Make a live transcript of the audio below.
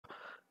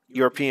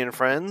European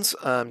friends.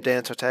 I'm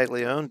Dan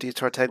Tartaglione, D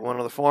Tartag, one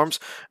of the forums,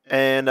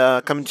 and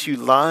coming to you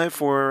live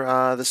for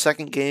the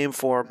second game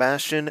for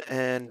Bastian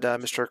and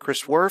Mr.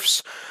 Chris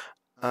Wirfs.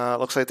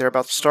 Looks like they're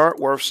about to start.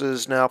 Wirfs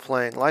is now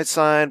playing light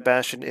side.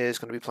 Bastian is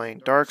going to be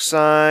playing dark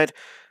side.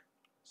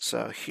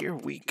 So here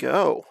we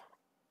go.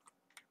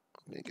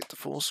 Let me get the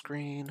full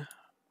screen.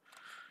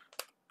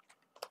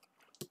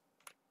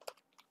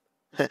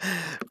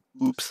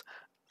 Oops.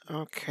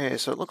 Okay,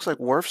 so it looks like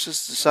Wirfs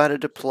has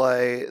decided to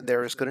play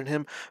There Is Good in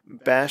Him.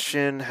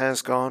 Bastian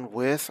has gone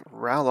with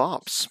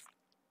Ralops.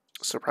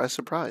 Surprise,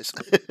 surprise.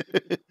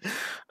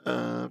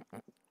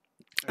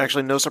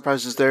 Actually, no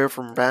surprises there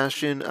from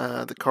Bastian.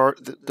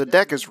 The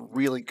deck is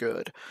really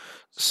good,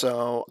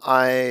 so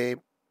I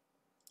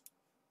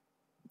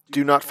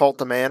do not fault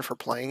the man for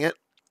playing it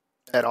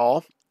at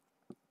all.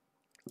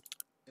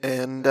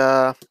 And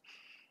a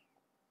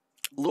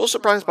little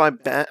surprised by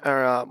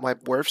my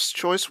Wirfs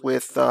choice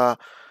with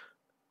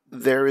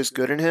There Is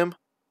Good in Him.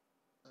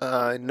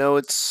 I know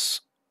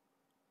it's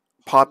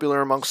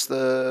popular amongst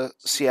the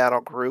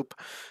Seattle group,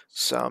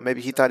 so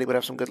maybe he thought he would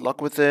have some good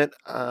luck with it,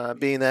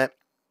 being that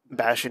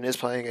Bastian is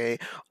playing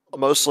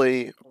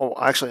actually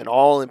an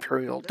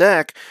all-Imperial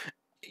deck.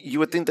 You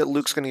would think that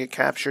Luke's going to get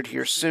captured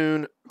here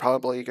soon,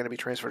 probably going to be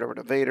transferred over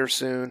to Vader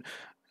soon.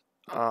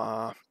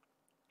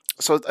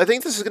 So I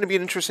think this is going to be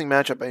an interesting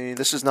matchup. I mean,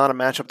 this is not a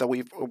matchup that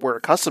we're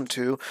accustomed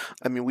to.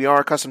 I mean, we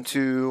are accustomed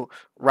to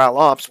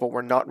Ralops, but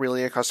we're not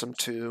really accustomed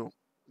to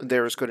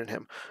There Is Good in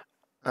Him.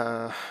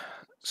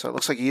 So it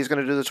looks like he's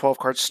going to do the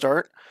 12-card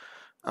start.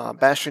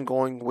 Bastian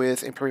going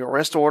with Imperial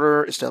Rest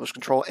Order, Established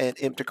Control, and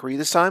Imp Decree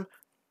this time.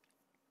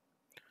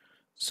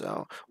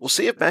 So we'll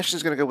see if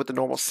Bastian's going to go with the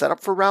normal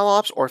setup for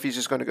Ralops, or if he's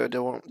just going to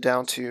go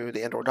down to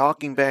the Endor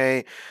Docking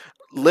Bay,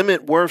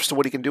 limit Wirfs to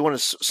what he can do on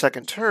his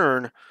second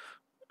turn.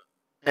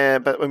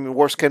 But I mean,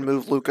 Wirfs can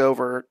move Luke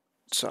over,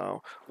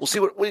 so we'll see.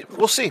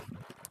 We'll see.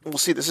 We'll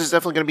see. This is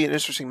definitely going to be an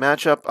interesting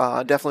matchup.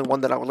 Definitely one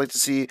that I would like to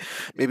see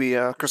maybe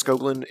Chris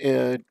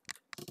Goglin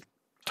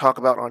talk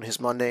about on his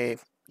Monday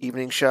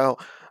evening show.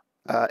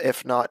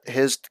 If not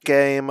his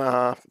game,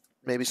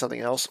 maybe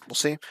something else. We'll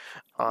see.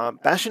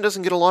 Bastian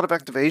doesn't get a lot of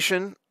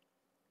activation.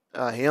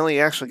 He only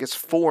actually gets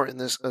 4 in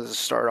this as a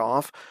start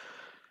off.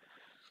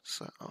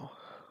 So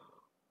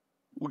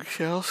we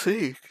shall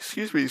see.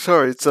 Excuse me.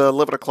 Sorry, it's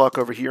 11 o'clock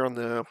over here on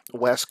the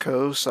West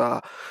Coast.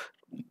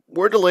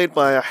 We're delayed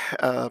by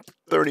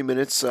 30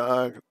 minutes.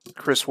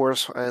 Chris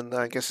Wirfs and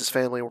I guess his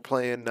family were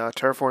playing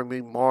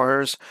Terraforming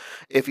Mars.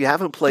 If you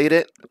haven't played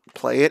it,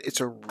 play it. It's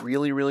a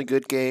really, really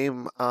good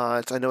game.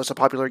 I know it's a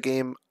popular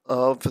game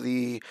of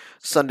the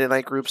Sunday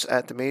night groups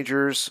at the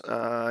majors.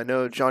 I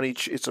know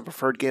it's a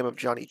preferred game of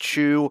Johnny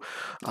Chu,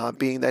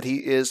 being that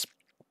he is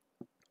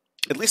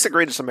at least the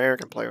greatest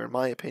American player, in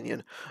my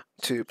opinion,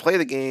 to play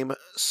the game.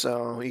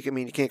 So you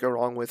can't go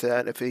wrong with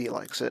that if he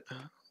likes it.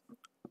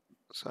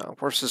 So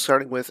Wirfs is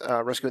starting with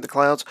Rescuing the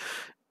Clouds.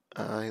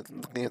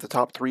 Looking at the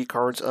top 3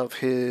 cards of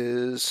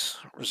his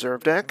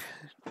reserve deck.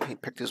 He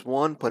picked his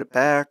 1, put it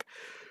back,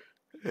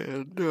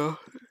 and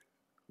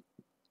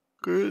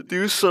gonna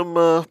do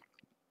some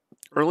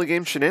early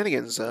game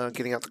shenanigans.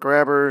 Getting out the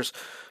grabbers,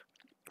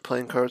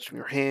 playing cards from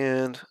your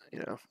hand,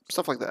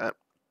 stuff like that.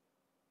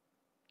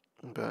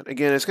 But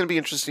again, it's going to be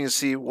interesting to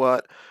see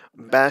what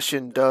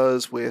Bastian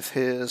does with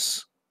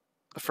his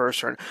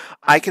first turn.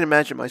 I can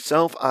imagine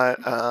myself.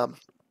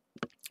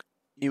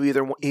 He's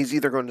either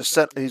going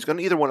to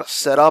either want to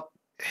set up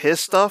his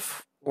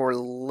stuff or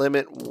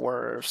limit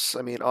Wirfs.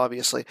 I mean,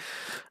 obviously.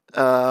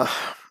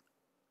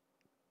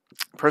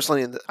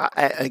 Personally,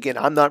 again,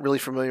 I'm not really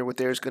familiar with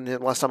There's Good in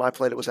Him. Last time I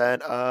played it was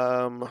at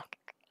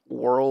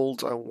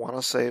World. I want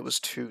to say it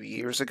was 2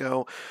 years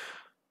ago,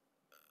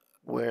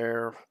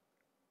 where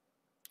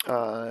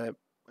I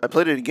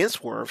played it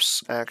against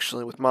Wirfs,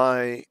 actually, with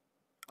my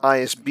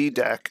ISB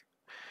deck.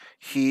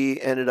 He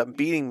ended up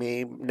beating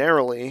me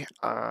narrowly.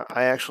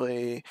 I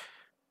actually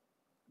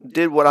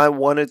did what I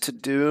wanted to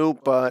do,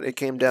 but it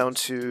came down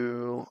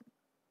to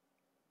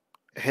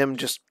him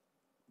just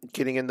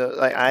getting in the...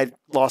 I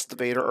lost the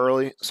Vader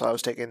early, so I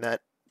was taking that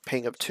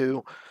ping of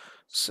 2.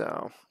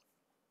 So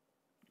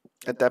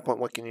at that point,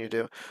 what can you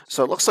do?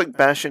 So it looks like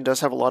Bastian does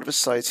have a lot of his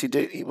sites.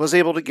 He was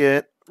able to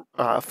get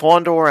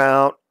Fondor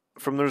out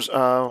from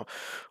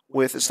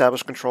with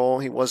Established Control.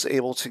 He was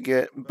able to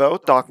get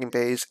both docking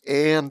bays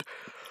and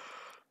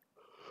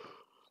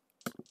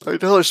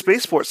another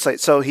spaceport site.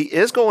 So he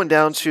is going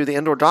down to the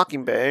Endor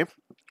Docking Bay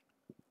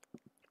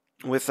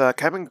with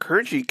Captain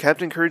Kurgi.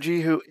 Captain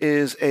Kurgi, who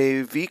is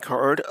a V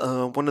card,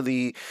 one of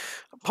the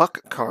puck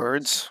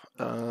cards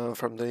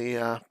from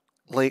the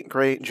late,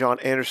 great John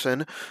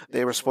Anderson.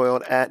 They were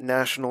spoiled at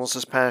Nationals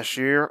this past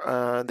year.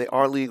 They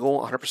are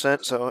legal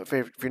 100%, so if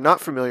you're not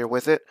familiar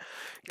with it,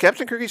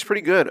 Captain Kurgi's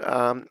pretty good.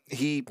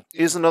 He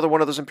is another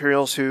one of those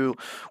Imperials who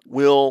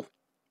will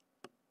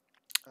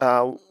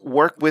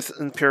work with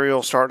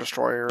Imperial Star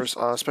Destroyers,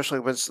 especially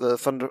with the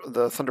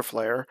Thunder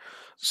Flare.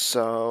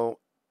 So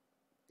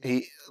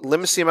he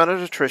limits the amount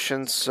of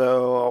attrition.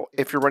 So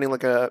if you're running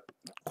like a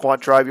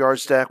quad drive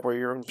yards deck where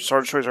your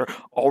starter destroyers are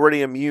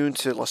already immune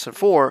to less than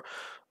 4,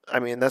 I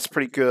mean, that's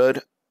pretty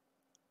good.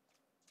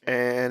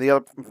 And the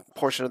other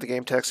portion of the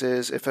game text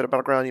is, if at a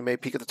battleground, you may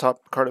peek at the top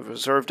card of a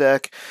reserve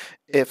deck.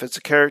 If it's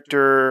a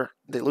character,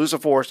 they lose a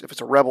force. If it's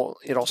a rebel,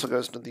 it also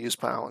goes into the use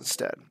pile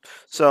instead.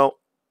 So,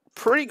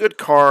 pretty good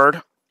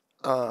card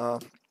from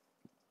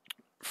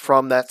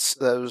those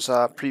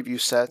preview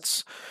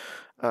sets.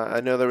 I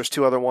know there was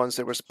 2 other ones.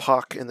 There was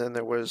Puck, and then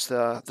there was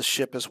the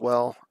ship as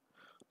well.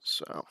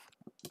 So,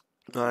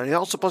 he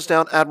also puts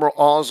down Admiral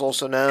Oz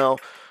also now.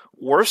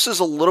 Wirfs is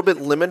a little bit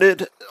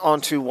limited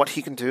onto what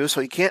he can do,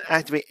 so he can't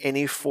activate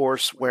any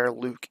force where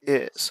Luke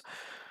is.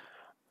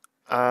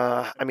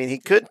 I mean, he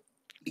could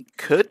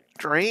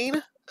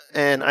drain,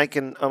 and I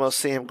can almost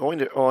see him going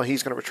to. Well,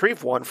 he's going to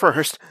retrieve 1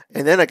 first,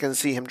 and then I can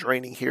see him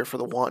draining here for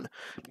the 1,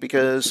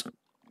 because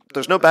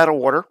there's no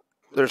battle order,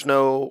 there's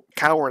no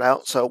coward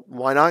out, so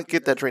why not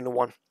get that drain to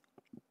 1?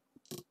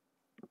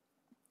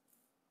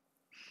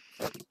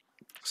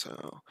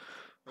 So.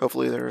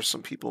 Hopefully there are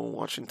some people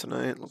watching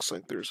tonight. Looks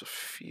like there's a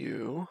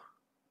few.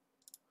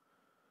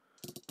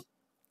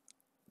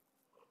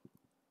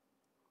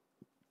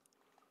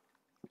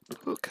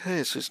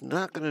 Okay, so he's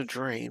not going to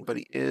drain, but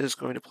he is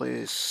going to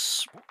play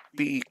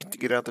Speak to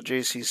get out the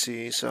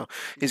JCC. So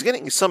he's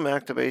getting some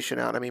activation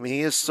out. I mean, he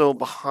is still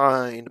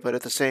behind, but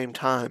at the same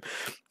time,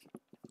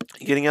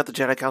 getting out the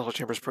Jedi Council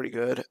Chamber is pretty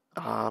good.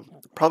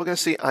 Probably going to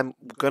see, I'm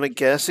going to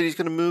guess that he's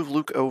going to move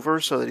Luke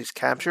over so that he's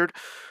captured.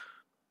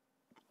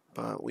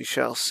 But we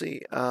shall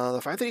see.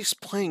 The fact that he's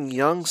playing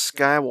young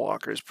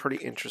Skywalker is pretty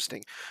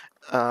interesting.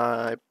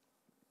 I've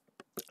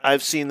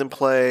seen them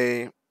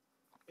play.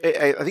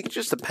 I think it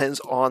just depends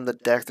on the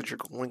deck that you're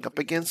going up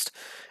against.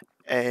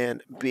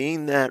 And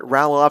being that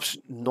Ralops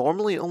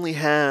normally only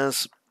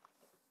has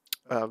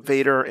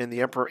Vader and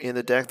the Emperor in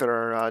the deck that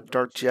are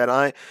Dark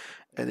Jedi,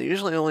 and they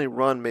usually only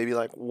run maybe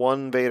like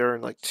 1 Vader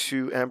and like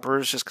 2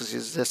 Emperors just because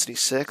he's Destiny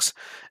 6.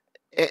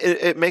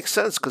 It makes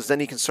sense, because then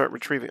he can start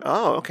retrieving.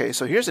 Oh, okay,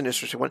 so here's an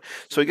interesting one.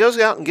 So he goes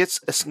out and gets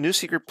a new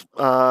secret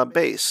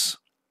base.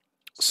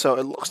 So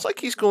it looks like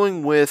he's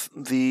going with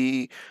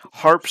the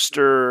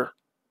Harpster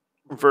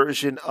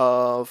version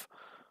of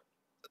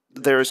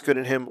There Is Good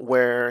in Him,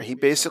 where he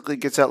basically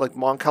gets out like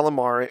Mon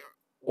Calamari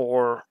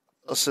or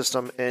a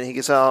system, and he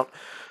gets out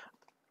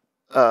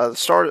the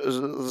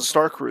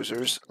star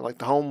cruisers, like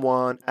the Home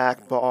One,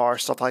 Akbar,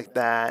 stuff like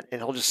that,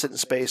 and he'll just sit in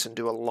space and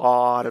do a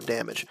lot of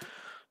damage.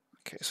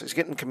 Okay, so he's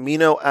getting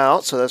Camino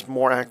out, so that's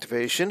more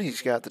activation.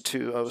 He's got the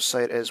 2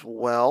 Oversight as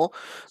well.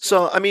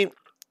 So, I mean,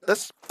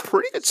 that's a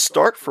pretty good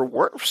start for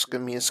Wirfs. I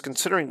mean, it's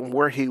considering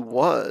where he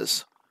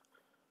was.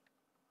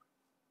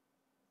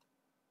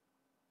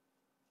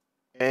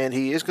 And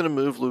he is going to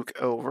move Luke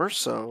over,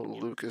 so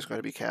Luke is going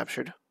to be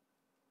captured.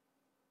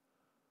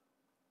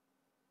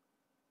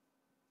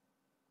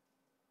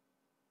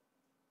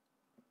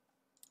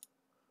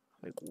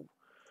 Let's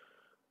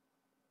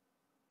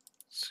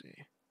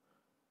see.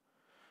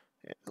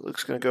 Yeah,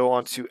 Luke's going to go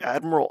on to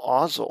Admiral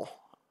Ozzel.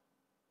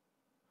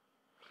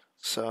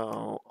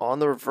 So on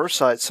the reverse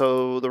side,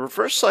 the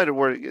reverse side of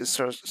where it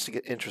starts to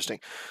get interesting.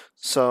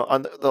 So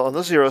on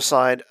the 0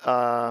 side,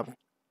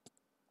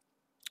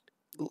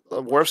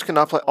 Wirfs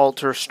cannot play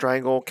Alter,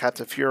 Strangle,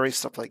 Captain Fury,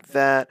 stuff like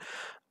that.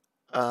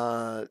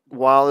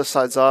 While this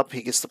side's up,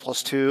 he gets the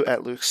 +2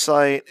 at Luke's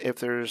site. If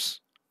there's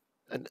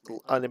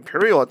an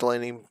Imperial at the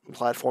landing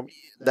platform,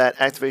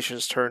 that activation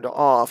is turned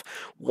off.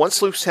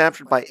 Once Luke's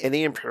captured by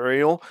any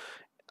Imperial,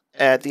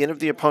 at the end of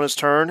the opponent's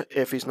turn,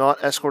 if he's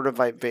not escorted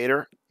by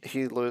Vader,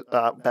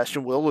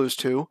 Bastian will lose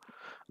 2.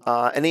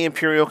 Any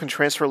Imperial can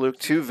transfer Luke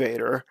to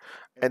Vader,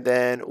 and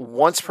then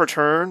once per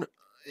turn,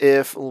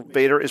 if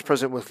Vader is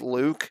present with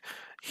Luke,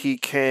 he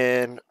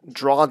can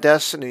draw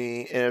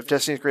Destiny, and if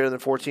Destiny is greater than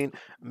 14,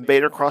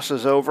 Vader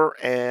crosses over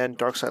and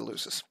Darkseid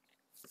loses.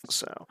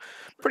 So,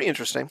 pretty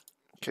interesting.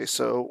 Okay,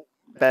 so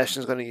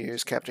Bastion's going to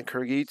use Captain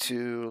Kurgi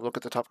to look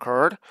at the top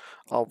card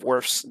of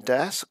Wirf's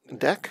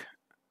deck.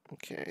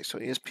 Okay, so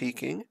he is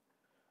peeking.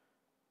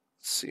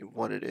 Let's see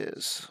what it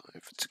is.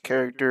 If it's a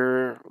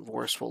character,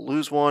 Wirfs will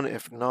lose 1.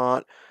 If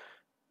not,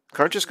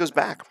 card just goes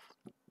back.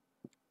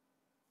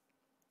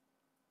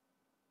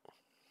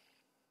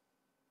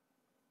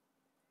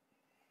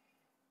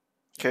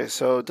 Okay,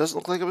 so it doesn't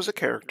look like it was a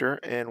character,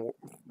 and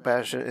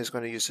Bastion is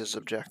going to use his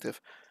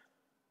objective.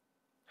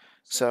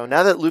 So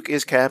now that Luke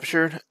is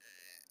captured,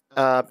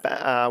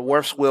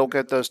 Wirfs will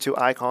get those 2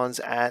 icons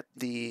at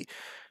the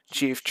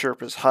Chief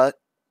Chirpa's hut.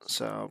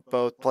 So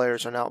both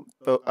players are now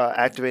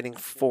activating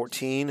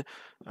 14.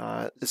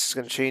 This is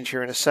going to change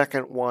here in a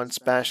second once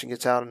Bastion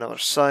gets out another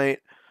site.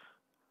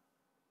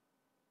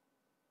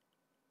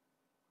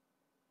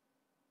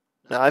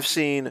 Now I've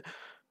seen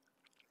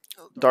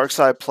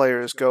Darkseid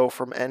players go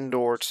from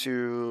Endor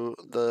to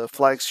the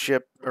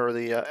flagship or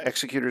the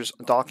Executor's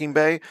docking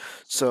bay,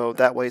 so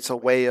that way it's a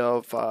way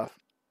of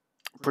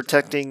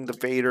protecting the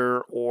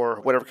Vader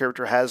or whatever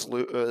character has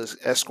Luke, is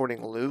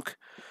escorting Luke.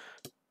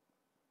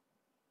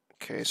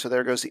 Okay, so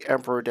there goes the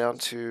Emperor down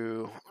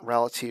to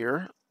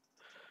Ralatier.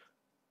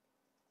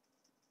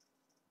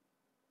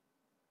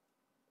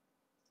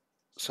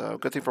 So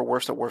good thing for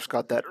Wirfs that Wirfs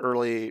got that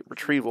early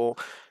retrieval,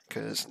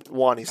 because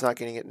one, he's not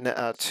getting it.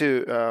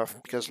 Two,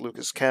 because Luke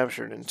is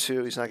captured, and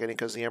two, he's not getting it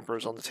because the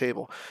Emperor's on the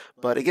table.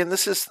 But again,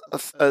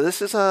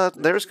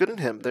 there's good in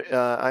him.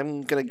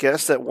 I'm gonna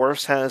guess that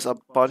Wirfs has a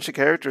bunch of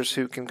characters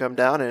who can come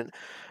down and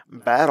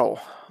battle.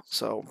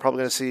 So probably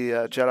gonna see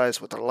Jedi's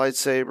with their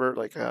lightsaber,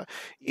 like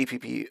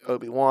EPP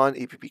Obi-Wan,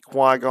 EPP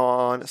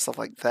Qui-Gon, and stuff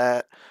like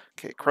that.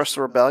 Okay, Crush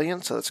the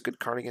Rebellion. So that's a good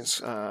card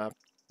against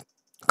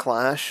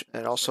Clash,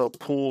 and also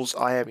pulls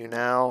I Have You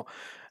Now,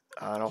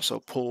 and also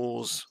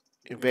pulls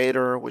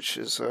Invader, which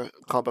is a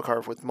combo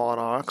card with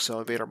Monarch, so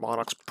Invader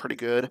Monarch's pretty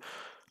good.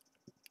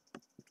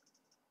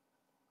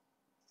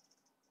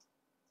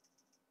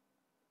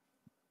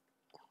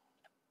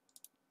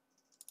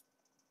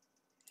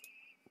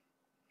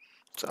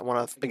 So I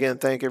want to again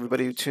thank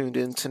everybody who tuned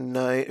in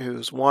tonight,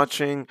 who's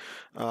watching.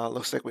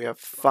 Looks like we have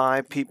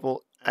 5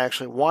 people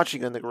actually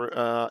watching in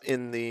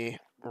the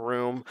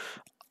room.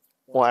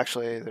 Well,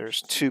 actually,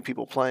 there's 2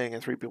 people playing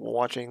and 3 people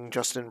watching.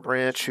 Justin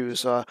Branch,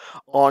 who's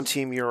on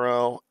Team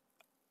Euro,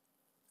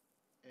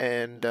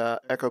 and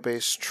Echo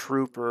Base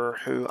Trooper,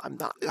 who I'm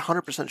not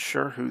 100%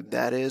 sure who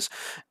that is.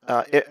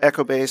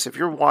 Echo Base, if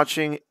you're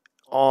watching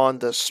on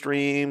the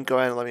stream, go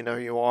ahead and let me know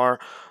who you are.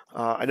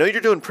 I know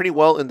you're doing pretty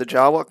well in the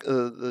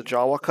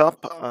Jawa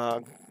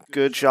Cup.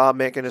 Good job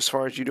making as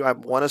far as you do. I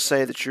want to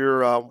say that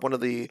you're one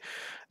of the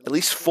at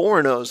least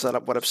 4-0s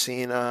that what I've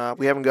seen.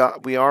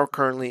 We are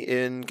currently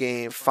in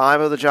game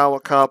 5 of the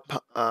Jawa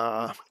Cup,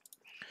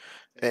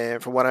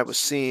 and from what I was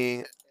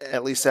seeing,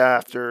 at least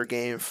after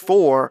game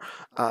 4,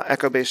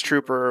 Echo Base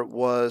Trooper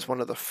was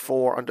one of the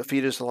 4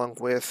 undefeateds, along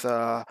with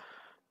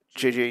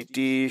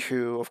JJD,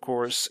 who of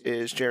course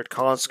is Jared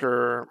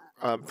Konsker,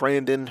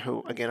 Brandon,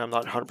 who again I'm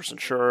not 100%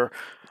 sure,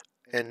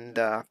 and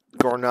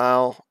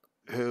Gornal,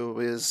 who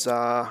is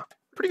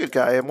pretty good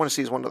guy. I want to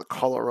see he's one of the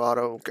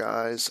Colorado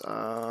guys.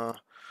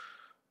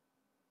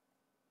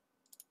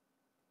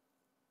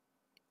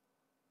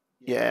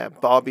 Yeah,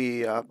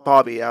 Bobby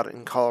out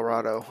in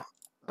Colorado.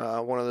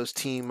 One of those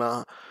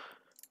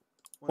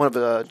one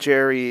of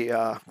Jerry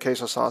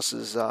Queso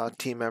Sauce's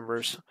team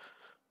members.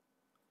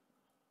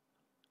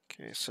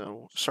 Okay,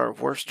 so start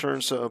with Wirfs'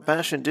 turn. So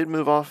Bastian did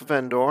move off of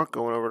Endor,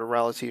 going over to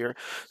Ralatier.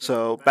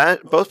 So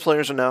both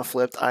players are now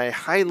flipped. I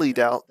highly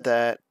doubt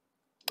that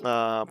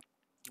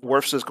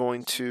Wirfs is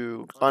going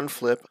to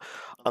unflip,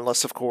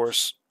 unless, of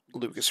course,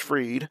 Luke is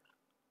freed.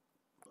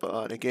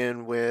 But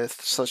again,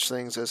 with such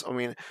things as, I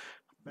mean,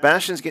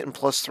 Bastian's getting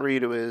 +3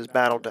 to his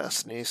Battle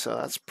Destiny, so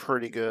that's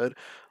pretty good.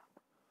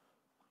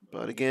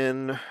 But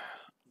again,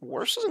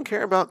 Wirfs doesn't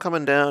care about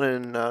coming down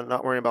and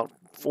not worrying about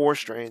 4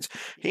 strains.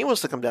 He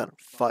wants to come down and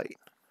fight.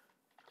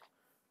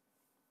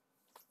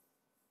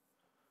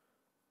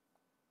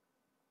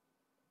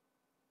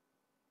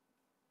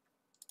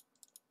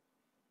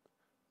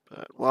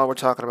 But while we're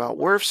talking about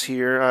Wirfs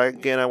here,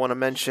 again, I want to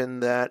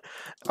mention that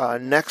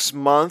next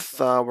month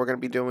we're going to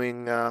be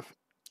doing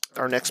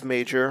our next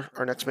major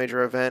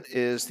event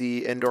is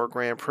the Indoor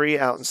Grand Prix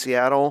out in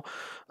Seattle.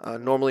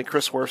 Normally,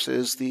 Chris Wirfs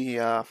is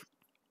the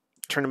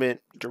tournament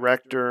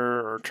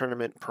director or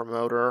tournament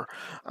promoter.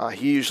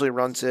 He usually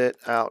runs it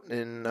out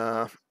in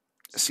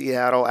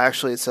Seattle.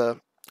 Actually, it's a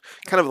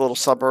kind of a little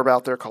suburb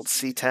out there called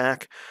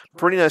SeaTac.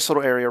 Pretty nice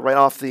little area right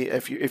off the.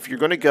 If you're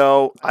going to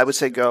go, I would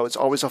say go. It's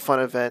always a fun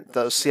event.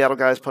 The Seattle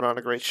guys put on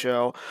a great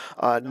show.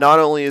 Not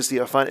only is the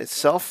event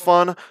itself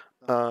fun,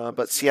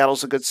 but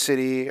Seattle's a good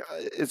city.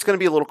 It's going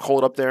to be a little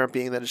cold up there,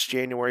 being that it's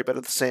January, but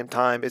at the same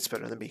time, it's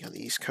better than being on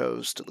the East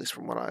Coast, at least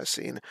from what I've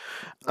seen.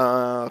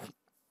 And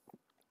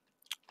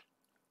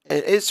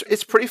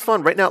it's pretty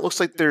fun. Right now, it looks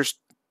like there's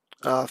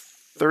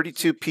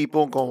 32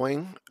 people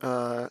going.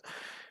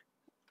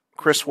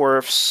 Chris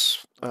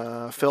Wirfs,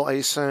 Phil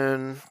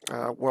Asen,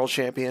 world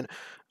champion.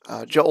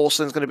 Joe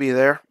Olsen's going to be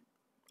there.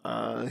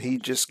 He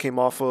just came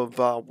off of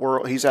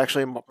World. He's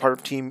actually part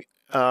of Team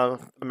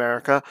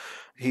America.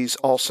 He's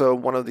also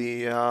one of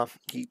the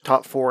he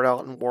top forward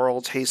out in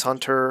Worlds. Hayes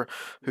Hunter,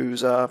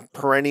 who's a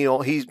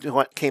perennial. He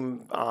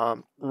came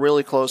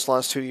really close the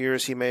last 2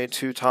 years. He made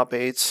 2 top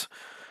 8s.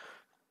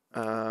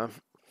 A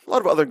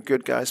lot of other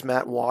good guys: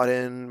 Matt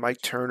Wadden,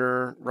 Mike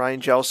Turner, Ryan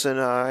Jelson.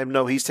 I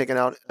know he's taken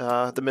out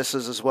the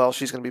misses as well.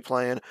 She's going to be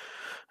playing.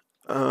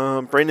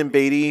 Brandon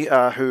Beatty,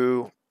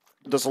 who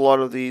does a lot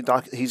of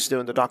he's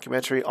doing the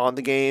documentary on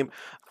the game.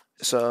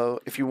 So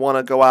if you want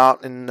to go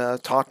out and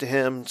talk to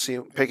him,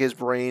 pick his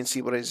brain,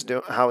 see what he's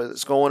doing, how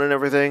it's going, and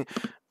everything,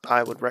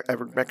 I would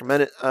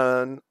recommend it.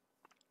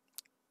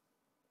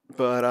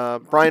 But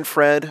Brian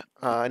Fred,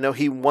 I know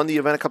he won the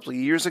event a couple of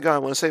years ago. I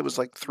want to say it was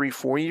like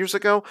 3-4 years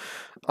ago.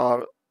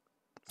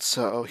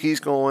 So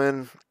he's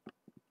going.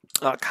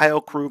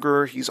 Kyle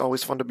Kruger, he's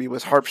always fun to be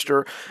with.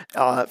 Harpster,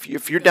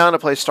 if you're down to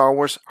play Star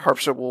Wars,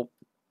 Harpster will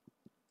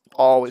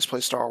always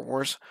play Star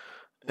Wars.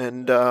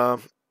 And a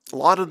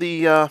lot of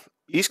the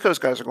East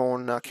Coast guys are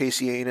going.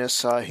 Casey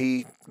Anus,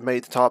 he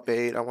made the top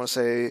 8, I want to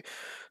say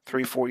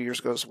 3-4 years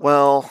ago as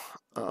well.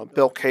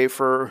 Bill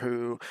Kafer,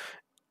 who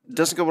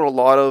doesn't go to a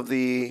lot of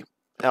the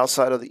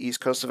outside of the East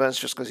Coast events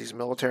just because he's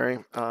military.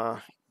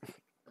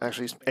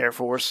 Actually, he's Air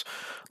Force,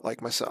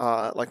 like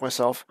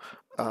myself.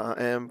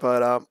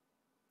 But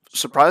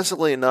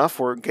surprisingly enough,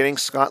 we're getting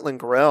Scotland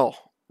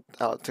Grell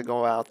out to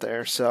go out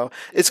there. So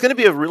it's going to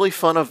be a really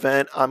fun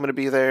event. I'm going to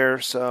be there,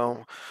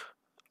 so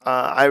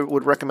I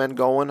would recommend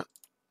going.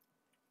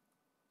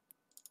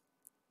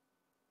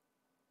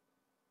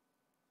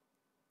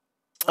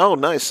 Oh,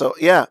 nice. So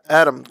yeah,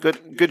 Adam,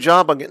 good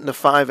job on getting to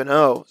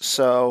 5-0.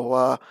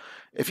 So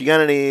if you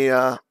got any,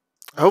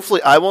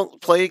 hopefully I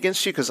won't play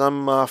against you because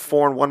I'm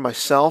 4-1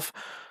 myself.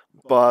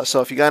 But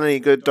so if you got any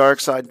good dark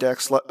side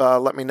decks,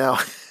 let me know.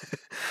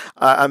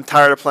 I'm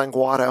tired of playing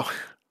Guado.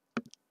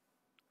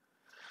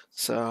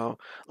 So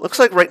looks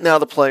like right now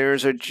the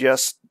players are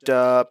just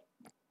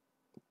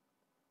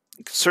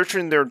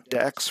searching their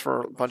decks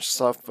for a bunch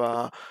of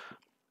stuff.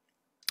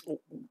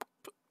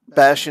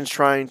 Bastian's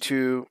trying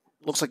to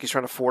looks like he's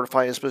trying to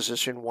fortify his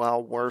position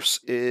while Wirfs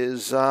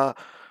is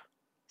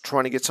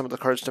trying to get some of the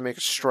cards to make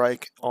a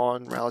strike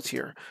on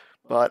Ralatier.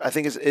 But I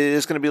think it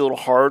is going to be a little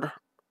hard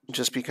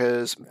just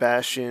because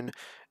Bastian.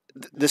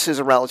 This is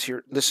a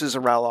Ralatier. This is a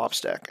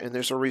Ralops deck, and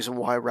there's a reason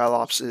why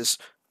Ralops is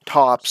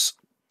tops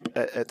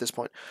at this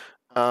point.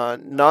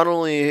 Not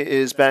only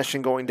is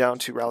Bastian going down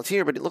to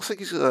Ralatier, but it looks like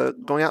he's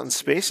going out in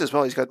space as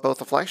well. He's got both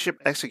the flagship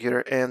executor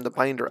and the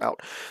binder out.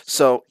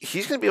 So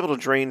he's going to be able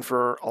to drain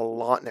for a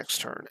lot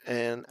next turn.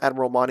 And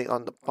Admiral Monty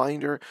on the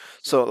binder.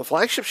 So the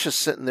flagship's just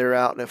sitting there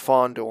out in a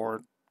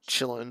Fondor,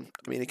 chilling.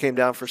 I mean, he came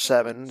down for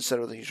 7 instead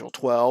of the usual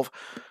 12.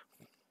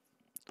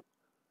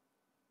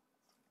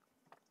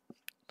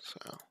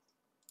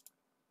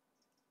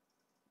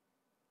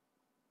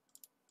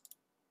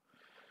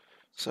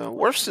 So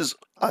Wirfs is,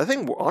 I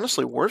think,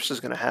 honestly, Wirfs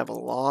is going to have a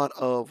lot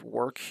of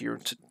work here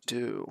to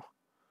do.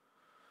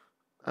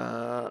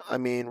 I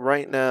mean,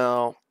 right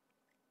now,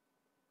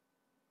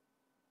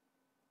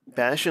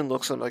 Bastian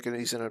looks like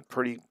he's in a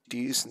pretty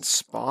decent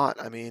spot.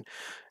 I mean,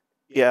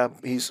 yeah,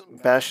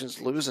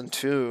 Bastian's losing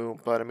too,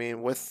 but I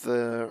mean, with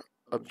the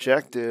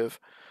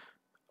objective,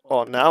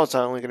 well, now it's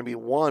only going to be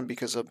 1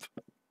 because of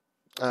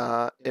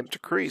Imp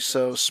Decree.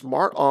 So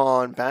smart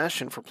on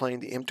Bastian for playing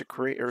the Imp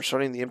Decree or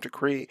starting the Imp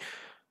Decree.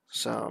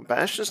 So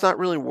Bastian's not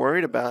really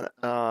worried about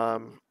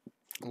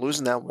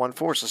losing that 1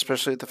 force,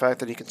 especially the fact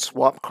that he can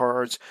swap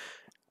cards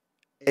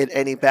in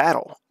any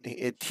battle.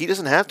 He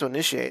doesn't have to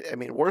initiate. I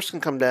mean, Wirfs can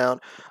come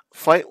down,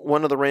 fight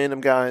one of the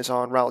random guys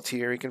on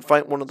Ralatier. He can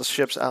fight one of the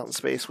ships out in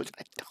space, which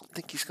I don't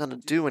think he's going to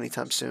do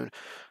anytime soon.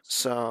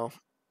 So,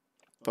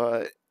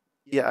 but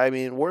yeah, I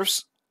mean,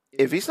 Wirfs,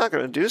 if he's not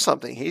going to do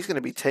something, he's going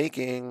to be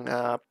taking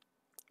a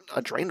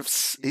drain of.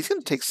 He's going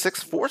to take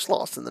 6 force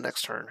loss in the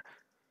next turn.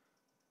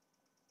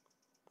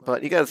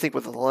 But you got to think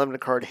with an 11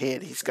 card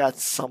hit, he's got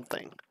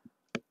something.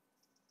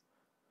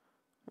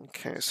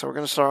 Okay, so we're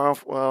going to start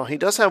off. Well, he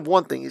does have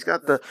one thing. He's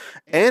got the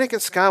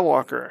Anakin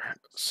Skywalker.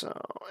 So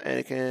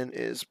Anakin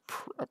is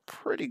a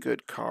pretty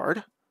good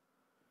card.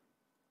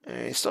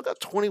 And he's still got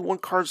 21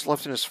 cards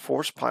left in his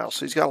force pile.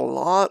 So he's got a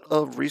lot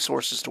of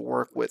resources to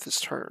work with this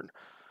turn.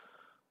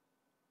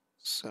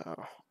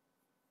 So.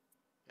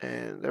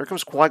 And there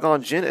comes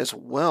Qui-Gon Jinn as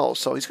well.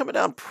 So he's coming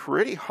down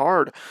pretty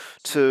hard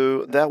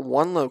to that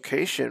one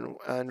location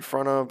in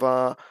front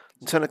of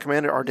Lieutenant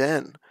Commander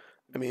Arden.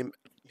 I mean,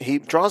 he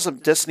draws a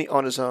Destiny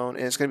on his own,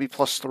 and it's going to be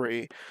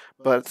 +3.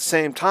 But at the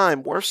same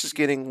time, Wirfs is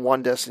getting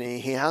 1 Destiny.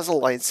 He has a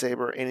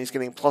lightsaber, and he's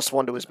getting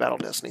 +1 to his battle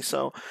Destiny.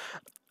 So,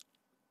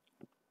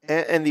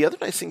 and the other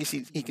nice thing is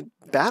he can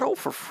battle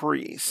for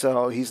free.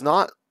 So he's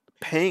not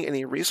paying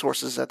any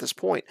resources at this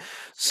point.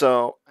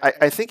 So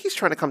I think he's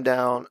trying to come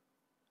down,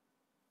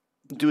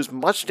 do as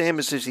much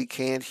damage as he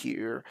can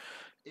here.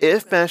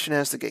 If Bastian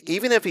has the gig,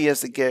 even if he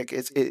has the gig,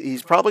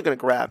 he's probably going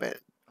to grab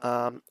it.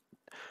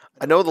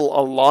 I know a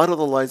lot of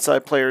the light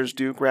side players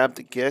do grab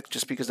the gig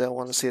just because they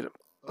want to see it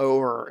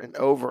over and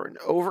over and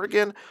over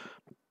again.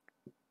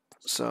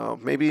 So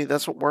maybe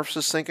that's what Wirfs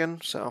is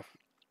thinking. So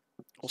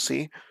we'll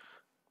see.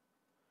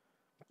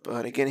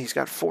 But again, he's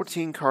got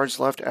 14 cards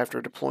left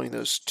after deploying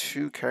those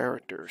 2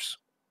 characters.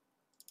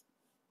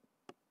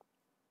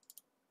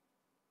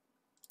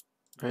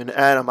 And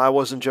Adam, I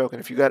wasn't joking.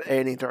 If you got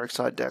any dark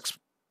side decks,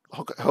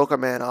 hook a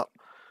man up.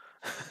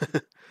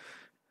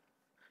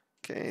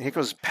 Okay, here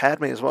goes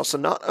Padme as well. So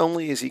not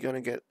only is he going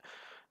to get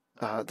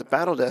the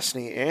Battle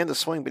Destiny and the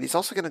Swing, but he's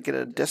also going to get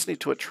a Destiny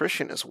to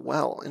Attrition as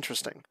well.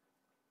 Interesting.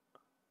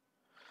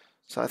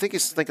 So I think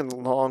he's thinking the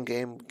long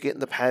game, getting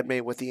the Padme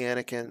with the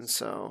Anakin.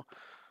 So,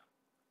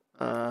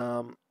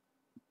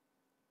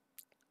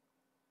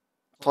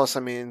 plus, I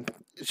mean,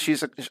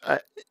 she's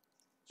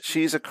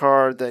a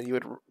card that you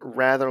would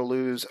rather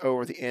lose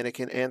over the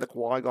Anakin and the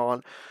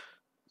Qui-Gon.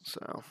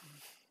 So.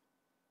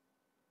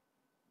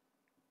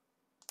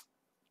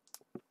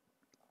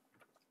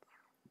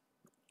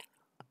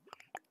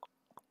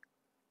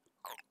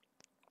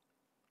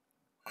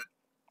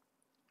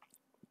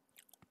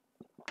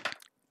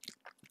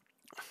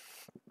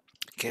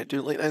 Can't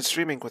do late night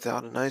streaming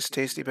without a nice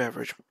tasty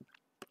beverage.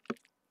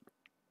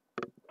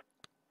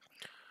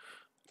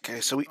 Okay,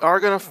 so we are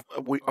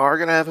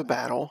gonna have a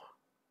battle,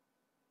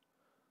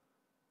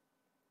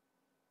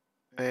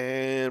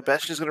 and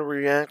Bastian's gonna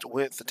react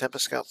with the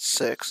Tempest Scout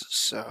 6,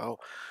 so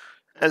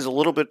adds a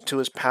little bit to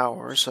his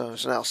power. So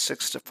it's now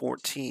 6 to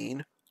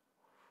 14.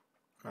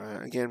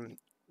 Again,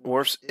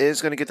 Wirfs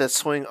is gonna get that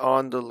swing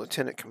on the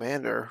Lieutenant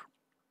Commander.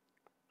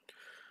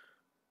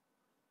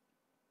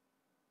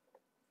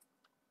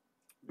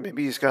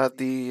 Maybe he's got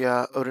the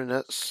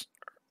Odinets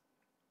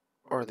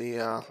or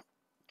the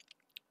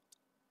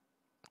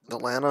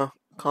Lana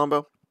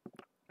combo.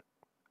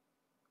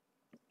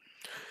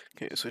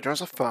 Okay, so he draws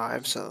a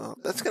 5, so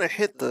that's going to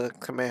hit the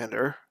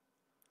commander.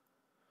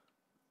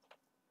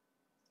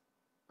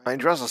 And he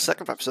draws a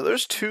second 5, so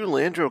there's 2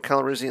 Landro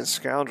Calrissian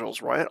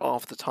Scoundrels right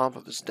off the top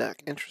of his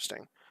deck.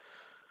 Interesting.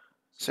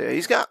 So yeah,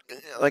 he's got,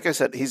 like I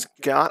said, he's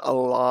got a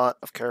lot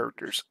of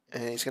characters,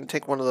 and he's going to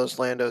take one of those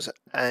Landos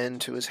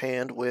into his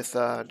hand with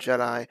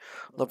Jedi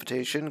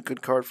Levitation.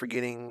 Good card for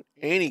getting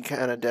any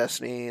kind of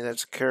Destiny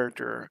that's a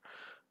character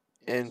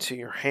into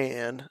your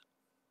hand,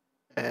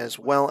 as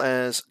well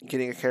as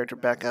getting a character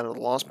back out of the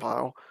lost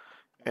pile.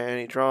 And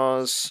he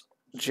draws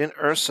Jyn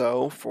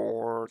Erso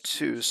for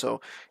 2,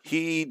 so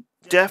he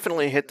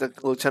definitely hit the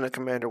Lieutenant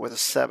Commander with a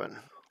 7.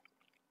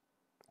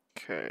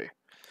 Okay,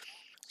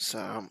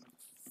 so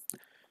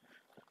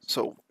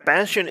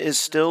Bastian is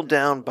still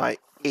down by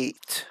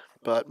 8,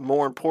 but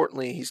more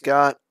importantly, he's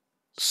got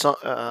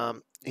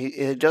some. He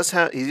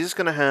is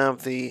going to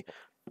have the.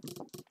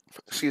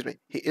 Excuse me.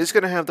 He is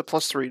going to have the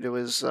 +3 to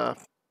his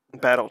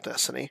battle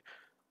destiny.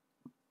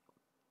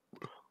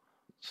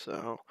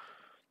 So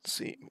let's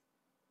see.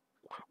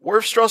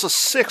 Wirfs draws a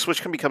 6,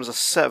 which becomes a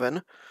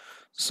 7.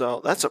 So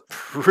that's a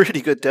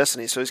pretty good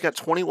destiny. So he's got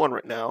 21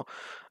 right now.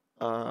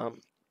 I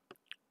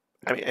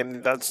mean,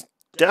 and that's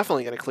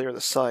definitely going to clear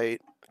the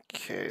site.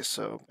 Okay,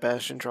 so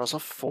Bastian draws a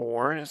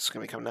 4. It's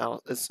going to become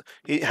now.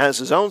 He has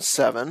his own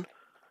 7.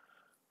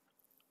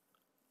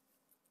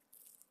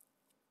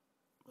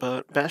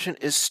 But Bastian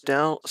is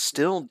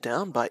still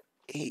down by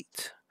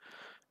 8.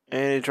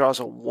 And he draws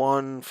a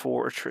 1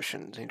 for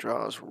attrition. He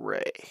draws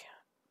Ray.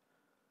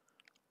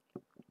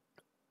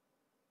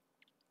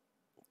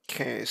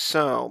 Okay,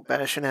 so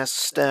Bastian has to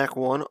stack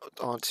 1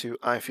 onto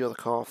I Feel the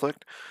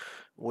Conflict,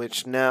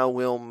 which now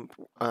will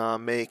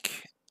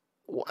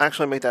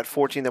actually make that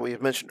 14 that we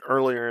had mentioned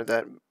earlier,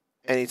 that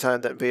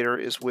anytime that Vader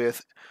is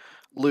with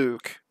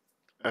Luke,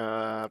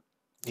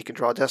 he can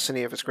draw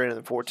Destiny if it's greater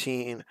than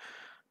 14.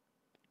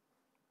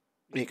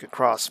 He could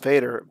cross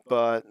Vader,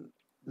 but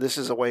this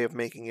is a way of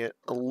making it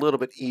a little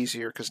bit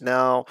easier, because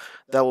now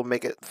that will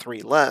make it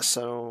 3 less,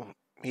 so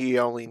he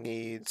only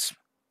needs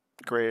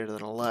greater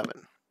than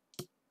 11.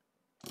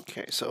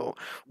 Okay, so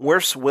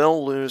Wirfs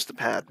will lose the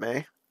Padme.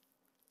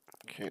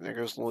 Okay, there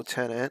goes the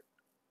Lieutenant.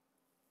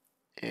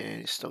 And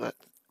he's still got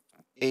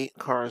 8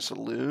 cards to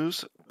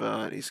lose,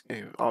 but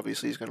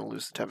obviously he's going to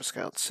lose the Tempest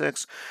Scout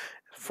 6.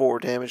 4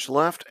 damage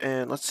left,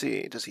 and let's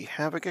see, does he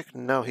have a kick?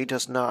 No, he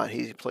does not.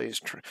 He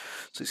plays, so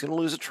he's going to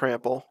lose a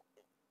Trample,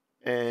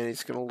 and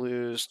he's going to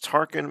lose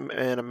Tarkin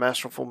and a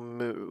Masterful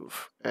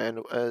Move, and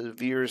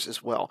Veers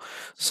as well.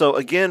 So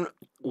again,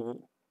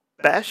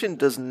 Bastian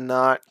does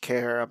not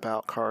care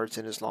about cards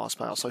in his lost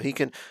pile, so he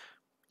can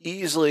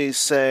easily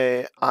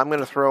say, I'm going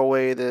to throw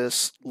away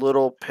this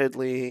little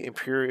piddly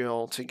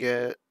Imperial to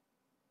get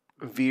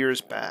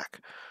Veers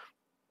back,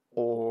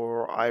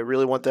 or I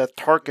really want that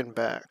Tarkin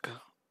back.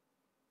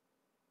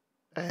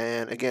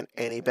 And again,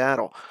 any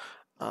battle.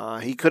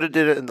 He could have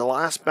did it in the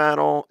last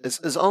battle.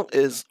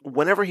 Is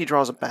whenever he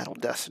draws a battle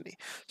destiny.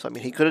 So I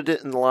mean, he could have did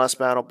it in the last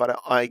battle, but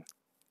I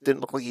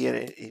didn't look like he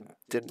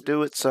didn't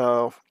do it.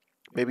 So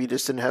maybe he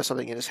just didn't have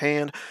something in his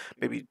hand.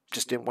 Maybe he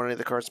just didn't want any of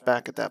the cards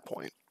back at that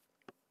point.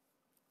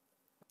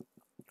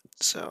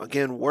 So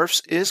again,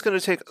 Wirfs is going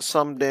to take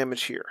some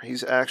damage here.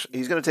 He's going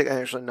to take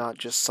actually not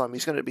just some.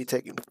 He's going to be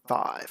taking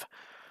 5.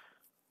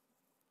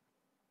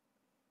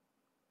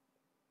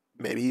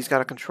 Maybe he's got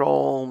a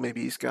control.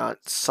 Maybe he's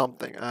got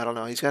something. I don't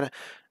know. He's got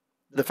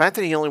the fact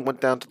that he only went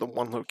down to the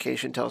 1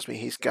 location tells me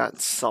he's got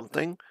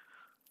something.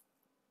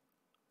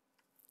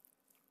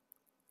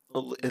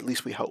 At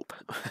least we hope.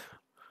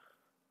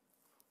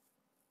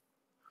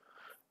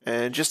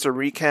 And just to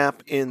recap,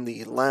 in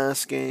the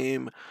last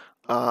game,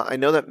 I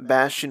know that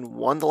Bastian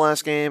won the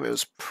last game. It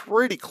was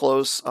pretty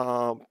close.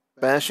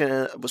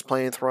 Bastian was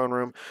playing Throne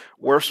Room.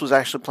 Wirfs was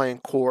actually playing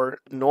Court.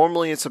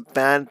 Normally, it's a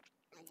bad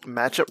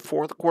matchup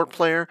for the Court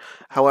player.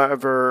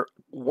 However,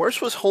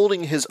 Wirfs was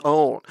holding his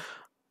own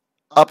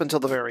up until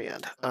the very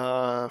end.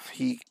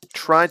 He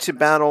tried to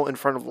battle in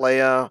front of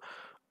Leia,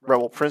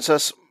 Rebel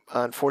Princess.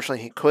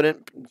 Unfortunately, he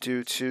couldn't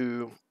due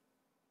to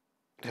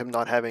him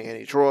not having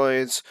any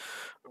droids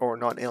or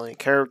non-alien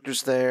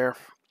characters there.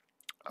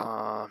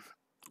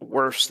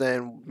 Wirfs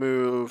then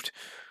moved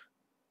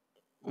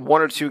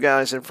 1 or 2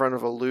 guys in front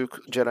of a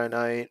Luke Jedi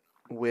Knight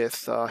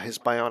with his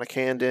bionic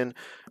hand in.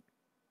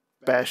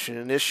 Bastian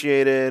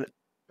initiated.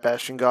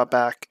 Bastian got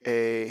back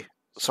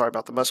sorry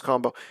about the mess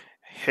combo,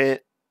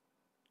 hit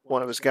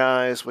one of his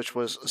guys, which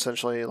was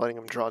essentially letting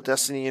him draw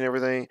Destiny and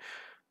everything.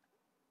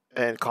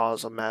 and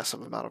cause a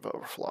massive amount of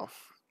overflow.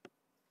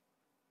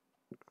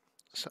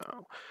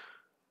 So,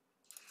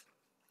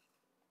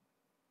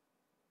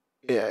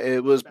 yeah,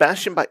 it was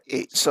Bastian by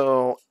 8.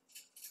 So,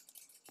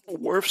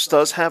 Wirfs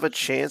does have a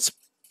chance,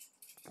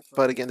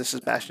 but again, this is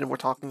Bastian we're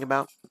talking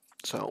about.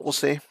 So, we'll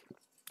see.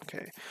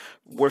 Okay.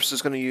 Wirfs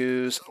is going to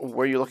use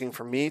Where You're Looking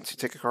for Me to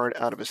take a card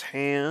out of his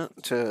hand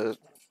to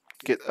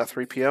get a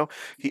 3PO.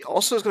 He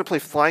also is going to play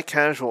Fly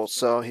Casual,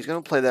 so he's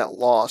going to play that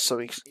loss, so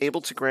he's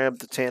able to grab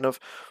the Tantive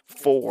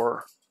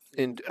 4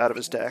 out of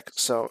his deck.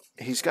 So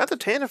he's got the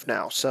Tantive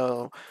now,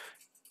 so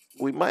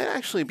we might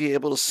actually be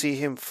able to see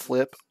him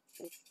flip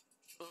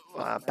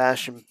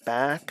Bastion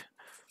back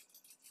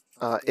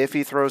if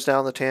he throws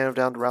down the Tantive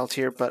down to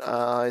Raltier, but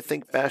I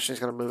think Bastion is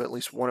going to move at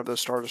least one of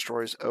those Star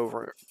Destroyers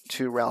over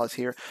to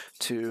Raltier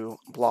to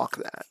block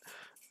that.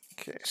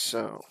 Okay,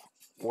 so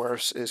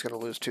Wirfs is going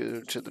to lose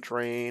to the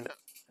drain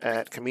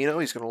at Camino.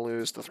 He's going to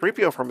lose the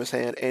 3PO from his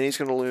hand, and he's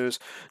going to lose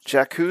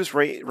Jakku's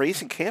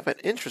Racing Campment.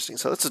 Interesting.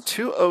 So that's a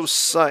 2-0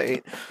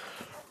 site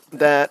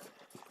that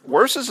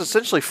Wirfs is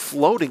essentially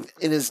floating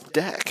in his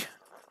deck.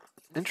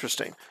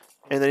 Interesting.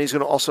 And then he's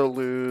going to also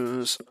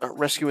lose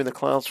Rescuing the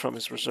Clouds from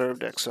his reserve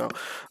deck. So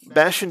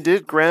Bastian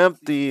did grab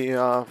the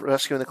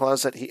Rescuing the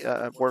Clouds that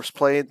Wirfs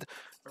played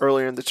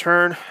earlier in the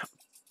turn.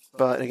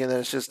 But again,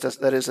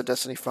 that is a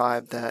Destiny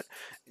 5 that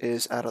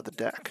is out of the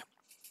deck.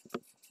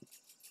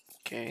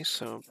 Okay,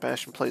 so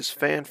Bastian plays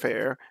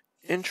Fanfare.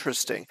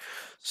 Interesting.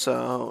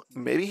 So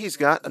maybe he's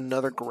got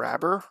another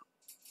grabber.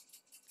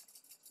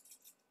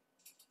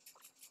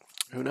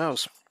 Who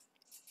knows?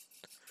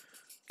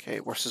 Okay,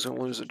 Wirfs is going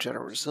to lose a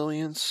General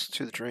Resilience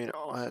to the drain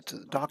to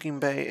the docking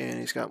bay, and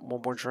he's got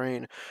one more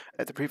drain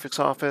at the prefix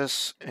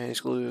office, and he's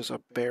going to lose a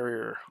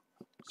barrier.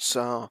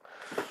 So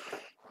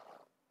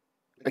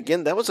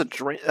again, that was a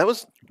drain. That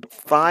was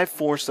 5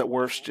 force that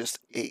Wirfs just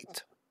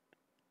ate.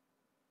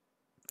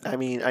 I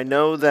mean, I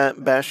know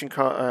that Bastian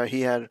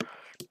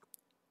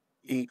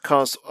he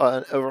caused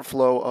an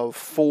overflow of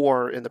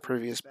 4 in the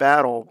previous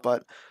battle,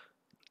 but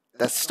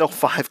that's still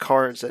 5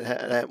 cards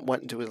that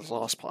went into his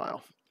loss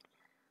pile.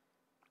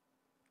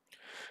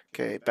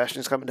 Okay,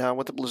 Bastian's coming down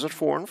with the Blizzard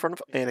 4 in front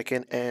of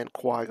Anakin and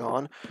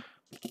Qui-Gon.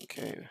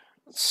 Okay,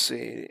 let's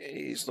see.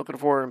 He's looking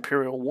for an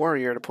Imperial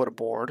Warrior to put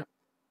aboard.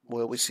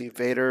 Will we see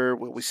Vader?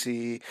 Will we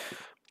see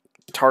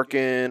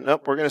Tarkin?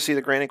 Nope, we're going to see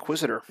the Grand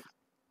Inquisitor.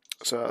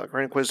 So, the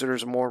Grand Inquisitor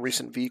is a more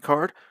recent V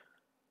card.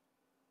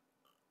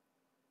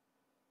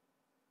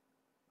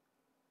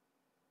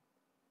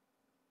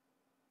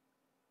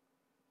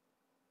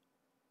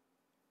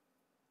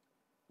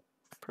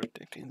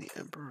 Protecting the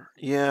Emperor.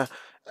 Yeah,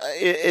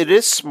 it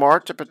is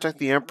smart to protect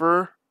the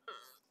Emperor.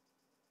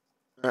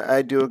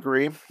 I do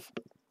agree.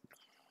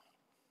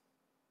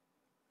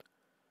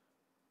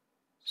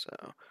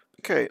 So,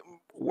 okay,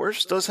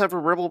 Wirfs does have a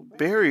Rebel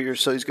Barrier,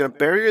 so he's going to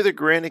barrier the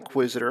Grand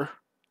Inquisitor.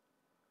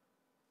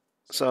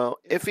 So,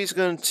 if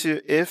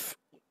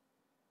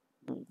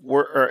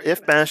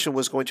Bastian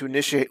was going to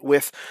initiate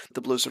with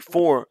the Blizzard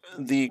 4,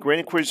 the Grand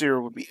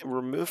Inquisitor would be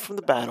removed from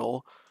the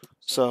battle,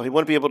 so he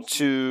wouldn't be able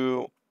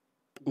to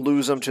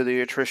lose them to the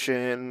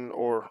attrition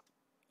or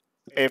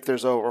if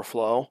there's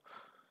overflow.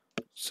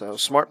 So,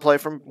 smart play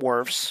from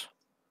Wirfs.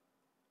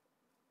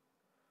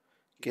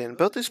 Again,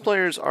 both these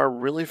players are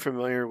really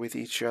familiar with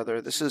each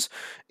other. This is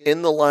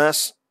in the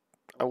last,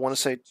 I want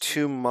to say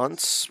 2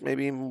 months,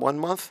 maybe 1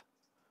 month.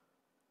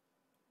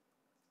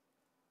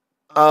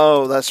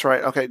 Oh, that's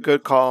right. Okay,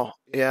 good call.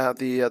 Yeah,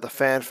 the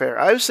Fanfare.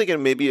 I was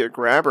thinking maybe a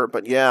grabber,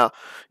 but yeah,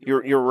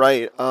 you're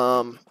right.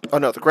 Oh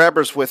no, the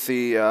grabber's with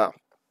the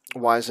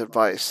wise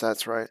advice.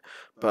 That's right.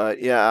 But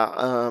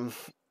yeah,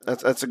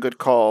 that's a good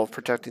call,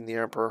 protecting the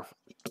Emperor.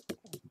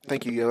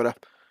 Thank you, Yoda.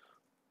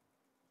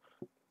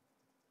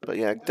 But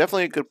yeah,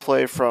 definitely a good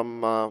play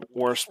from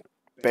Wirfs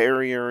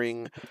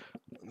barriering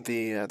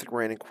the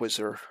Grand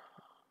Inquisitor.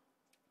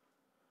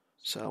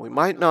 So we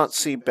might not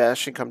see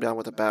Bastian come down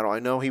with a battle. I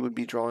know he would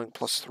be drawing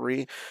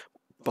 +3,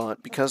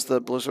 but because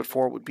the Blizzard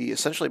 4 would be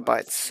essentially by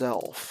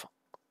itself,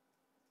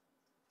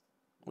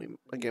 we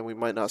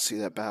might not see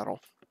that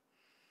battle.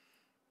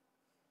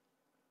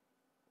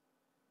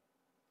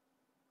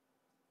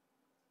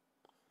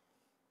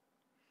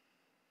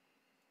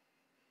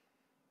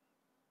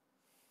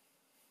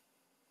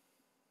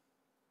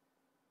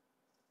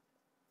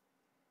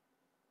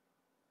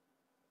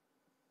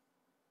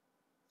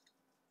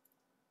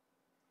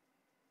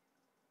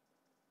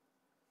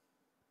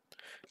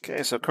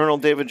 Okay, so Colonel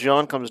David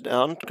John comes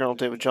down. Colonel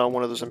David John,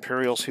 one of those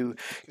Imperials who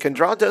can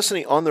draw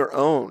Destiny on their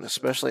own,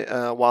 especially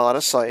while out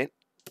of sight.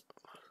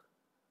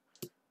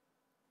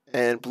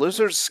 And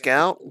Blizzard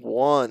Scout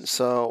 1.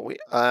 So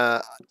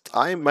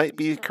I might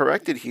be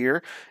corrected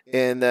here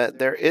in that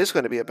there is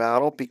going to be a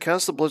battle.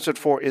 Because the Blizzard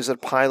 4 is a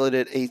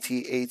piloted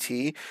AT-AT,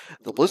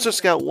 the Blizzard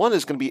Scout 1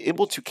 is going to be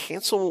able to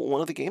cancel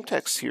one of the game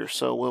texts here.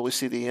 So will we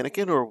see the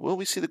Anakin or will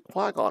we see the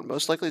Qui-Gon?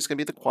 Most likely it's going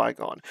to be the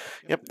Qui-Gon.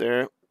 Yep,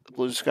 there. The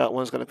Blizzard Scout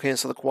 1 is going to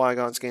cancel the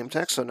Qui-Gon's game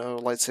text, so no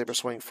lightsaber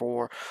swing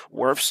for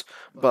Wirfs.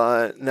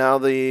 But now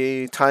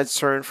the tide's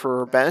turned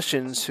for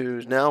Bastians,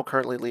 who's now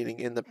currently leading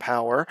in the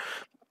power.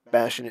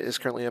 Bastian is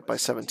currently up by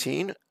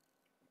 17.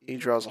 He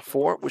draws a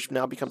 4, which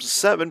now becomes a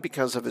 7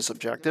 because of his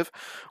objective.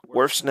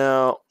 Wirfs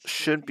now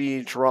should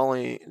be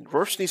drawing.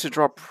 Wirfs needs to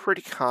draw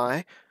pretty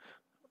high.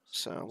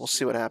 So we'll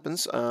see what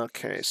happens.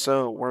 Okay,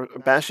 so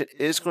Bastian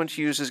is going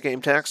to use his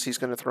game tax. He's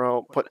going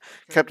to put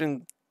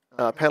Captain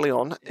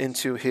Pelion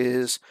into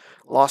his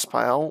lost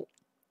pile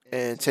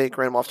and take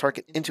random off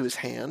target into his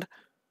hand.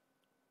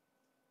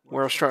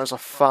 Wirfs draws a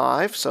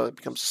 5, so it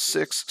becomes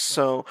 6.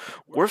 So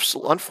Wirfs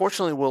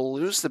unfortunately will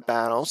lose the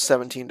battle,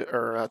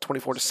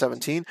 24 to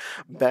 17.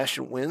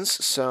 Bastian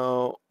wins,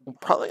 so we're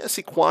probably gonna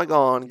see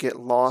Qui-Gon get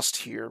lost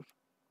here.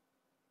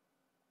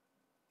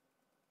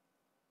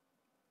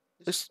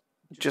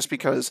 Just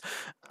because,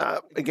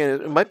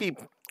 again, it might be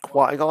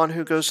Qui-Gon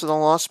who goes to the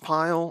lost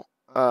pile,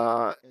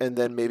 and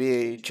then maybe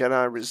a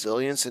Jedi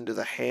Resilience into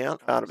the hand,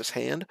 out of his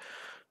hand.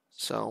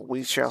 So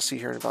we shall see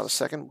here in about a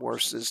second.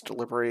 Wirfs is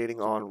deliberating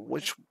on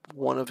which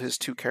one of his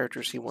 2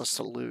 characters he wants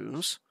to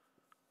lose.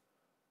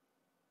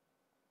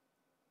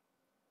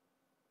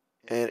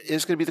 And it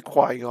is going to be the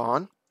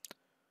Qui-Gon.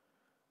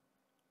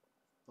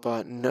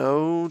 But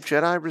no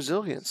Jedi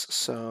Resilience.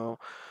 So,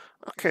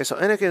 okay, so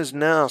Anakin is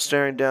now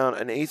staring down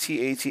an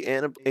AT-AT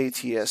and an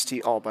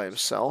AT-ST all by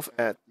himself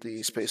at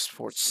the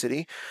Spaceport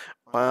City,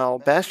 while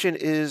Bastian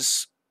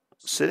is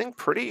sitting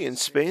pretty in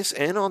space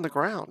and on the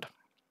ground.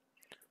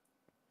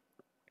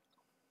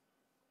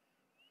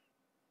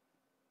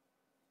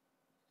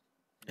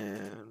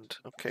 And,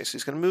 okay, so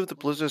he's going to move the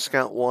Blizzard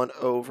Scout 1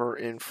 over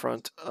in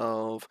front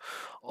of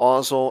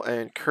Ozzel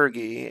and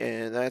Kurgi,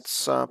 and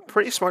that's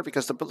pretty smart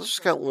because the Blizzard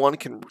Scout 1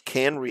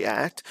 can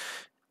react,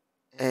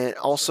 and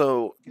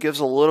also gives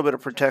a little bit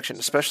of protection,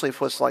 especially if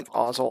it's like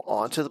Ozzel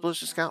onto the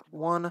Blizzard Scout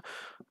 1.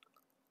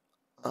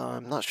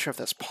 I'm not sure if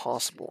that's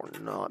possible or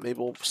not. Maybe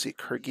we'll see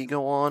Kurgi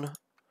go on.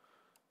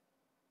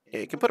 Yeah,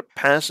 you can put a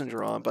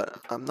passenger on,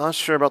 but I'm not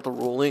sure about the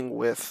ruling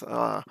with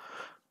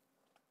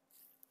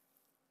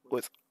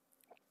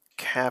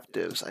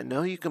captives. I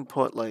know you can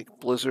put like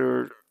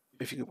Blizzard,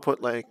 if you can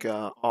put like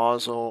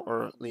Ozzel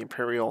or the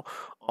Imperial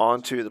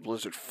onto the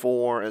Blizzard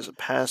 4 as a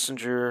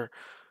passenger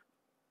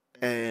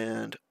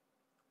and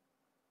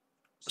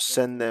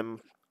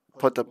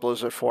put the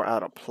Blizzard 4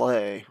 out of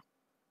play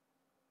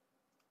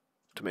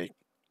to make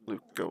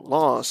Luke go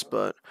lost,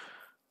 but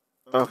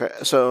okay,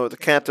 so the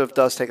captive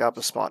does take up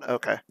a spot.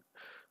 Okay.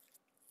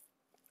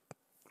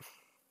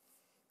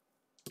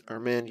 Our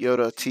man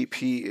Yoda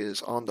TP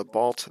is on the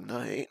ball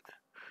tonight.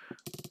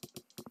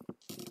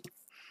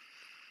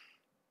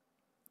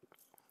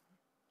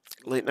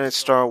 Late night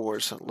Star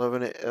Wars,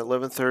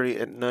 11:30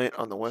 at night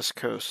on the West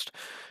Coast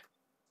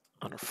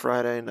on a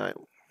Friday night.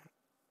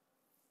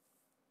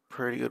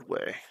 Pretty good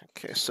way.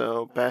 Okay,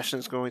 so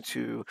Bastian's going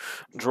to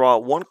draw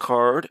 1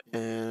 card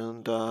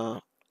and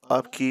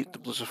upkeep the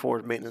Blizzard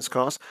 4 maintenance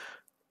cost.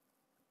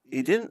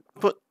 He didn't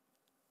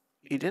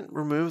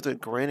remove the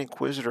Grand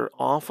Inquisitor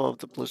off of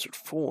the Blizzard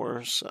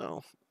 4,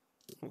 so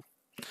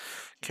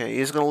okay,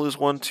 he's going to lose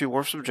 1 to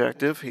Wirfs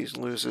objective. He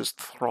loses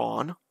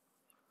Thrawn.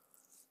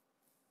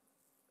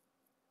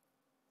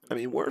 I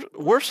mean,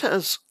 Wirfs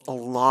has a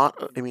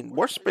lot. I mean,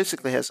 Wirfs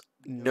basically has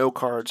no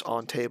cards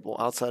on table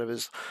outside of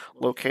his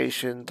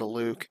location, the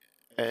Luke,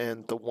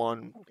 and the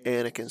 1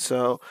 Anakin.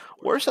 So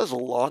Wirfs has a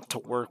lot to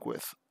work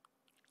with.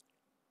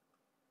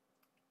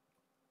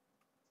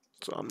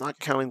 So I'm not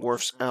counting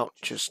Wirfs out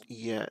just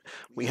yet.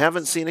 We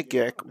haven't seen a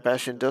Gek.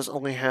 Bastian does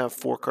only have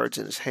 4 cards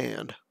in his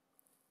hand.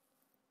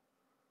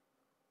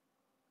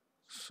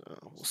 So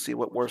we'll see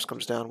what Wirfs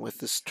comes down with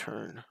this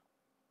turn.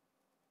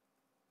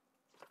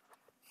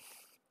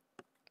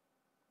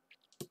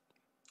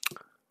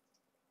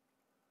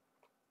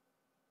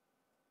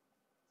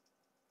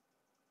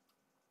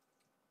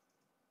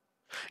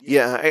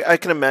 Yeah, I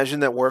can imagine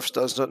that Wirfs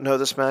does not know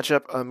this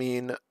matchup. I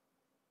mean,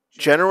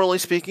 generally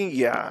speaking,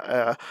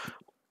 yeah.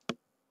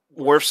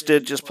 Wirfs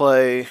did just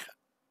play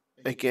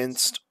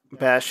against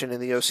Bastian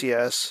in the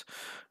OCS.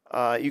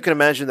 You can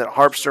imagine that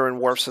Harpster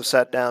and Wirfs have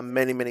sat down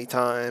many, many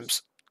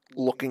times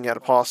looking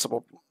at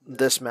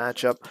this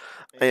matchup.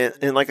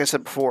 And like I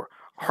said before,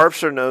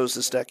 Harpster knows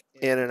this deck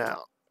in and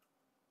out.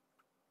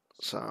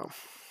 So,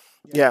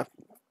 yeah,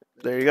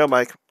 there you go,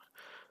 Mike.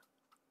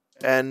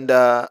 And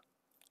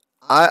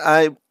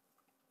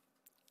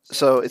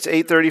so it's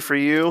 8:30 for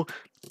you.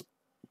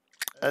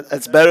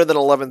 It's better than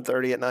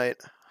 11:30 at night.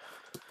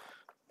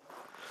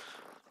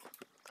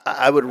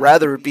 I would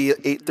rather be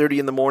at 8:30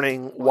 in the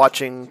morning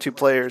watching 2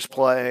 players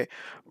play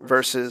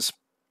versus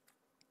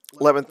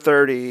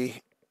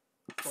 11:30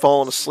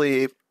 falling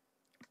asleep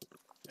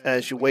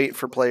as you wait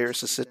for players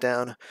to sit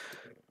down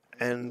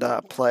and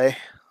play.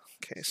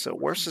 Okay, so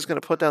Wirfs is going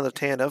to put down the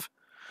Tantive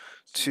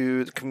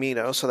to the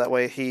Camino, so that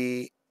way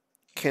he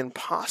can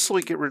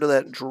possibly get rid of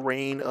that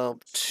drain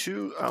of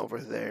 2 over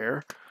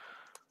there.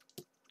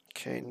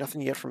 Okay,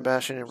 nothing yet from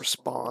Bastian in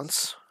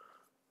response.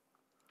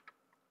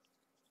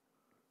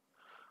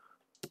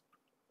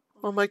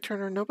 Well, Mike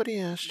Turner, nobody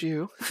asked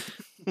you.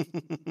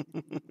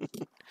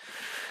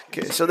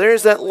 Okay, so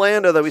there's that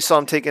Lando that we saw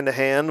him take into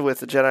hand with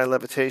the Jedi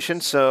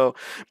Levitation. So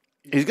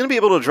He's going to be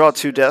able to draw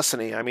 2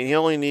 Destiny. I mean, he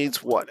only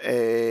needs, what,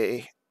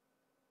 a...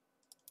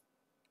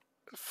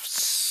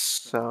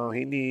 So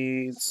he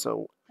needs...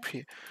 So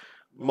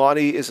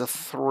Mahdi is a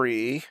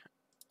 3.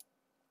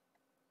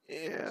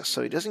 Yeah,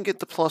 so he doesn't get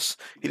the plus...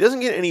 He doesn't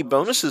get any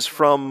bonuses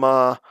from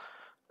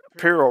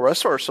Imperial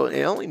Restorer, so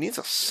he only needs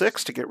a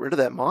 6 to get rid of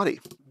that Mahdi.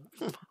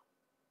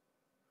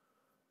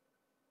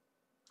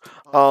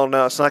 Oh,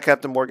 no, it's not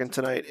Captain Morgan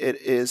tonight.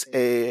 It is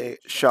a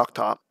Shock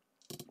Top.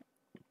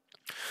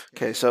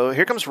 Okay, so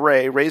here comes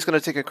Ray. Ray's going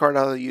to take a card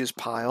out of the used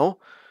pile.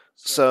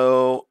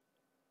 So,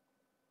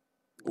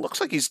 looks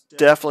like he's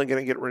definitely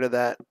going to get rid of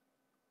that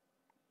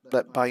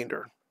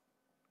binder.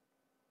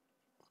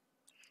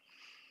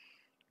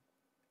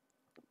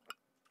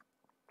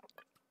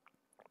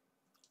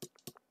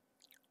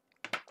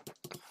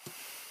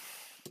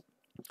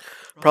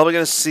 Probably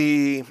going to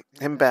see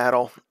him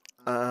battle.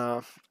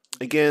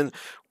 Again,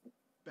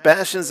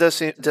 Bastian's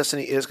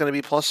Destiny is going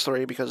to be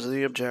 +3 because of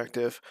the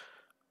objective.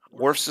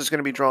 Wirfs is going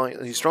to be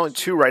drawing. He's drawing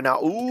 2 right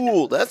now.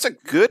 Ooh, that's a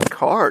good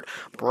card.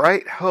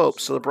 Bright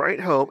Hope. So the Bright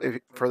Hope,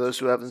 for those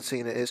who haven't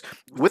seen it, is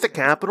with a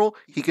capital,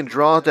 he can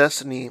draw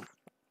Destiny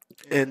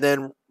and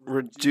then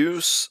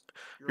reduce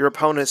your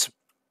opponent's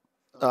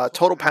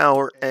total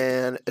power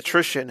and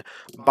attrition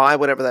by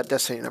whatever that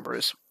Destiny number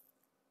is.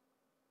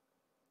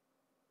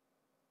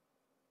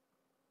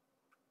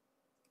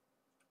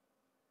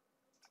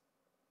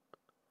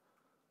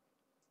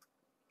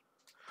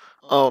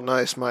 Oh,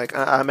 nice, Mike.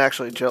 I'm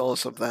actually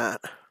jealous of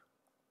that.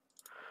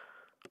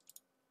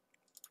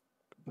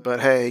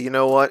 But hey, you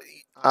know what?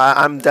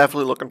 I'm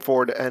definitely looking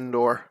forward to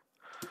Endor.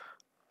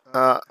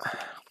 Yeah,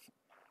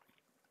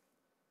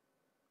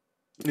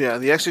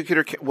 the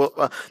Executor will...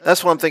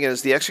 that's what I'm thinking,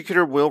 is the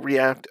Executor will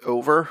react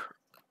over.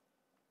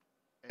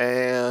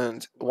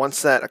 And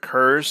once that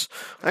occurs...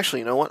 Actually,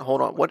 you know what?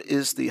 Hold on. What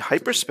is the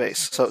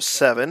hyperspace? So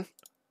 7.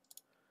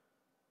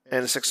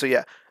 And a 6. So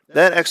yeah,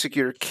 that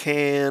Executor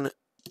can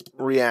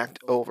react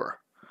over.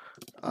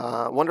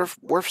 Wonder if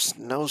Wirfs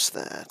knows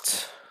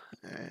that.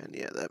 And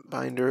yeah, that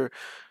binder...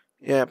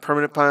 Yeah,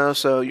 permanent pile.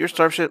 So your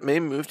starship may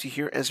move to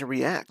here as a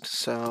react.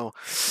 So,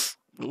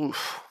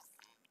 oof.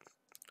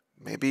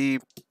 Maybe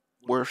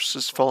Wirfs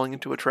is falling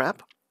into a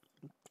trap.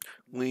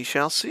 We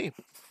shall see.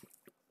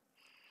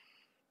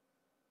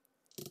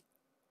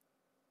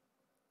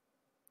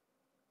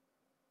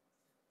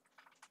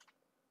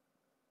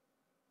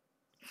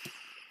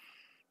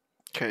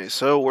 Okay,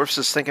 so Wirfs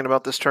is thinking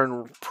about this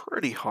turn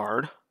pretty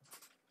hard.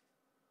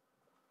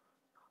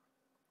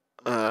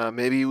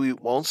 Maybe we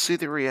won't see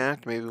the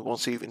react. Maybe we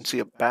won't even see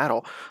a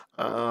battle.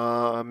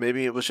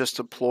 Maybe it was just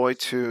a ploy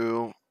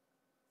to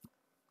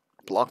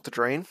block the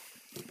drain.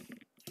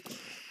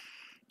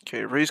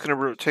 Okay, Ray's going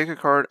to take a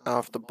card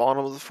off the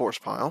bottom of the force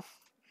pile.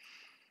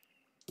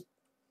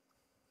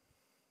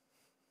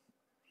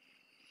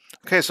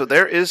 Okay, so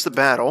there is the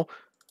battle.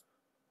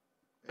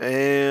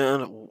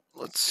 And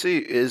let's see,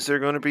 is there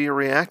going to be a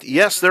react?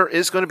 Yes, there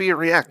is going to be a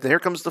react. There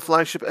comes the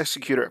flagship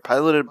executor,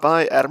 piloted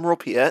by Admiral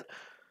Piet.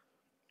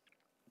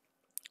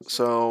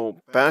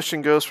 So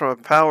Bastian goes from a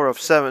power of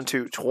 7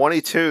 to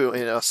 22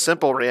 in a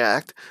simple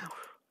react.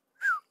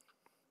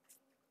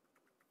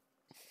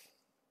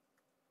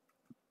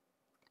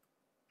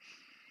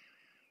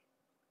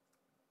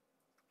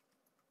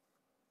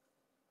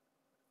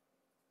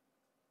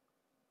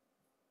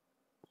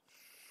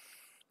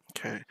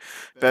 Okay,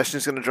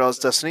 Bastian's going to draw his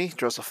Destiny.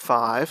 Draws a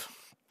 5.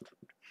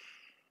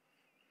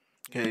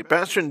 Okay,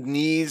 Bastian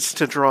needs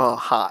to draw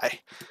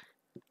high.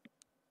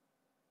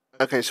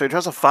 Okay, so he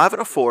draws a 5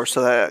 and a 4,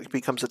 so that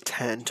becomes a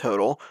 10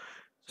 total.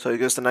 So he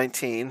goes to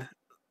 19.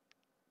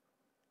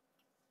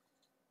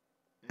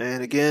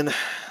 And again,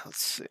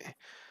 let's see.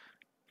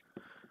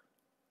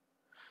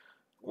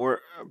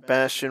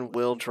 Bastian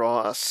will draw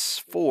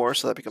us 4,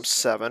 so that becomes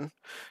 7.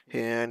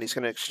 And he's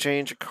going to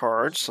exchange a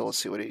card, so let's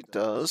see what he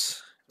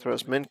does.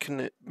 Throws Min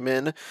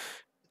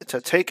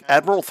to take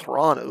Admiral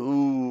Thrawn.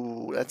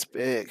 Ooh, that's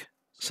big.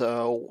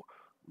 So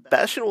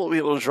Bastian will be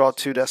able to draw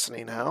 2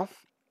 Destiny now.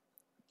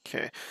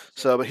 Okay,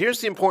 so but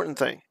here's the important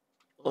thing.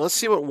 Let's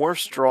see what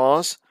Wirfs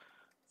draws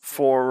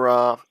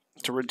for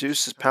to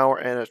reduce his power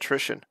and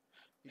attrition.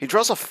 He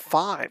draws a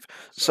 5,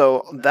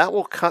 so that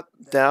will cut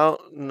down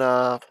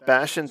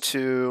Bastian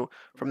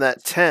from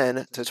that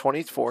 10 to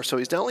 24. So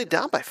he's only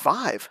down by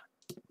 5.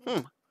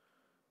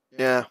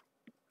 Yeah.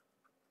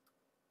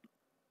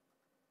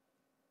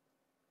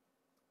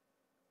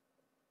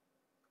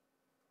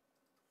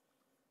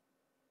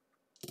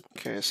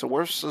 Okay, so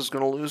Wirfs is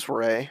going to lose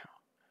Ray.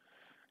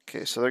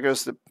 Okay, so there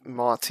goes the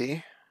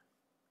Mahdi.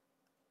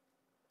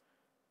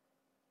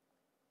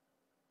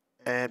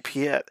 And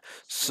Piet.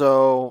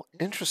 So,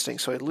 interesting.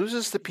 So he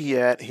loses the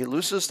Piet, he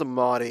loses the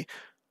Mahdi,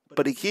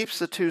 but he keeps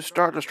the 2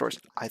 Star Destroyers.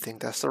 I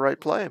think that's the right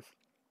play.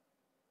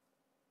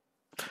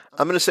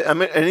 I'm going to say,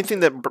 anything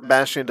that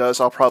Bastian does,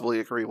 I'll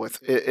probably agree with.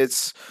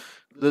 It's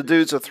the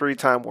dude's a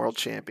 3-time world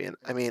champion.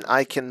 I mean,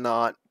 I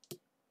cannot...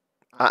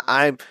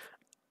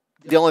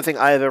 The only thing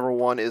I have ever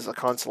won is a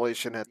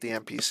consolation at the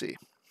NPC.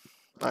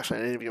 Actually,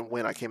 I didn't even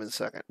win. I came in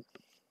second.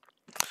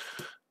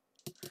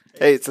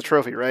 Hey, it's a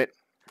trophy, right?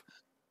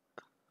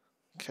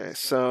 Okay,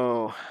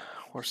 so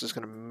Wirfs is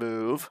going to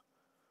move.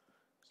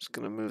 He's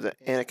going to move the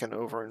Anakin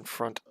over in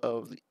front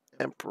of the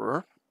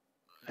Emperor.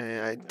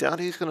 And I doubt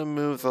he's going to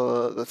move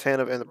the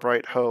Tandem and the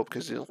Bright Hope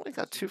because he's only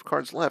got 2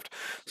 cards left.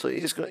 So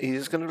he's going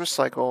to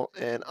recycle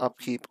and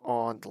upkeep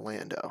on the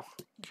Lando.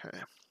 Okay.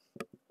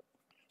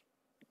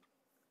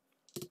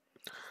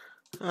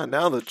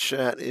 Now the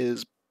chat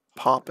is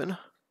popping.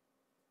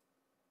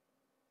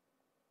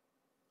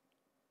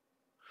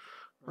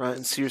 Right,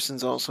 and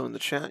Searson's also in the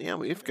chat. Yeah,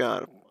 we've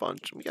got a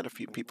bunch. We got a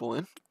few people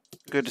in.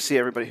 Good to see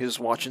everybody who's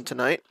watching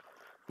tonight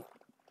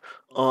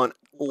on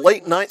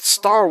Late Night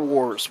Star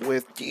Wars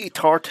with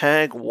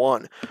D-Tartag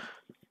 1.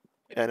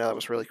 I know that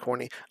was really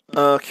corny.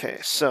 Okay,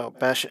 so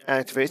Bastian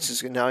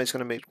activates. Now he's going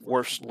to make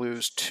Wirfs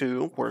lose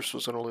 2. Wirfs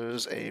was going to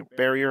lose a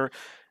barrier.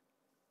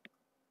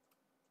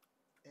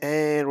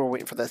 And we're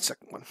waiting for that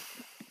second one.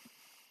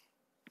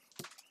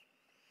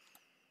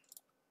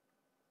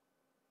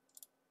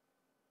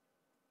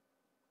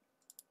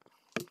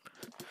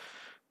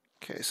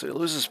 Okay, so he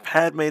loses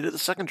Padme to the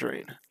second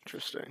drain.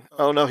 Interesting.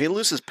 Oh no, he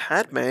loses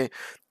Padme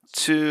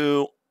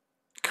to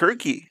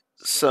Kirky.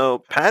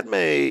 So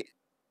Padme...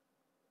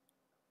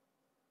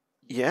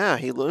 Yeah,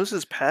 he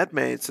loses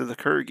Padme to the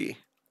Kirgy.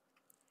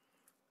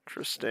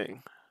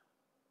 Interesting.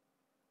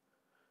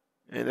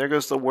 And there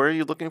goes the Where Are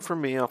You Looking For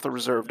Me off the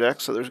reserve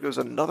deck. So there goes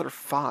another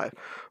 5.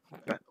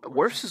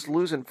 Wirfs is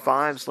losing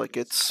 5s like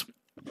it's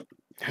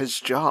his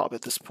job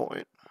at this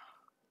point.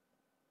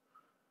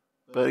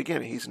 But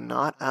again, he's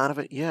not out of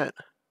it yet.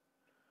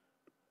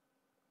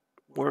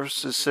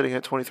 Wirfs is sitting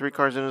at 23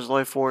 cards in his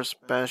life force.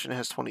 Bastian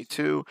has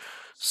 22.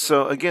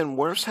 So again,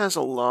 Wirfs has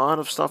a lot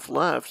of stuff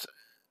left.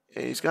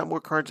 And he's got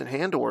more cards in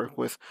hand to work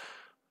with.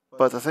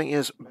 But the thing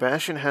is,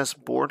 Bastian has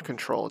board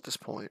control at this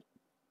point.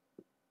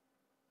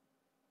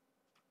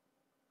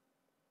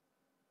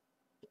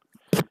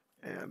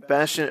 And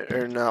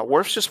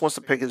Wirfs just wants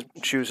to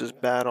choose his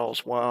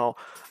battles, while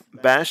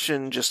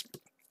Bastian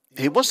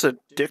he wants to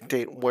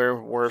dictate where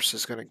Wirfs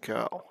is going to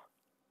go.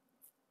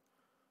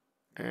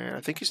 And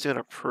I think he's doing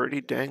a pretty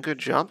dang good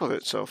job of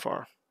it so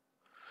far.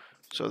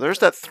 So there's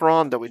that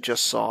Thrawn that we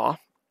just saw.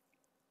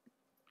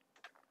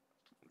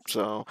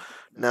 So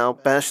now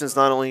Bastian's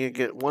not only going to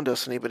get 1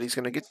 Destiny, but he's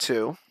going to get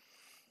 2.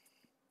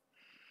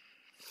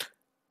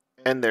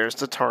 And there's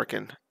the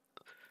Tarkin.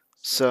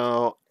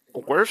 So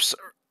Wirfs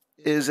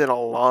is in a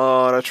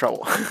lot of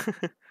trouble.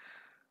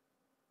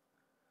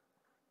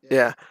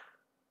 Yeah.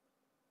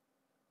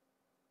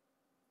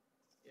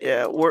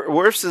 Yeah,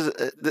 Wirfs is...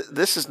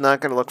 This is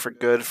not going to look for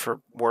good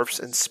for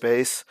Wirfs in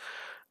space.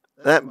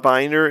 That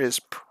binder is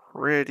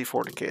pretty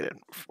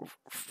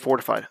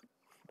fortified.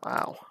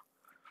 Wow.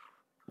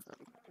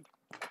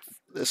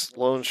 This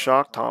lone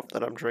shock top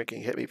that I'm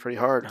drinking hit me pretty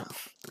hard.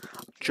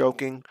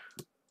 Joking.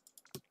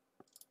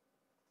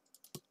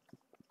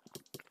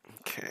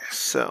 Okay,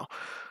 so...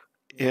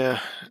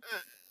 Yeah.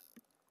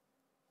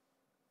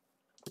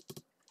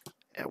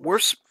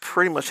 Wirfs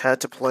pretty much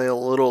had to play a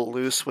little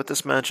loose with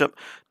this matchup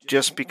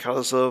just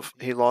because of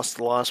he lost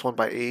the last one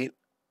by 8.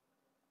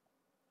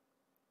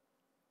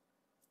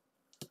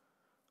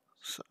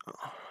 So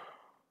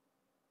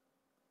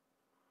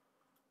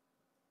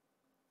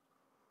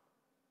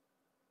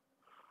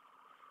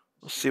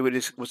let's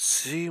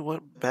see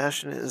what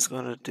Bastian is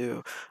going to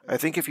do. I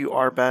think if you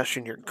are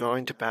Bastian, you're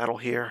going to battle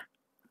here.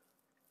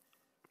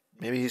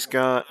 Maybe he's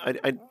got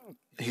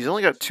he's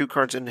only got 2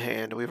 cards in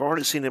hand. We've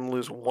already seen him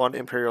lose 1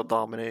 Imperial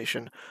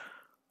Domination.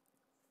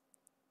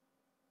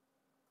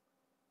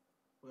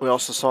 We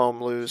also saw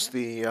him lose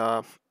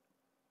the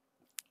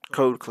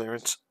code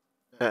clearance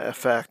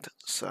effect.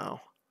 So,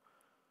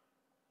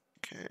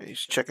 okay, he's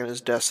checking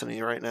his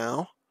Destiny right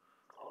now.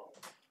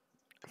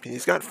 I mean,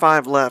 he's got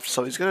 5 left,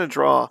 so he's going to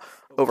draw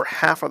over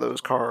half of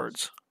those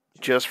cards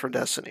just for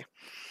Destiny.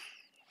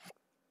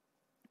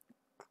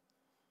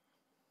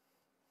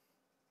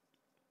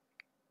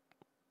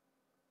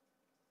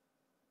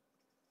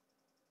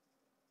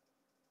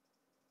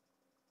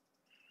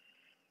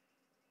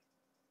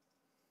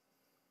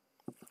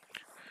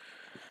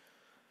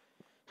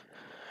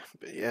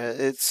 But yeah,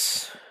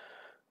 it's...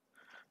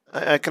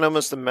 I can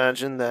almost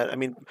imagine that. I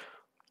mean,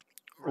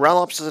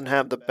 Ralops doesn't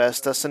have the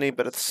best Destiny,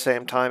 but at the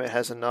same time, it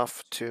has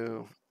enough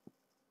to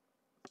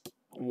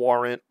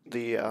warrant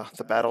the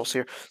battles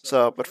here.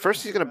 So, but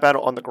first he's going to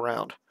battle on the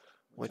ground,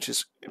 which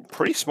is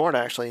pretty smart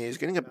actually. He's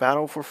getting a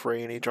battle for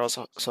free, and he draws.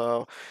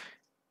 So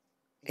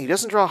he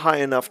doesn't draw high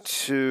enough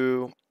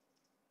to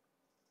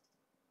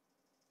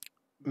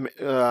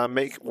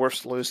make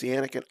Wirfs lose the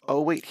Anakin.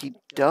 Oh wait, he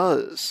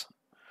does,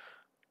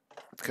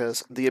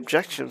 because the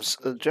objective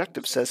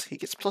says he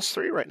gets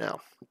 +3 right now.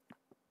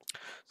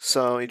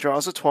 So he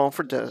draws a 12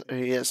 for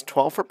he has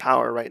 12 for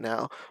power right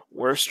now.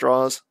 Wirfs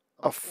draws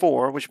a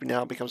 4, which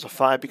now becomes a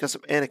 5 because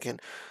of Anakin.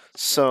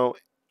 So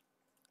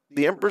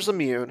the Emperor's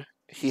immune.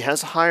 He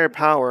has higher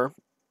power.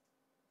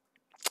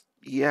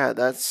 Yeah,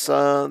 that's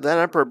that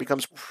Emperor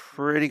becomes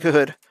pretty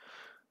good.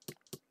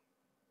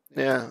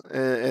 Yeah,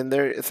 and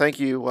there. Thank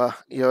you,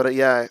 Yoda.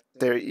 Yeah,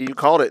 there you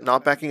called it.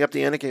 Not backing up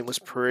the endgame was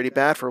pretty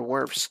bad for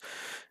Wirfs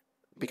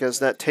because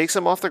that takes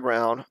him off the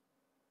ground.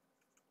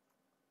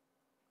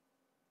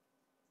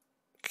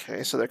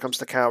 Okay, so there comes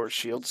the coward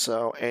shield.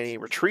 So any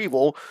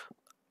retrieval,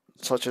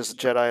 such as the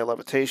Jedi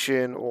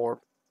levitation or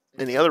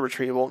any other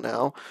retrieval,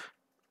 now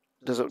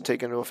doesn't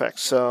take into effect.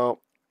 So,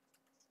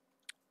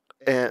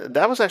 and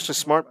that was actually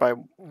smart by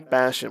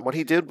Bastian. What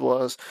he did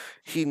was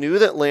he knew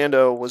that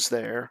Lando was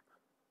there.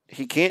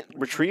 He can't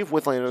retrieve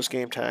with Lando's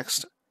game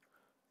text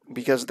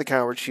because of the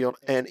coward shield,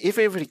 and if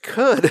he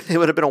could, it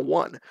would have been a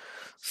 1.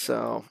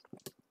 So,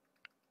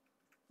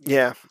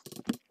 yeah.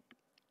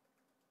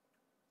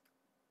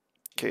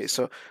 Okay,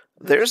 so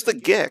there's the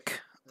Gick.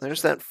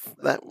 There's that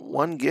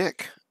one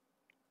Gick.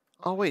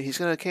 Oh wait, he's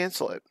gonna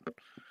cancel it.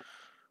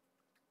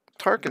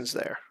 Tarkin's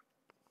there.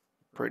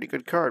 Pretty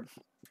good card.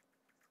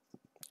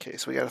 Okay,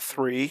 so we got a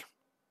 3.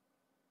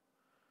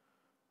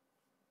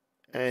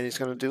 And he's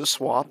gonna do a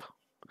swap.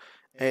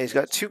 And he's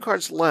got 2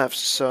 cards left,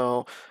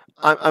 so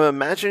I'm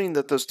imagining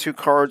that those 2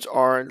 cards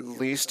are at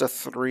least a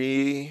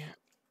 3,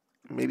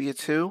 maybe a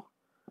 2.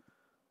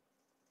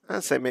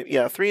 I'd say maybe,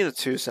 yeah, 3 and a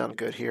 2 sound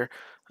good here.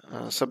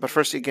 But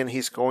first, again,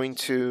 he's going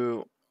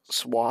to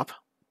swap.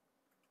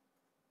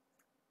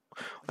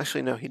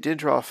 Actually, no, he did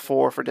draw a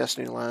 4 for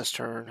Destiny last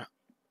turn.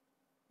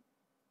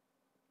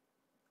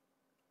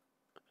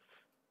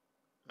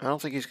 I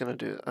don't think he's going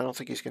to do it. I don't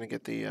think he's going to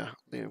get the...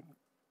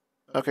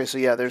 Okay, so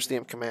yeah, there's the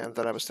imp command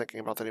that I was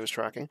thinking about that he was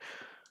tracking.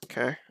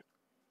 Okay.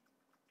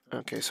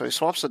 Okay, so he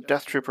swaps the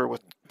Death Trooper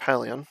with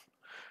Palion,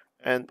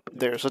 and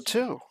there's a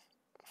 2.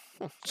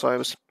 So I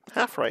was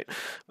half right,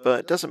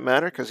 but it doesn't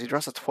matter because he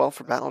draws a 12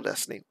 for Battle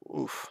Destiny.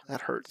 Oof,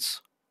 that hurts.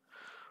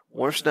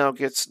 Wirfs now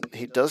gets,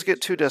 he does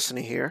get 2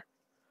 Destiny here.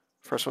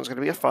 First one's going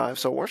to be a 5,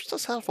 so Wirfs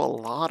does have a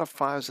lot of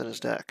 5s in his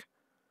deck.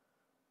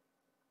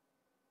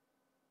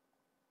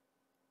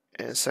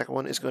 And the second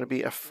one is going to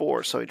be a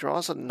 4, so he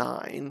draws a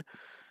 9.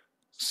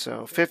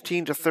 So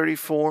 15 to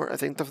 34, I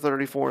think the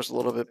 34 is a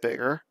little bit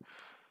bigger.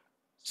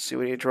 See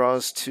what he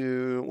draws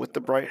to with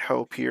the Bright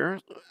Hope here.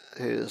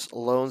 His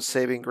lone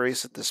saving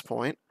grace at this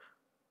point.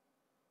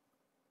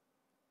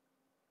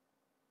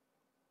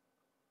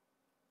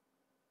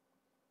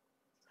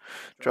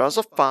 Draws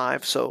a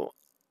 5, so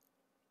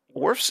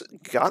Wirfs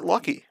got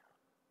lucky.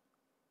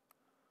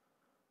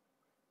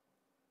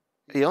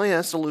 He only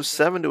has to lose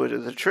 7 to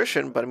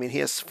attrition, but I mean, he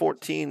has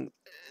 14.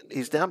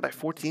 He's down by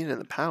 14 in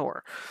the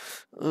power.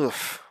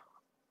 Oof.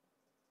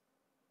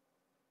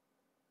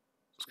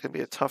 It's going to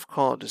be a tough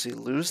call. Does he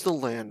lose the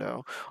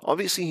Lando?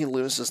 Obviously, he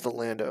loses the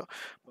Lando.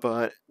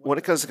 But what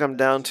it comes to come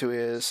down to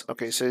is,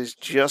 okay, so he's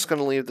just going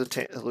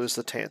to lose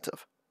the Tantive.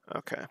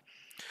 Okay.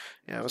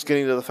 Yeah, I was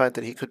getting to the fact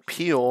that he could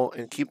peel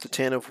and keep the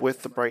Tantive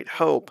with the Bright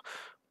Hope,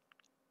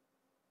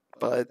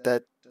 but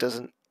that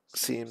doesn't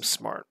seem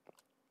smart.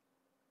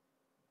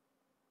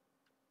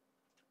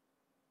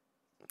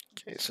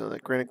 Okay, so the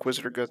Grand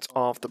Inquisitor gets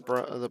off the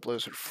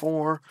Blizzard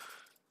 4.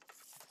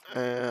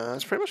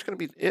 That's pretty much going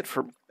to be it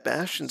for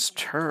Bastian's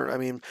turn. I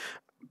mean,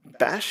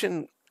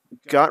 Bastian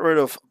got rid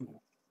of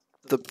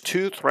the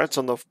 2 threats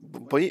on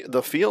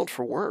the field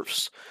for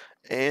Wirfs,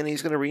 and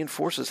he's going to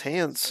reinforce his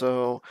hand,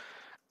 so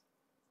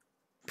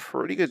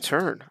pretty good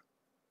turn.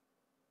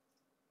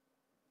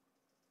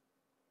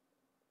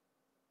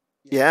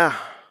 Yeah,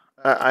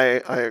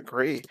 I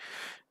agree.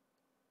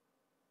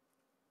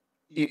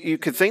 You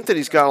could think that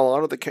he's got a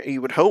lot of the...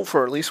 You would hope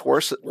for at least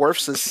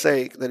Wirfs'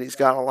 sake that he's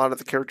got a lot of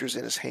the characters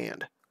in his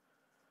hand.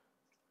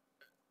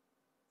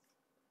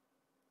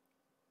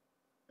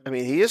 I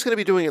mean, he is going to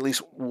be doing at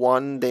least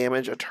 1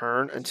 damage a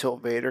turn until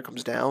Vader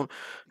comes down.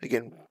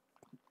 Again,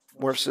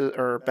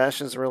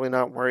 Bastian's really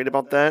not worried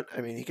about that.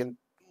 I mean, he can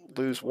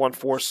lose 1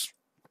 force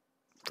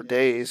for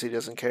days. He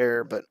doesn't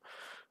care, but...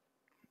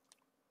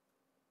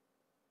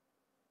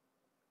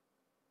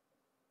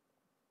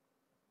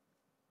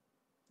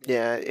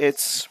 Yeah,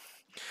 this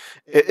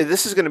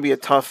is going to be a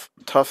tough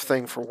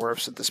thing for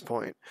Wirfs at this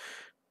point.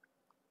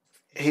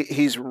 I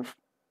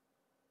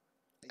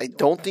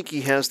don't think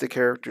he has the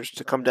characters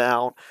to come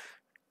down,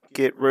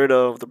 get rid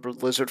of the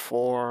Blizzard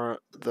 4,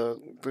 the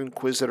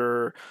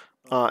Inquisitor.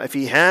 If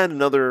he had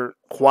another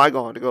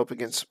Qui-Gon to go up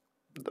against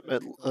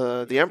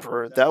the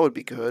Emperor, that would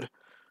be good.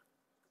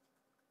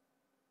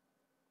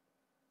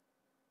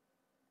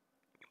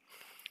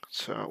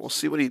 So we'll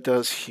see what he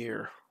does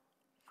here.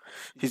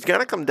 He's got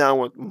to come down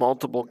with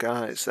multiple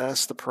guys.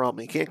 That's the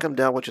problem. He can't come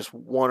down with just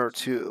 1 or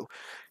 2.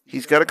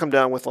 He's got to come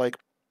down with like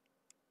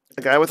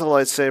a guy with a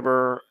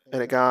lightsaber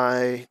and a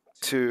guy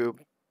to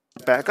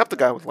back up the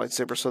guy with a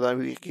lightsaber so that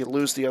he can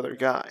lose the other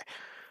guy.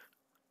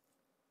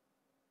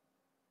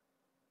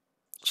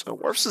 So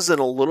Wirfs is in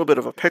a little bit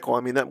of a pickle.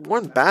 I mean, that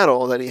one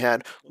battle that he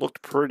had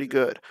looked pretty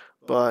good,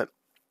 but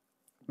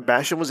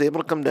Bastian was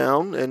able to come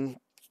down and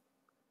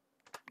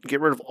get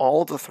rid of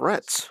all of the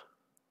threats.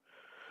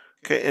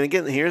 Okay, and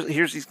again,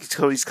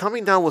 he's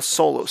coming down with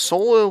Solo.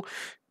 Solo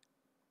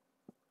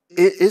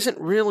it isn't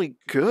really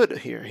good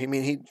here. I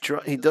mean,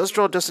 he does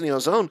draw Destiny on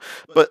his own,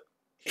 but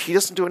he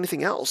doesn't do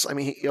anything else. I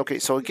mean, okay,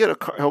 so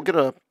he'll get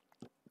a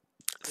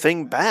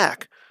thing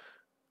back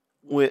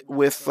with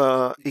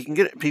he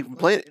can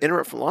play an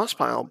interrupt from Lost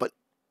Pile, but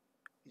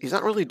he's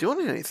not really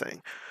doing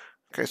anything.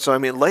 Okay, so I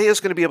mean, Leia's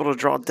going to be able to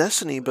draw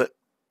Destiny, but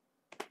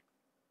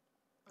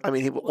I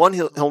mean,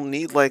 he'll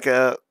need like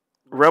a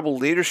rebel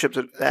leadership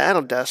to add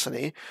on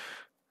Destiny.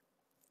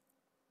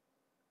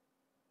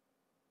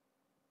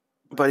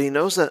 But he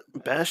knows that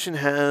Bastian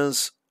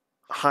has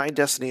high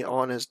Destiny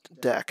on his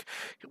deck.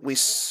 We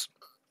saw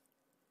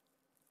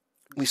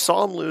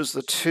him lose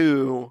the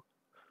 2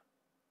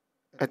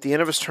 at the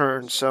end of his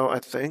turn, so I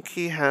think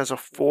he has a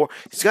 4.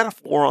 He's got a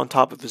 4 on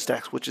top of his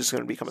deck, which is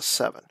going to become a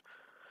 7.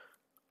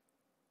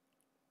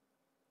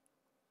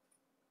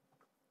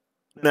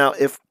 Now,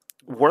 if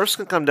Wirfs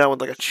can come down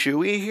with like a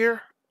Chewy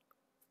here,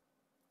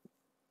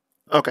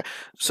 okay,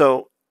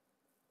 so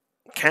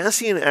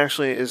Cassian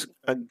actually is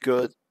a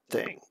good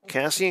thing.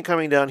 Cassian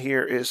coming down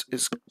here is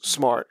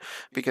smart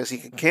because he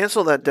can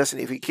cancel that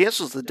Destiny. If he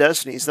cancels the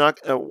Destiny, he's not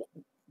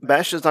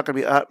Bastion's not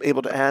going to be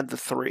able to add the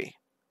 3.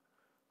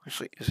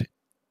 Actually, is it?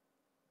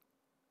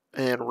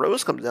 And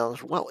Rose comes down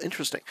as well.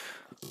 Interesting.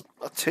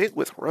 A take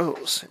with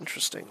Rose.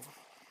 Interesting.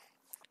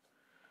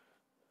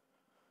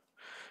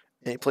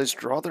 And he plays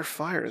Draw Their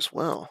Fire as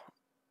well.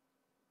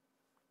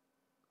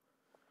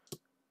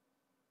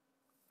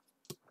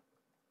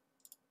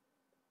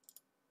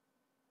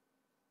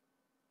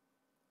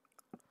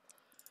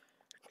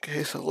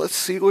 Okay, so let's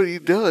see what he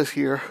does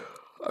here.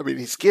 I mean,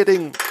 he's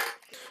getting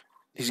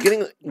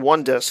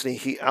 1 Destiny.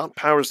 He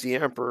outpowers the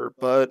Emperor,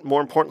 but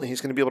more importantly,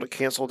 he's going to be able to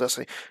cancel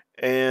Destiny.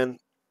 And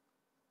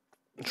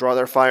Draw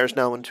Their Fires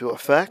now into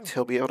effect.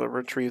 He'll be able to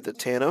retrieve the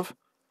Tanov.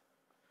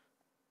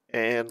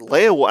 And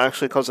Leia will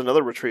actually cause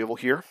another retrieval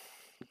here.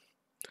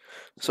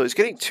 So he's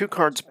getting 2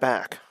 cards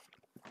back.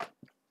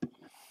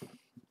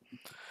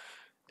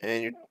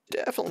 And you're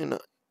definitely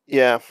not...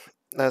 Yeah,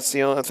 that's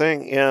the only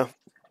thing, yeah.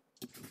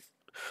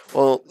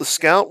 Well, the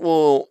Scout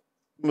will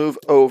move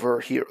over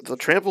here. The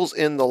Trample's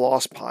in the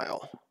Lost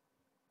Pile.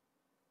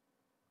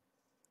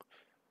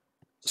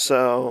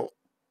 So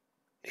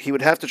he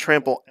would have to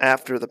trample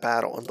after the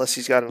battle, unless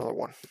he's got another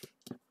one.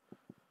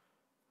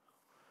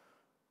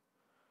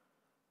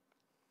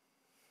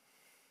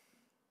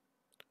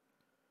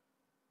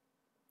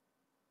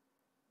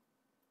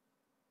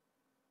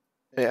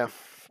 Yeah.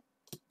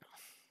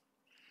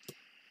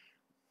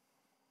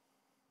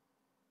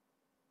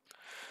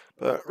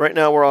 But right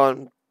now we're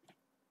on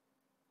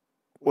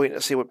waiting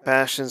to see what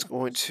Bastion's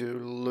going to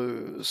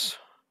lose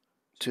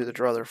to the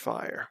Draw Their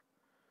Fire.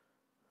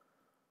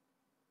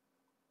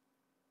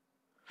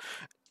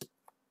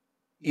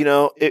 You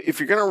know, if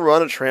you're going to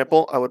run a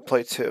trample, I would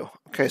play 2.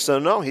 Okay, so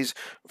no, he's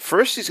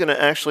going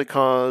to actually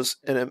cause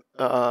an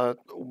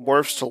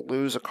Wirfs to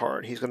lose a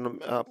card. He's going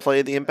to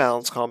play the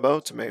imbalance combo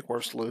to make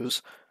Wirfs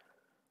lose.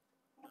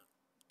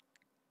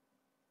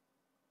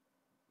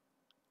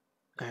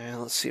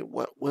 And let's see,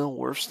 what will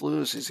Wirfs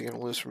lose? Is he going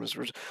to lose from his...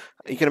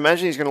 You can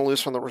imagine he's going to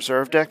lose from the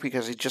reserve deck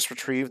because he just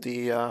retrieved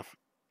the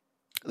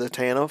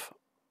Tanov.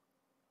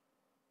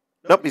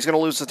 Nope, he's going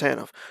to lose the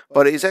Tanov.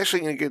 But he's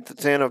actually going to get the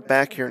Tanov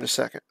back here in a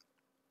second.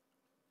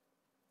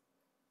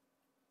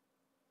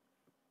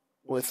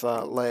 With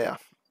Leia.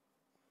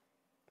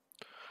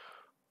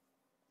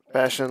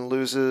 Bastian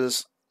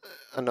loses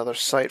another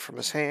sight from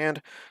his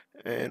hand,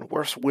 and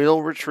Wirfs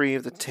will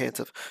retrieve the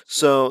Tanov.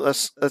 So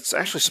that's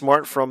actually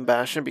smart from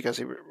Bastian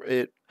because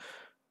it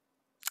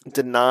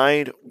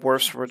denied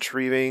Wirfs from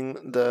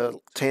retrieving the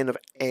Tanov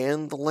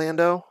and the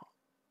Lando.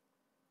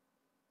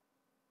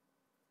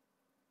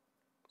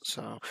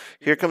 So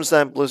here comes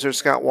that Blizzard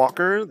Scott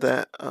Walker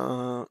that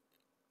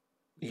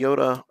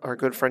Yoda, our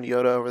good friend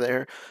Yoda over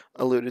there,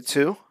 alluded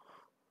to.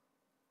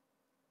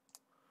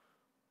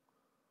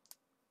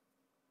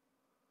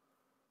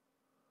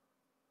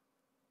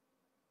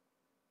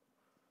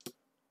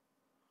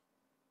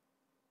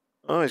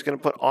 Oh, he's going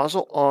to put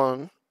Ozzel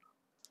on.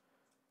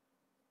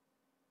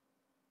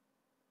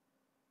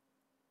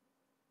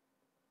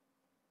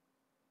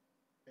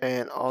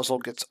 And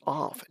Ozzel gets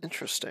off.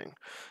 Interesting.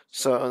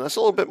 So that's a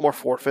little bit more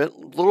forfeit, a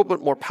little bit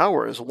more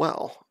power as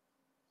well.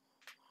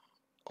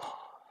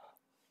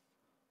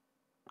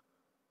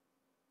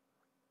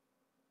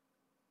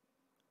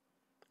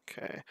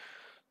 Okay.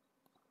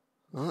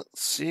 Let's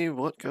see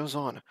what goes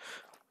on.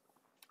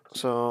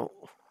 So,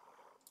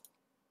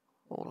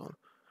 hold on.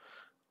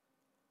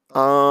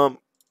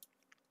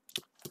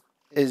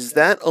 Is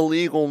that a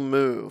legal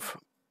move?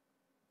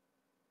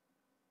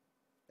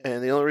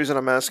 And the only reason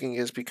I'm asking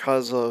is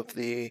because of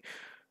the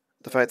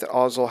fact that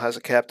Ozzel has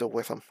a captive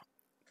with him.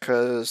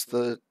 Because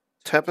the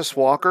Tempest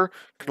Walker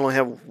can only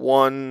have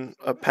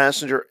a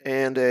passenger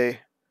and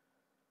a...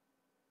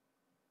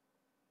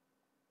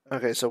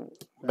 Okay, so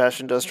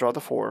Bastian does draw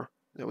the 4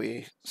 that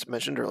we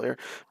mentioned earlier,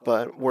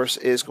 but Wirfs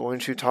is going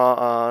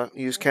to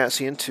use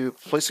Cassian to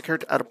place the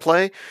character out of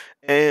play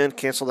and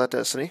cancel that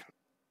Destiny.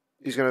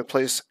 He's going to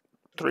place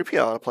 3PL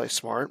out of play.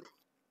 Smart.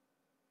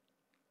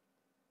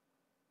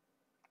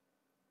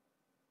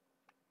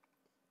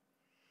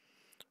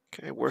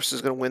 Okay, Wirfs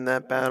is going to win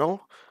that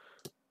battle.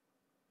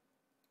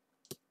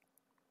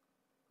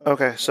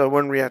 Okay, so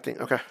when reacting,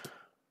 okay.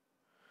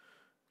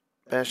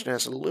 Bastian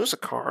has to lose a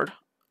card,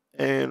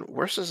 and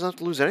Wirfs doesn't have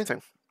to lose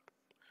anything.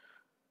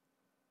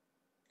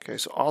 Okay,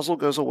 so Oswald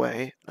goes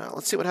away. Now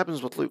let's see what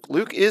happens with Luke.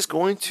 Luke is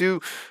going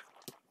to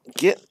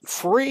get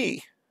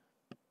free.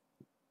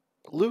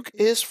 Luke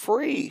is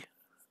free.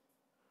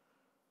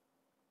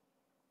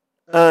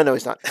 No,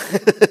 he's not.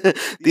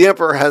 The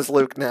Emperor has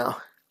Luke now.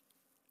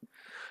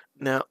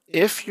 Now,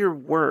 if you're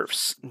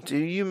Wirfs, do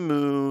you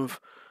move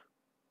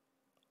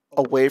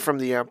away from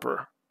the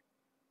Emperor?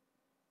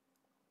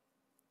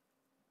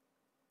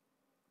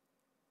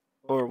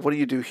 Or what do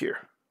you do here?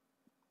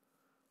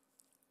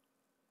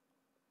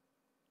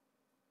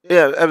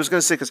 Yeah, I was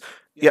going to say, because,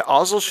 yeah,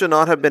 Oswald should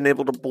not have been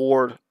able to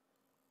board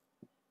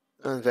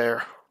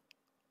there.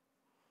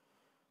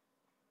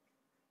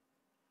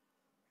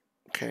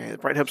 Okay, the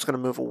Bright Hope's going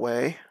to move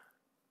away.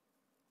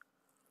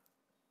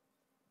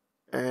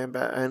 And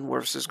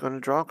Wirfs is going to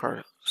draw a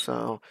card.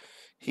 So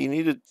he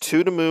needed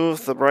 2 to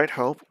move the Bright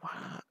Hope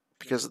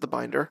because of the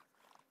binder.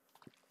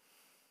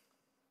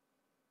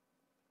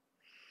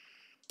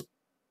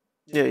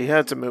 Yeah, he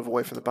had to move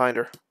away from the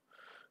binder.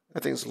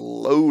 That thing's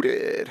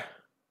loaded.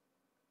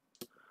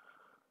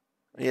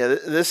 Yeah,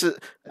 this is...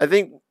 I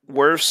think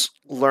Wirfs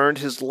learned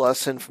his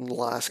lesson from the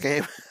last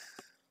game.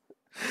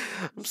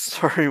 I'm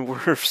sorry,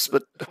 Wirfs,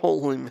 but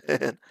holy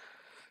man.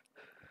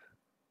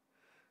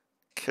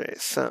 Okay,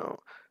 so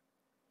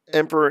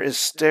Emperor is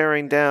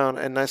staring down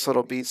a nice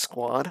little beat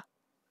squad.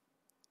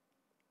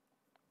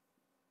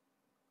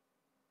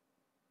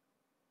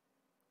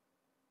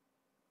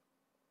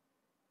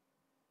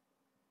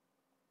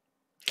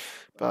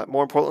 But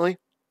more importantly,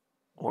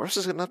 Wirfs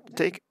is going to have to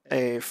take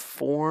a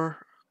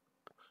 4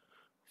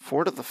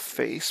 to the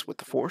face with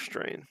the Force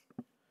Drain.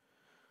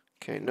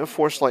 Okay, no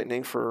Force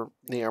Lightning for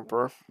the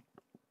Emperor.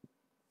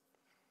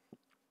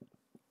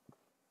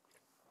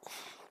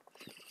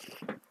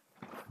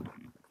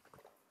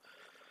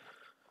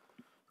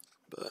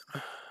 But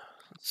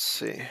let's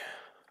see.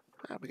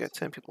 We got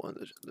 10 people in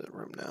the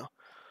room now.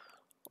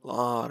 A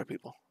lot of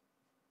people.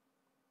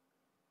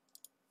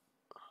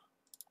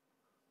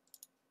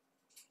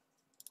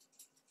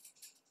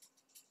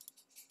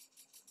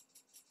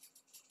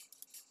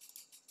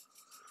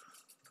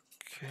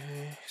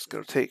 Okay, he's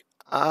going to take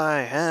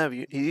I Have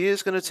You. He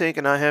is going to take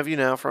an I Have You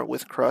Now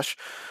with Crush.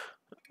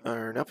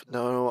 Or nope,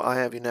 no, I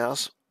Have You Now.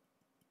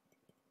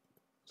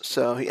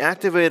 So he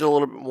activated a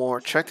little bit more,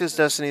 checked his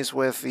destinies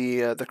with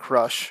the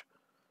Crush.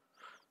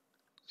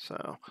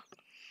 So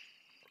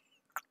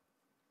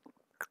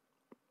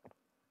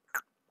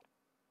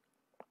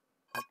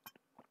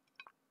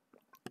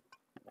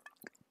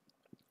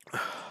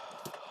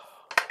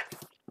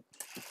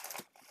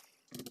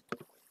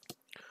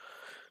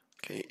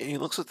okay, and he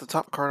looks at the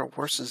top card of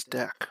Wirfs'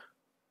 deck.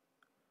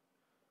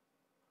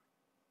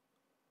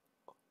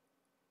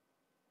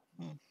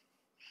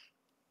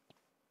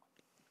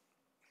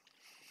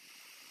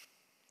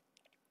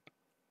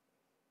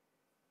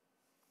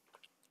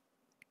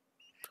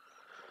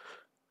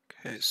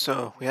 Okay,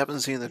 so we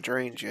haven't seen the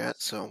drains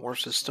yet, so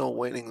Wirfs is still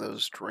waiting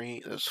those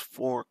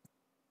 4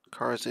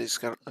 cards that he's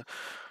got.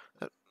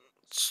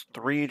 That's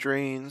 3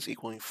 drains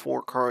equaling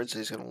 4 cards that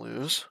he's going to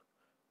lose.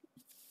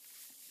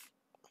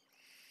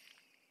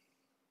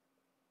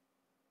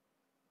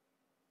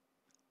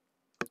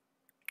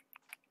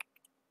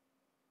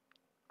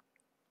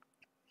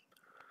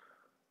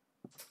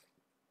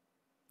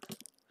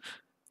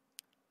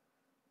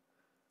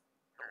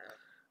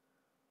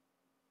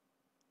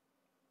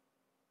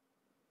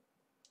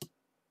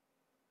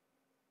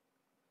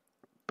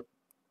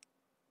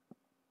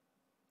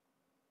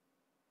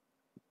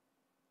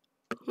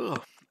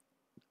 Ugh.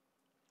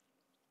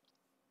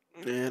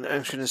 And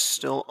action is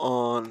still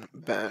on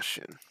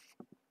Bastian.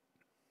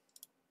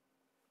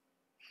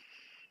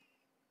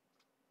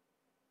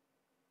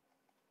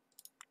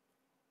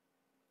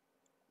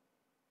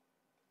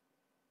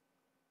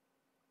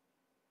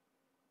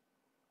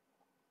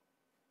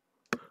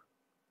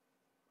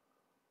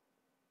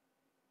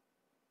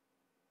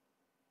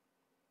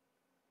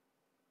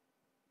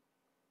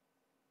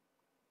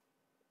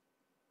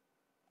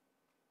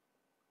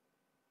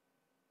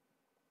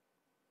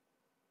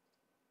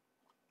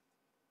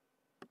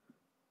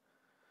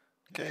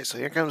 Okay, so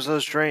here comes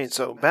those drains.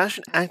 So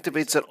Bastian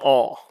activates it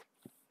all.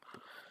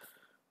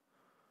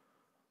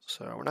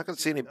 So we're not going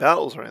to see any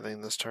battles or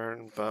anything this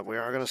turn, but we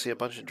are going to see a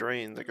bunch of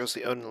drains. There goes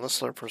the Odin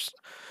Listler for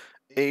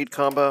aid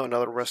combo,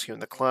 another Rescue in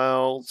the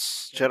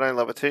Clouds, Jedi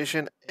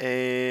Levitation,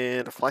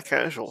 and a Fly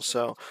Casual.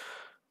 So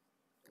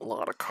a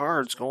lot of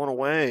cards going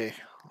away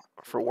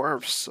for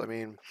Wirfs. I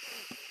mean,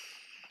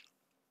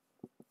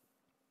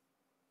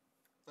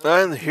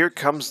 and here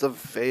comes the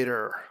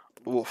Vader.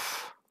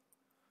 Oof.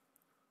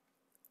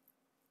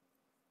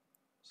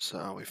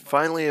 So we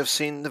finally have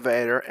seen the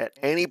Vader. At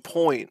any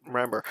point,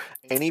 remember,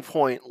 any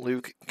point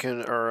Luke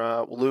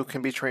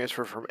can be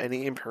transferred from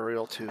any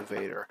Imperial to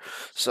Vader.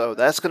 So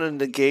that's going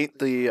to negate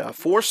the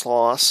Force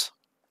loss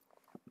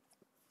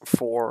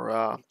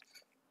for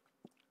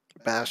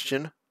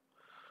Bastian.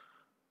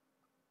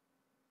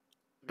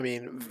 I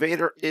mean,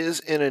 Vader is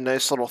in a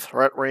nice little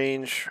threat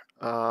range.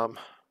 It's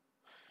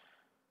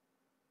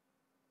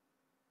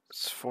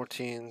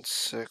 14,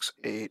 6,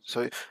 8.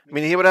 So, I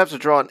mean, he would have to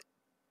draw an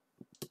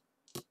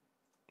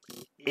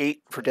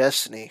 8 for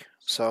Destiny.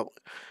 So,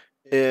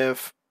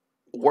 if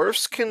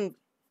Wirfs can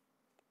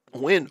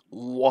win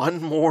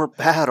one more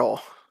battle,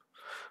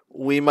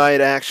 we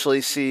might actually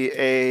see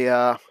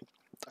a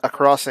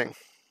crossing.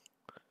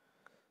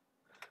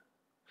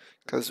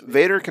 Because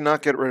Vader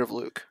cannot get rid of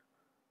Luke.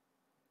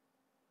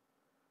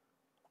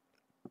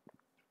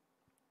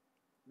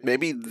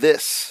 Maybe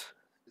this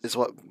is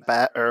what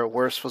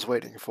Wirfs was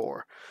waiting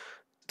for.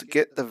 To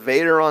get the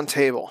Vader on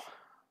table.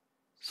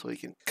 So he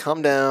can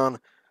come down,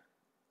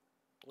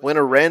 win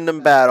a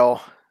random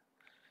battle,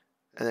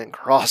 and then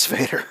cross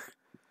Vader.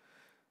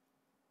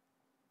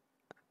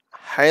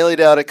 Highly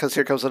doubt it, because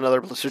here comes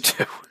another Blizzard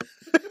 2.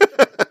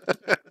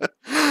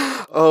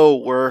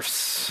 Oh,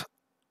 Wirfs.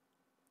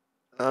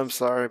 I'm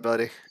sorry,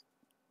 buddy.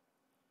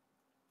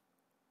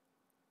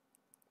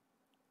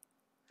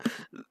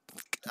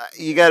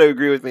 You got to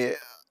agree with me.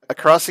 A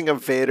crossing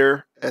of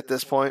Vader at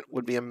this point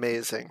would be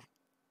amazing.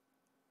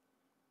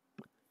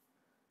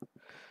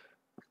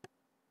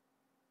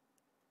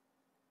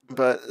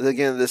 But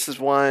again, this is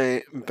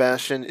why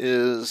Bastian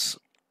is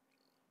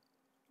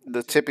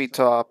the tippy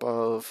top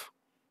of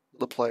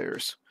the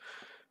players.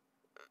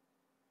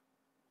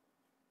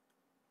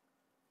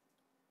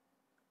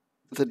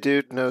 The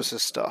dude knows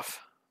his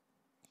stuff.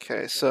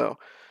 Okay, so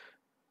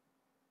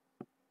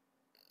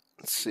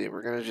let's see.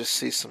 We're going to just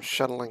see some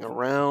shuttling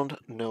around.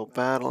 No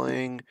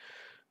battling.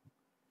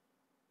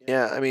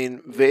 Yeah, I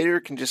mean, Vader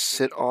can just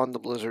sit on the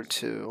Blizzard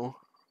 2.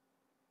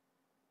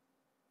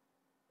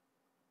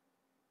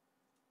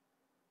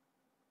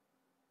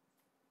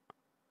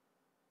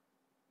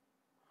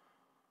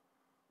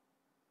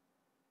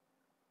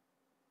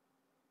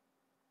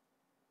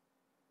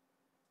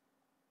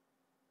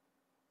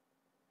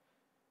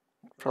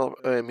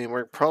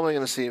 We're probably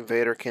going to see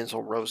Vader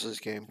cancel Rose's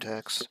game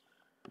text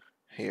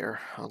here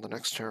on the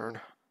next turn.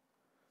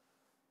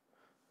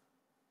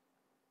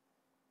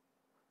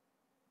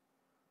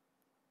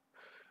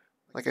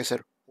 Like I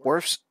said,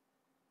 Wirfs.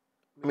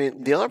 I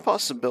mean, the other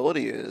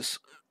possibility is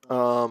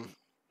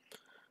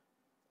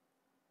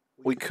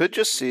we could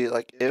just see,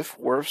 like, if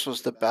Wirfs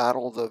was to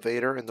battle the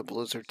Vader in the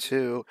Blizzard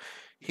 2,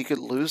 he could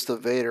lose the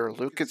Vader.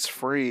 Luke gets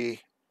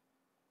free.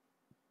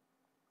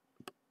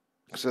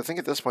 Because I think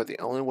at this point, the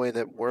only way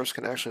that Wirfs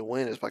can actually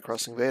win is by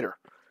crossing Vader.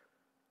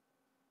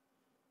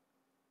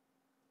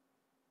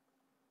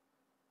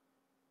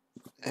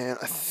 And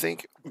I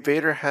think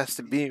Vader has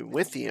to be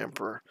with the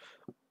Emperor.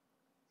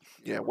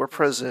 Yeah, we're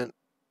present.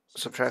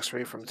 Subtracts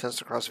 3 from intents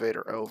to cross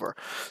Vader over.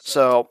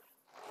 So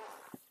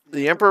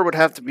the Emperor would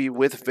have to be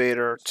with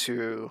Vader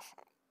to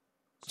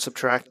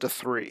subtract the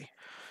 3.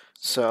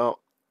 So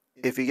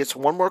if he gets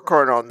one more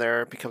card on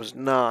there, it becomes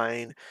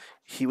 9.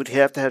 He would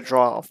have to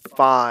draw a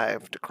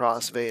 5 to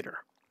cross Vader.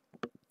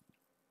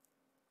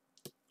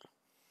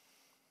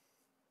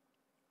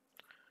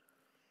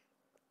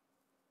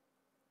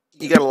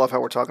 You gotta love how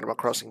we're talking about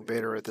crossing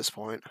Vader at this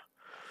point.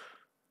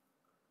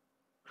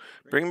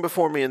 Bring him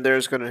before me, and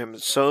there's going to him.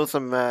 So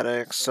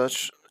thematic,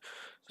 such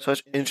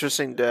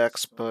interesting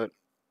decks, but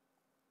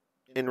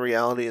in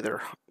reality,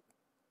 they're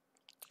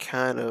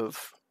kind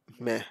of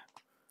meh.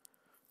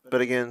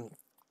 But again,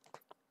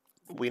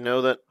 we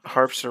know that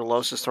Harpster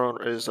loves his throne.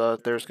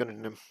 There's going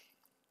to him.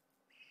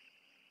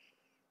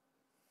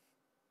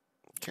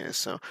 Okay,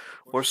 so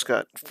Wirfs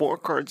got 4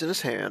 cards in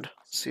his hand.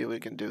 Let's see what we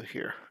can do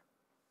here.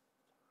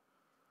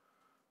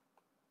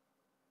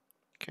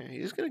 Okay,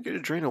 he's going to get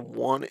a drain of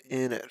 1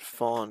 in at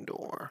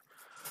Fondor.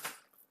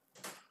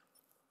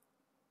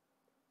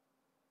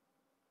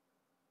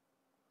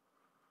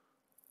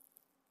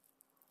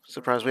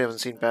 Surprised we haven't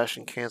seen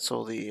Bastian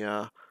cancel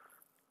the...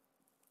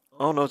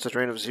 Oh no, it's a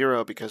drain of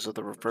 0 because of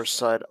the reverse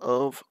side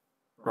of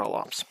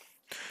Rollops.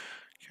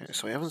 Okay,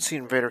 so we haven't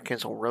seen Vader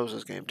cancel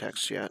Rose's game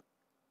text yet.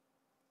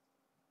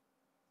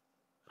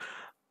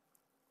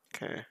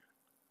 Okay.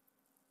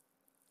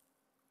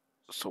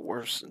 So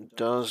Wirfs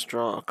does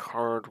draw a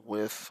card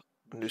with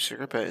New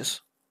Secret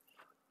Base.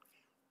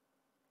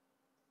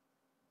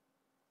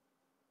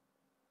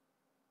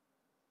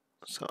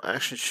 So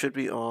actually it should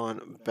be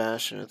on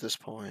Bastian at this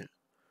point.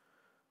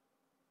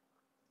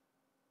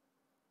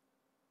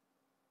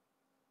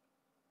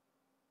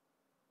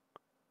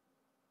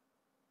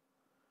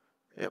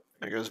 Yep,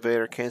 there goes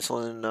Vader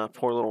canceling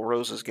poor little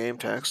Rose's game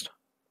text.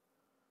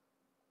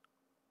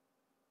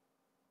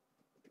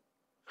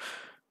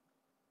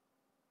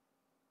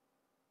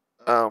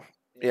 Oh,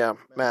 yeah,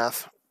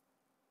 math.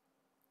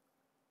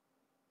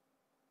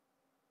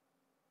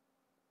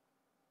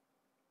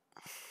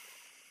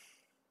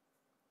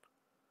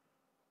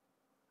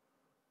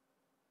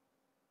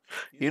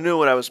 You knew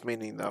what I was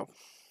meaning, though.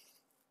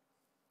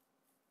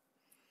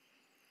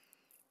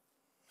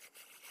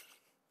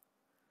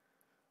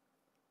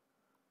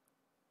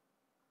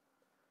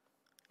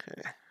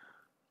 Okay.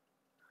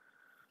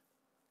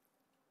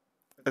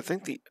 I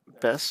think the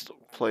best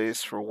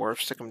place for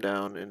Wirfs to come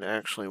down and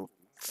actually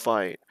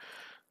fight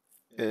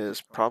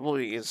is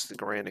probably against the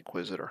Grand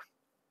Inquisitor.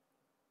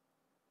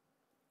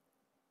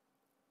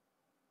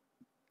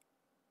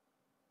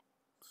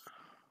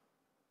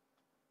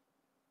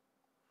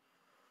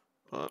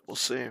 But we'll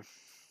see.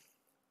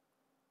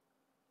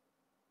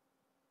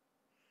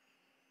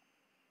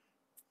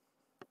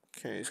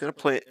 Okay, he's going to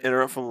play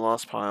Interrupt from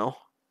Lost Pile.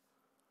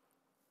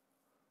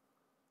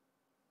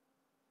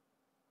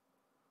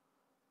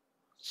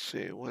 Let's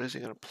see, what is he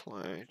going to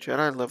play?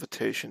 Jedi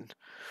Levitation.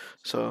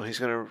 So he's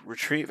going to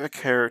retrieve a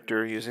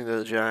character using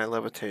the Jedi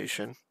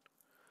Levitation.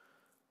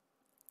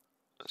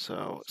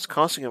 So it's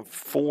costing him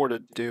 4 to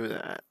do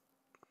that.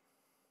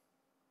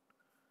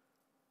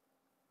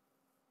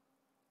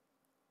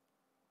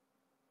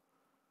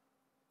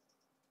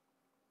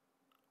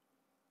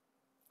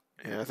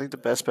 Yeah, I think the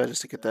best bet is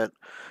to get that.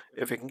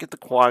 If he can get the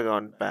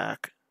Qui-Gon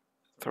back,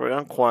 throw it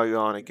on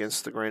Qui-Gon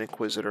against the Grand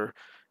Inquisitor,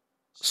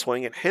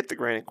 swing and hit the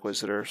Grand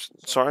Inquisitor.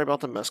 Sorry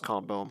about the mess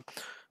combo.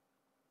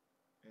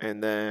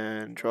 And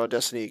then draw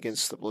Destiny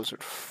against the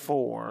Blizzard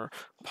 4.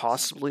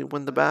 Possibly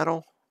win the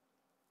battle.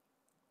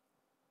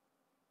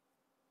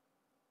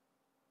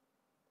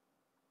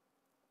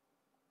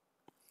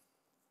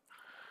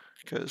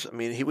 Because, I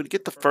mean, he would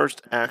get the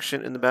first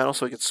action in the battle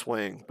so he could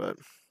swing, but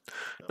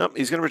nope,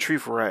 he's going to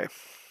retrieve Rey.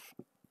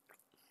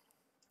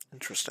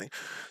 Interesting.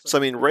 So,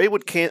 I mean, Rey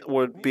would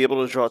be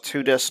able to draw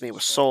 2 Destiny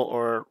with Solo,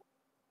 or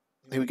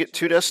he would get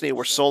 2 Destiny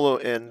where Solo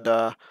and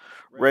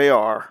Rey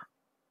are.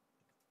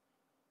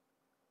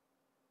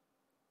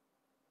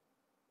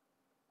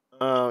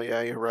 Oh,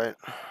 yeah, you're right.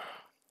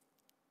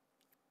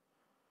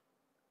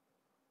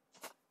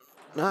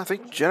 No, I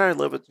think Jedi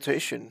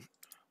Levitation.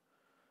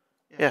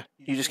 Yeah,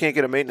 you just can't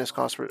get a maintenance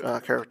cost for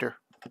character.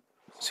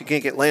 So you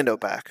can't get Lando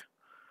back.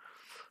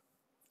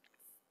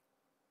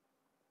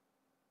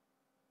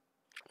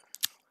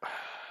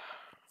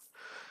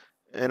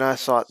 And I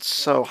thought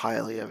so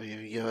highly of you,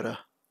 Yoda.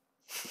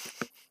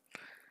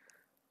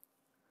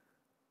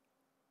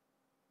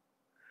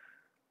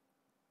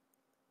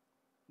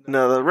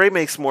 No, the Rey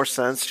makes more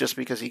sense just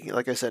because he,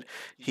 like I said,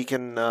 he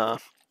can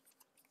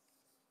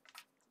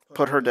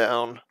put her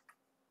down.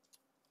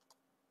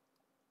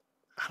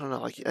 I don't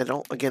know, like, I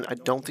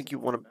don't think you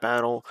want to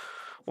battle.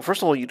 Well,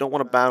 first of all, you don't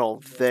want to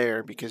battle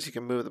there because you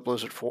can move the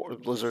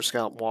Blizzard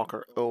Scout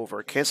Walker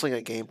over. Canceling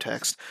a game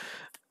text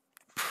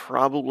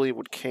probably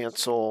would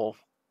cancel.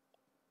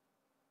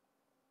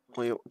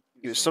 Well,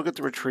 you still get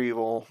the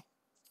retrieval.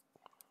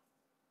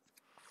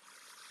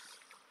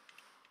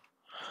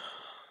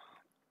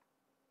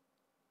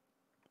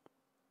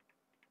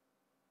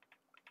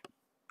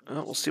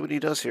 We'll see what he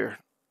does here.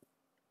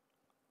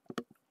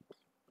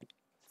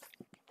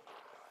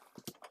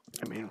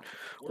 I mean,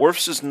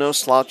 Wirfs is no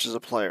slouch as a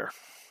player.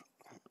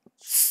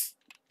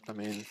 I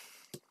mean,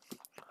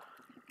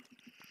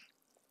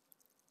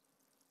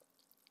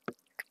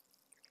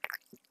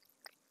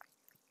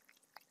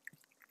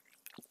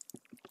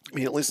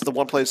 at least the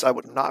one place I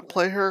would not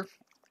play her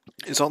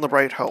is on the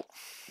Bright Hope.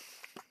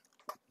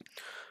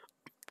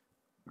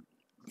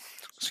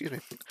 Excuse me.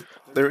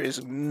 There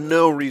is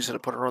no reason to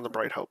put her on the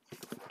Bright Hope.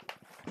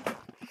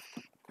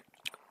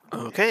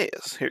 Okay,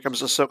 here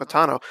comes Ahsoka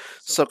Tano.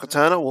 Ahsoka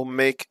Tano will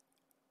make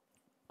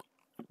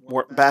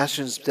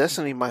Bastian's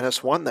Destiny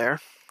 -1 there.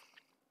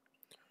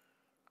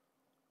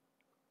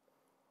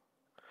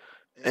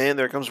 And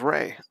there comes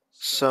Rey.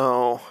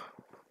 So,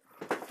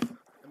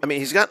 I mean,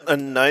 he's got a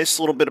nice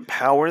little bit of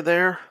power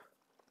there.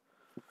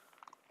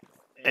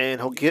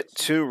 And he'll get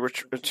 2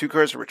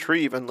 cards to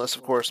retrieve, unless,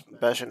 of course,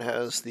 Bastian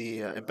has the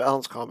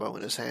imbalance combo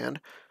in his hand.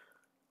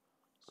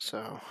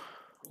 So,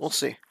 we'll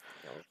see.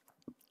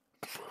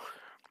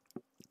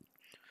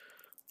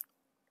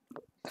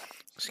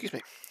 Excuse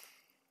me.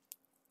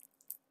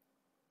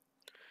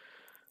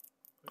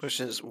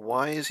 Question is,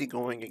 why is he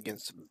going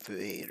against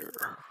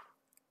Vader?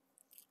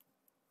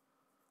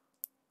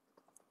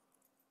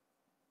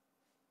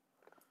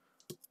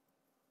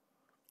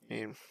 I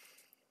mean,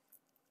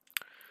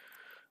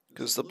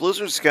 because the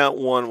Blizzard Scout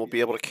 1 will be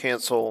able to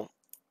cancel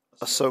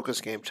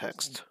Ahsoka's game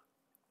text.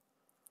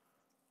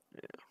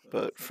 Yeah,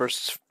 but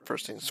first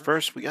things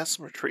first, we got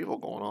some retrieval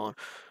going on.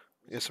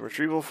 We got some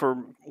retrieval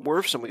for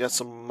Wirfs, and we got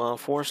some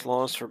force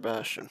laws for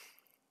Bastian.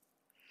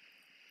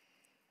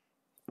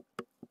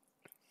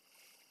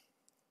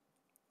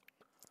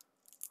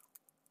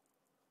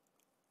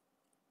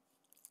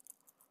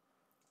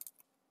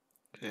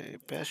 Okay,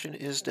 Bastian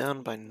is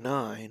down by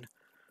 9.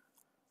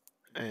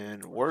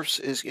 And Wirfs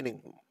is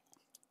getting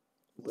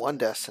 1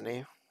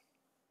 Destiny.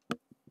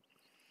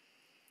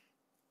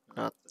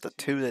 Not the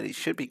 2 that he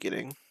should be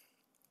getting.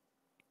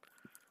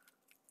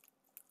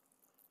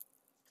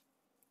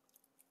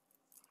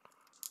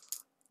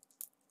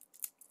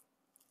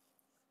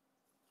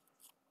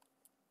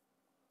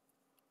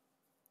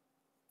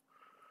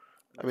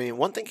 I mean,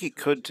 one thing he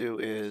could do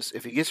is,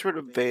 if he gets rid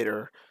of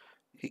Vader,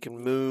 he can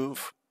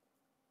move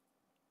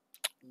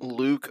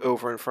Luke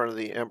over in front of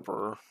the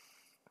Emperor.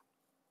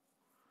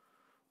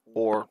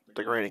 Or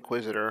the Grand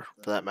Inquisitor,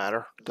 for that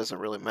matter. It doesn't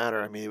really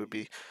matter. I mean, he would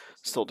be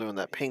still doing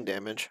that ping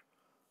damage.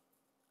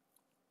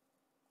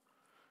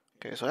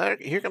 Okay, so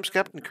here comes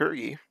Captain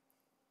Kirgy.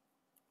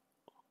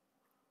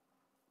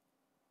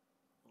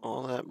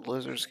 All that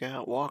Blizzard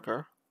Scout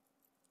Walker.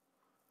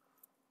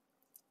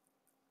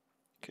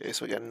 Okay,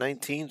 so we got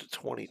 19 to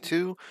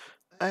 22.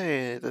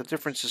 Hey, the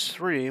difference is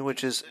 3,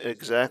 which is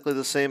exactly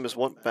the same as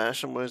what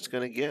Bastian was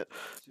going to get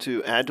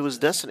to add to his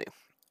destiny.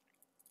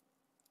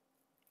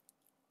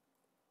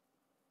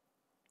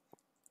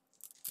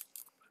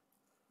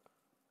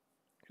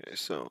 Okay,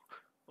 so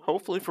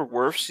hopefully for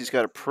Wirfs, he's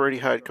got a pretty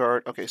high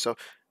card. Okay, so,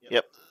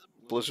 yep,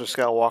 Blizzard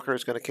Scout Walker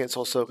is going to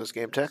cancel Ahsoka's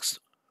game text,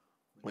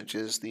 which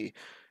is the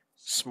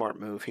smart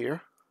move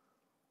here.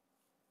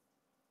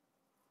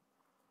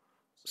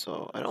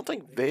 So I don't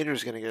think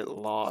Vader's going to get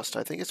lost.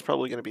 I think it's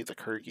probably going to be the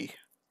Kirgy.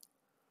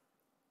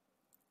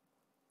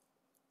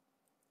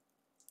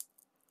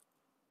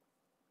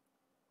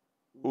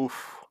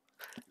 Oof.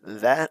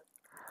 That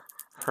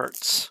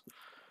hurts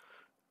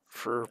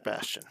for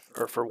Bastian,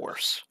 or for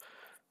Wirfs.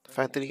 The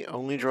fact that he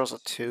only draws a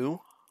 2,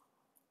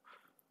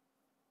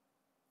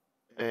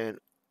 and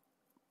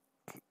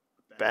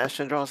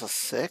Bastian draws a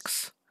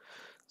 6,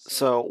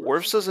 so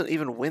Wirfs doesn't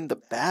even win the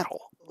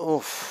battle.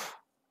 Oof.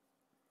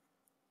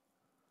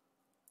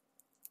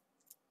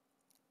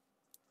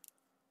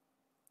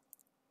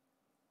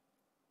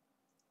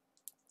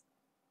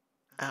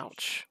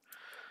 Ouch.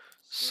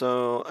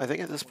 So I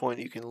think at this point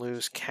you can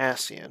lose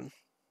Cassian,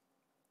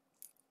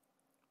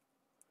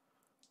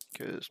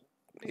 because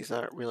he's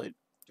not really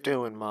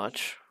doing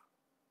much.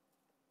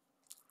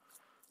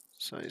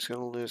 So he's going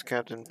to lose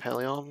Captain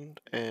Pelion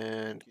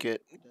and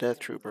get Death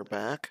Trooper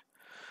back.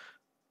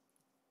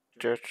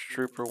 Death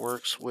Trooper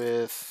works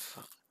with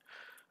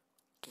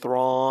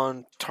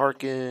Thrawn,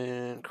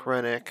 Tarkin,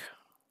 Krennic,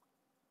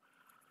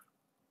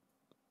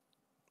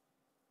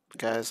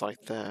 guys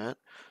like that.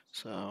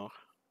 So,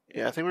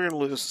 yeah, I think we're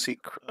going to see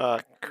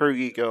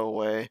Kirgy go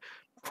away.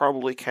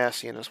 Probably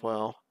Cassian as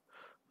well.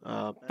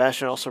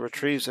 Bastian also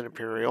retrieves an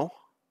Imperial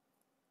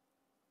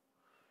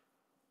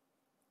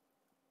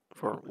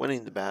for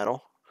winning the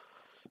battle.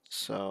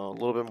 So, a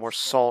little bit more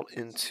salt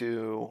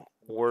into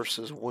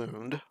Wirfs'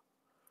 wound.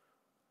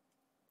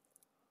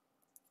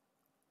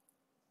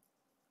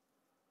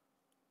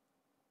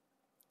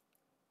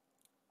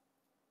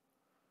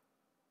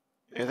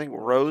 I think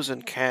Rose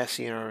and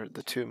Cassian are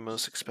the 2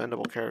 most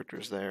expendable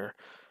characters there.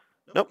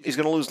 Nope, he's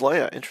going to lose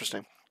Leia.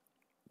 Interesting.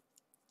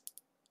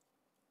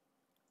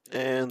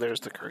 And there's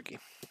the Kirgy.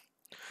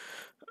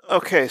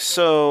 Okay,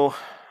 so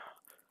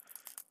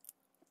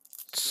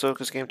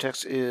Ahsoka's game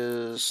text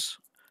is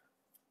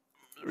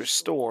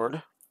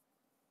restored.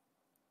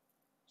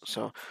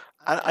 So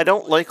I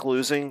don't like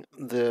losing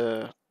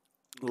the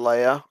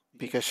Leia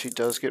because she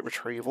does get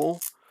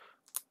retrieval.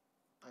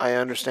 I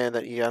understand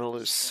that you gotta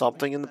lose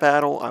something in the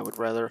battle. I would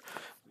rather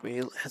we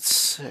had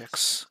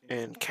 6,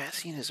 and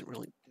Cassian isn't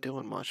really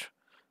doing much.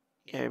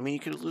 Yeah, I mean you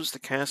could lose the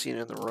Cassian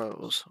and the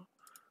Rose.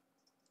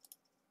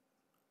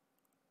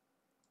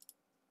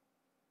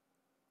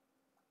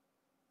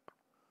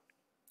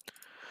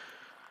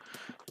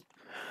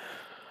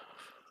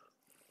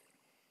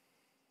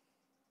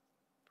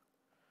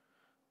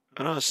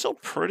 I know it's still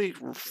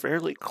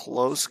fairly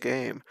close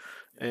game,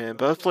 and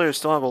both players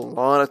still have a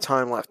lot of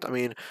time left. I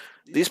mean,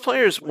 these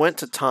players went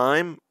to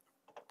time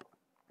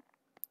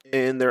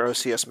in their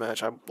OCS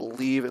match, I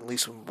believe, at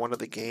least in one of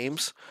the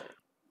games.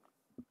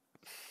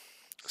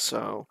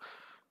 So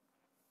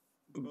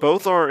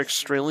both are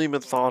extremely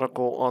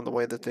methodical on the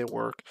way that they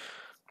work.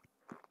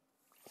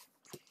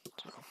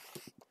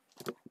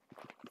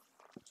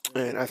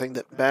 And I think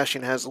that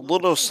Bastian has a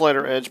little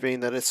slighter edge,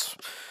 being that it's,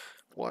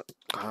 what,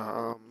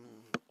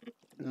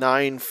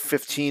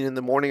 9:15 in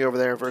the morning over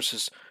there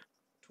versus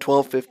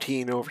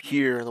 12:15 over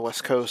here in the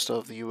west coast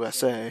of the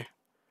USA.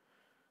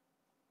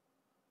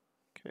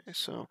 Okay,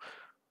 so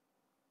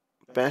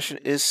Bastian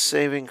is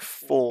saving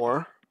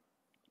 4.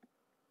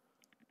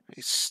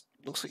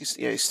 Looks like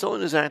he's still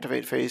in his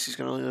activate phase. He's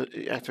going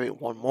to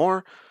activate 1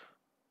 more.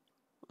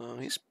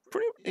 He's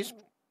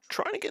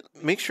trying to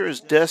make sure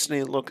his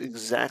destiny look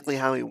exactly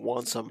how he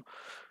wants them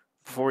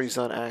before he's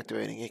done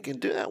activating. He can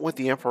do that with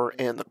the Emperor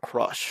and the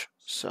Crush.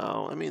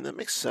 So, I mean, that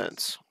makes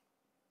sense.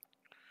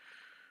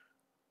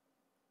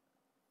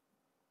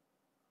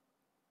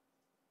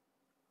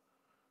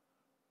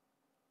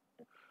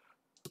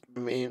 I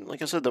mean,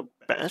 like I said, the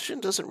Bastian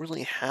doesn't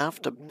really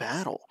have to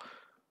battle.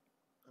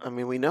 I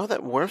mean, we know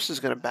that Wirfs is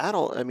going to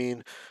battle. I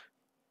mean,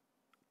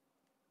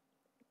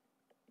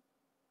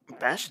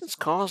 Bastian's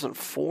causing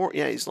 4.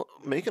 Yeah, he's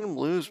making him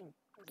lose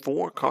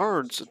 4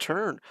 cards a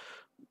turn.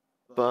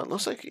 But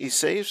looks like he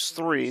saves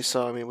 3,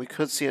 so I mean, we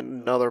could see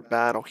another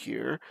battle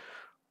here.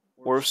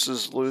 Wirfs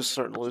is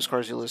starting to lose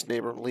cards. You lose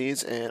neighbor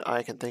leads, and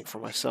I can think for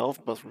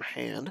myself, both from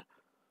hand.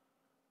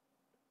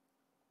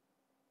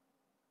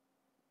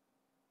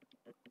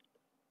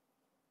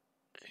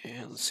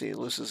 And let's see,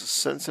 loses a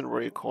sense and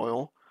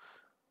recoil.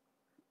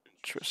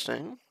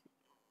 Interesting.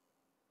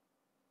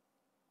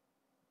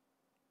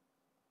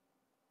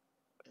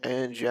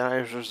 And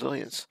Jedi's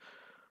resilience.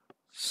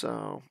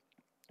 So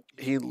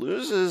he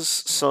loses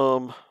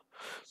some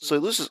So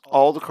he loses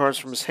all the cards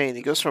from his hand.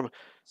 He goes from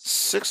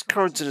 6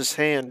 cards in his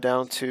hand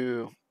down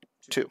to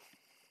 2.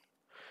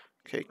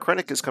 Okay,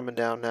 Krennic is coming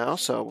down now,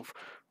 so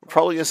we're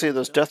probably going to see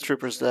those Death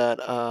Troopers that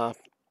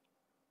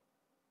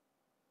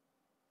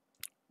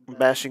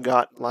Bastian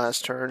got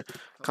last turn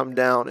come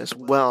down as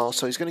well.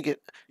 So he's going to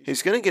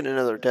get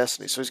another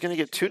Destiny. So he's going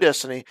to get 2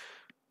 Destiny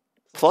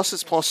plus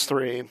his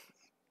 +3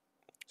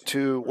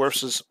 to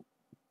Wirfs'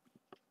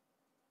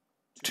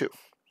 2.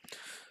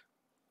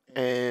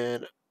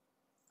 And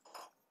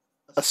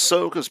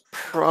Ahsoka's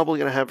probably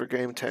going to have her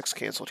game text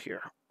canceled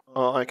here.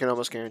 I can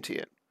almost guarantee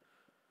it.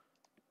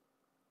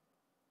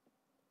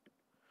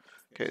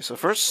 Okay, so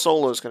first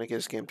Solo's going to get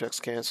his game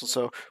text canceled,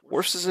 so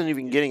Wirfs isn't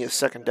even getting his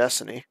second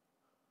Destiny.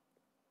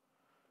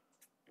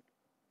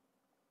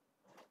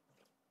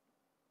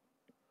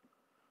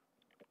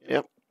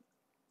 Yep.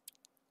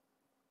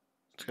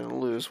 It's going to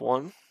lose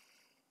 1.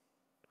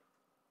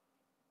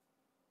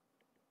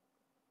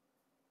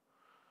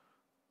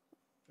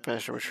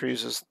 Bastian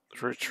retrieves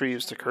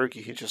the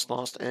Kirky he just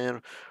lost,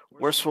 and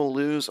Wirfs will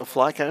lose a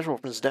fly casual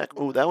from his deck.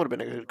 Ooh, that would have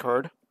been a good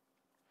card.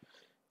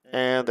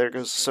 And there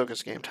goes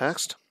Ahsoka's game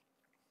text.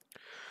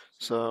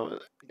 So,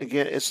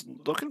 again, it's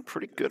looking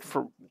pretty good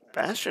for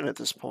Bastian at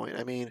this point.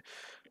 I mean,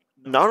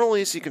 not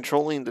only is he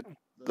controlling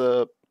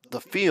the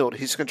field,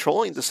 he's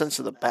controlling the sense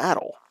of the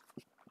battle.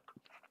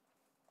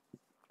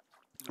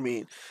 I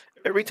mean,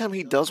 every time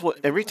he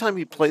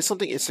plays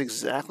something, it's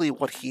exactly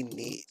what he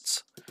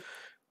needs.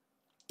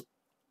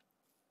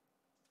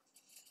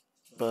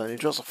 But he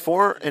draws a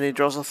 4 and he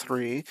draws a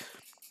 3.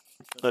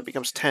 That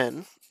becomes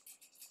 10.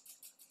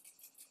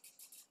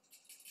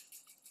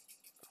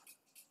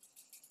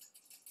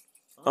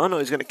 Oh no,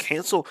 he's going to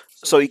cancel.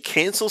 So he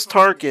cancels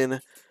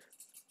Tarkin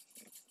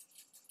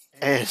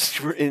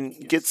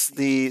and gets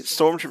the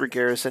Stormtrooper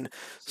garrison.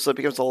 So it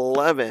becomes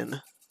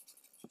 11.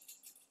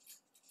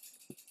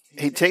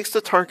 He takes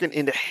the Tarkin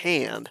into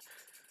hand,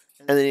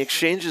 and then he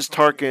exchanges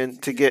Tarkin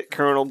to get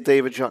Colonel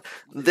David John.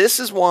 This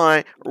is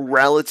why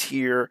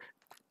Ralatier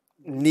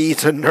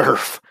needs a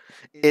nerf.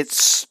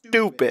 It's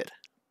stupid.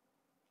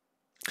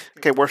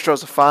 Okay, Wirfs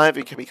draws a 5,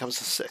 it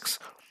becomes a 6.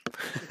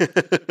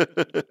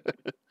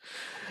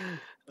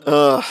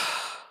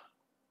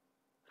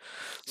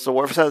 So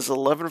Wirfs has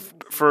 11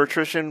 for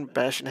attrition,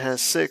 Bastian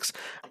has 6.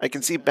 I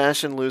can see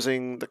Bastian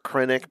losing the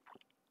Krennic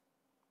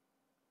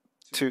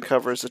to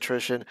cover his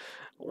attrition.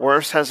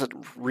 Wirfs has a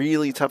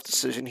really tough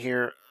decision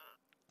here.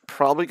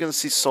 Probably going to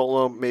see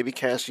Solo, maybe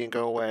Cassian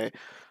go away.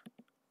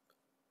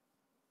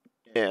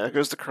 Yeah, there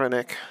goes the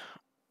Krennic.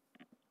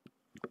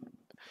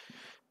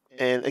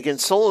 And again,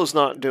 Solo's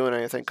not doing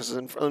anything because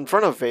in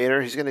front of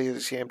Vader, he's going to get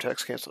his game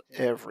text canceled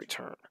every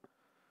turn.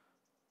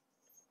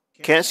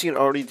 Cassian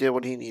already did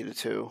what he needed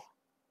to.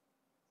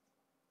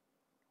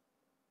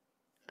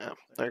 Yeah,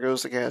 there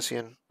goes the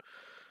Cassian.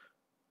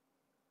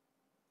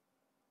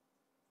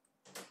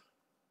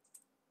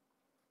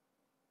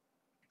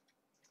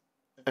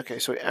 Okay,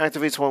 so he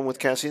activates one with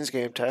Cassian's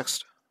game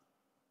text.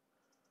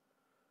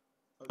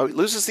 Oh, he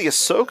loses the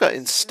Ahsoka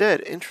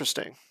instead.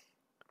 Interesting.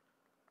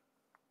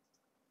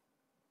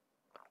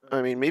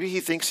 I mean, maybe he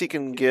thinks he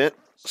can get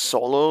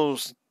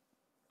Solo's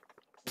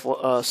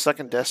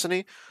second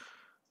Destiny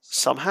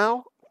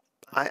somehow.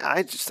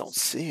 I just don't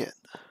see it.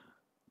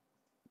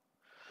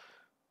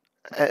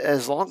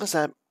 As long as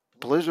that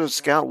Blizzard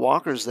Scout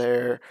Walker's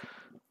there,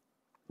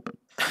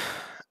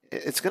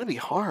 it's going to be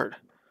hard.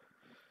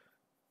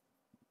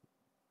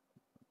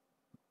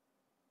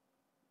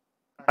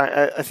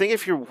 I think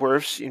if you're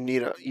Wirfs,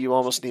 you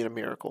almost need a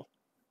miracle.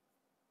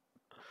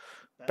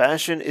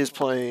 Bastian is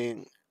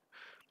playing.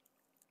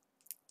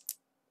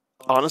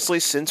 Honestly,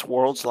 since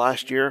Worlds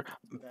last year,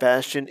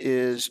 Bastian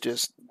is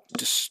just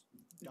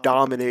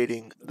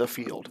dominating the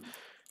field.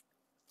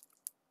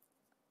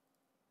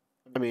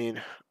 I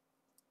mean,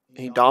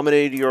 he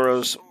dominated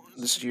Euros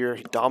this year.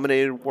 He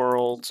dominated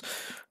Worlds.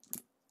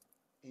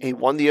 He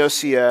won the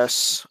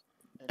OCS,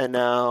 and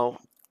now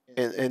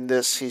in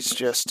this, he's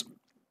just.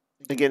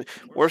 Again,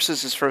 Wirfs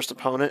is his first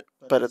opponent,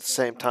 but at the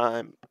same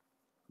time,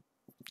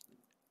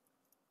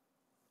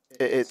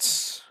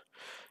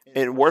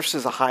 Wirfs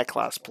is a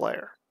high-class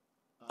player.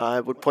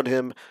 I would put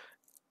him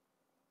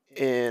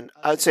in,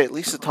 I'd say at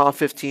least the top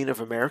 15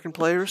 of American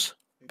players,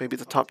 maybe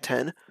the top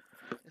 10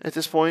 at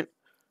this point.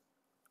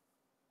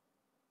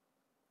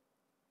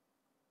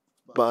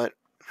 But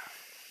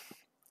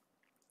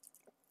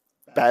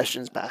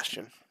Bastian's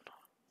Bastian.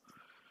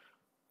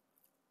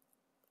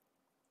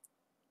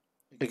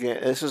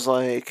 Again, this is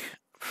like,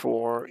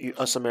 for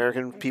us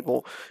American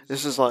people,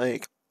 this is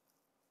like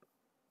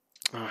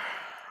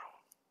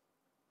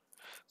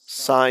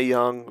Cy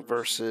Young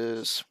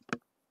versus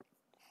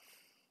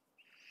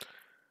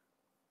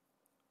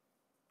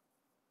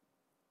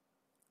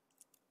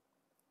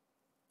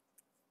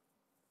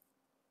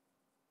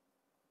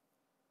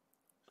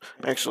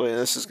actually,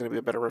 this is going to be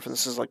a better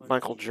reference. This is like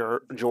Michael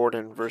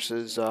Jordan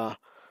versus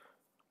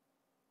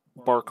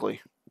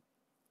Barkley.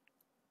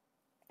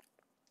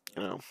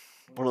 You know,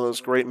 one of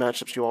those great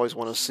matchups you always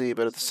want to see,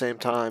 but at the same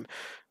time,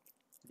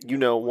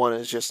 one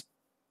is just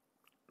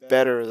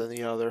better than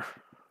the other.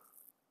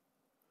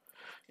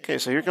 Okay,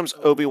 so here comes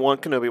Obi-Wan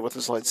Kenobi with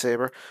his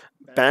lightsaber.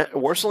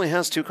 Wirfs only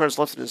has 2 cards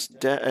left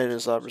in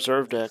his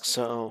reserve deck,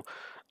 so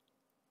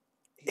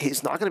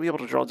he's not going to be able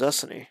to draw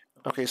Destiny.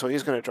 Okay, so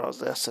he's going to draw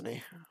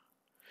Destiny.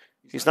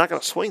 He's not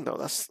going to swing, though.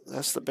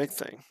 That's the big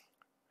thing.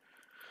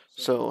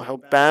 So he'll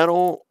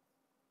battle.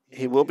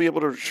 He will be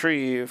able to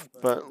retrieve,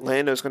 but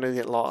Lando's going to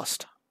get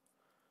lost.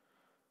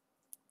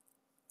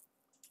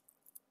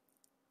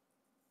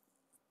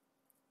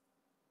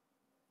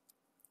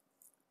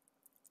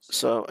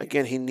 So,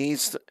 again, he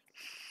needs to...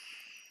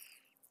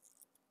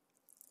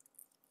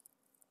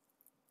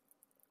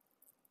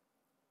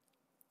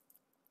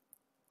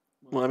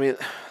 Well, I mean,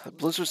 the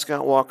Blizzard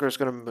Scout Walker is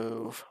going to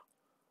move.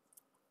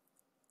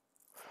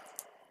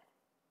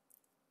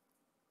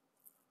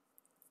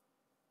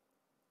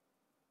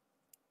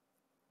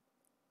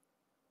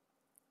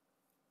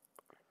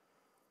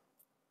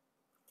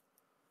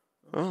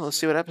 Well, let's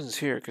see what happens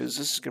here, because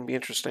this is going to be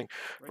interesting.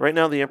 Right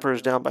now, the Emperor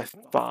is down by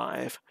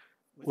 5.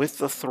 With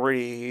the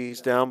 3, he's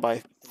down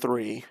by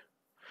 3.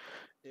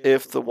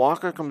 If the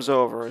Walker comes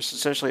over, it's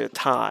essentially a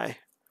tie.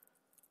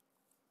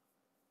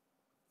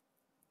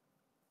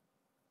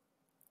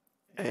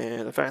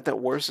 And the fact that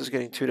Wirfs is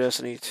getting 2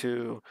 Destiny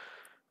to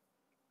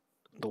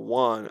the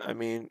 1, I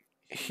mean,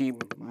 he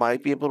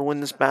might be able to win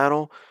this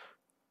battle.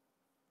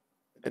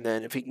 And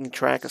then if he can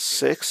track a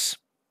 6,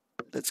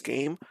 that's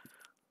game.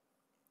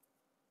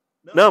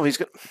 No, he's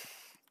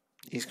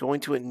going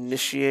to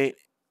initiate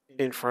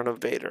in front of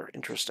Vader.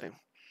 Interesting.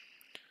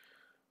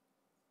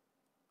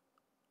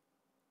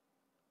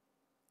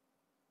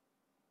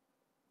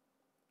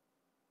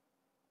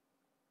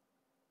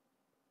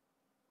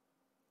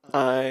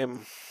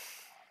 I'm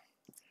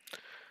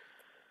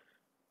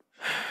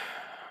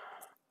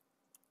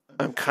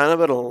kind of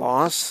at a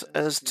loss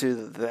as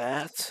to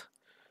that.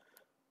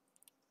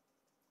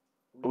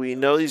 We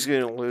know he's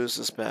going to lose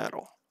this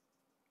battle.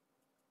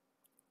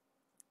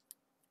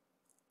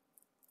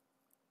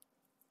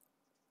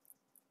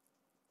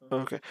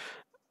 Okay.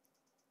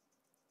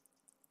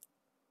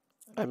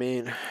 I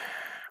mean,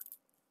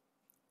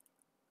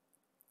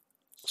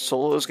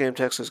 Solo's game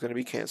text is going to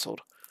be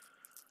canceled.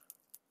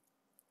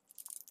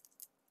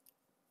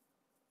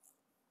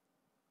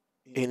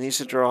 He needs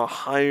to draw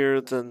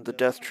higher than the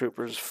Death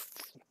Troopers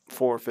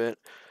forfeit.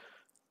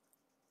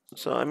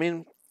 So, I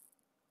mean,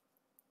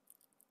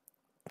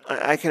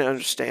 I can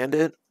understand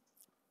it.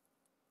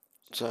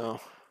 So,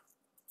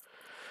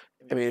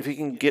 I mean, if he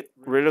can get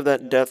rid of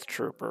that Death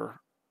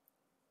Trooper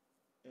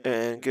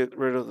and get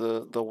rid of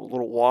the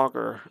little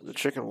walker, the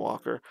chicken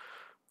walker,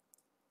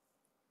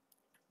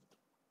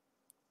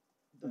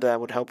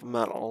 that would help him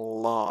out a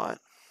lot.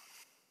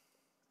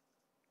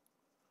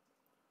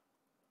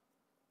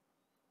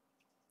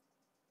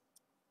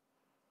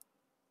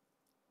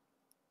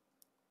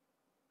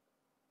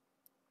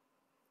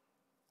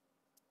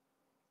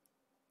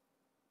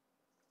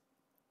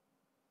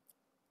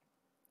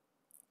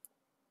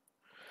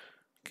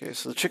 Okay,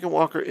 so the Chicken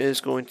Walker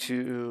is going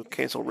to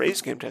cancel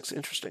Ray's game text.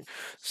 Interesting.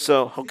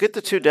 So he'll get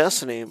the 2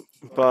 Destiny,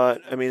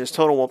 but, I mean, his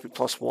total won't be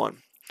 +1.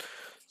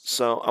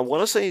 So I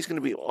want to say he's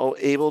going to be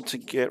able to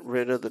get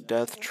rid of the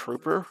Death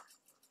Trooper.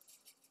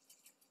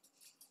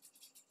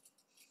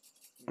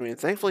 I mean,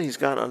 thankfully he's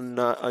got a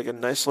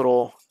nice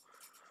little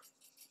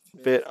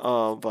bit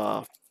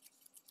of...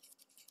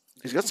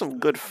 he's got some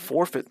good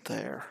forfeit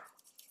there.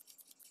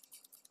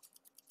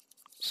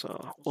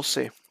 So we'll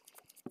see.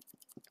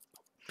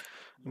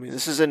 I mean,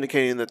 this is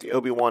indicating that the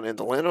Obi-Wan and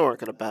the Lando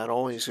aren't going to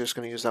battle. He's just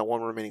going to use that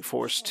 1 remaining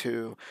force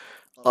to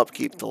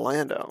upkeep the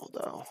Lando,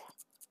 though.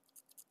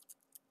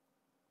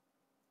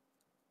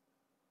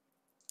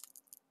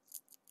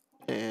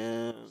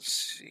 And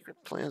secret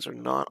plans are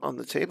not on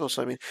the table.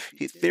 So, I mean,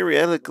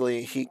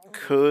 theoretically, he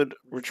could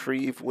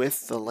retrieve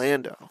with the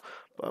Lando.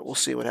 But we'll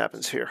see what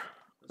happens here.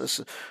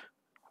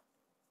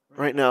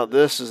 Right now,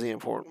 this is the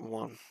important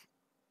one.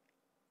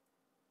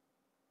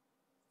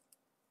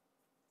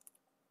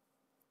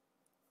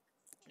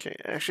 Okay,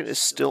 action is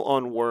still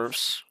on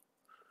Wirfs.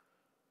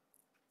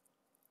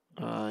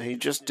 He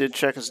just did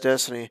check his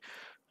Destiny.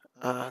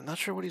 I'm not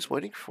sure what he's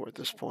waiting for at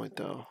this point,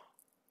 though.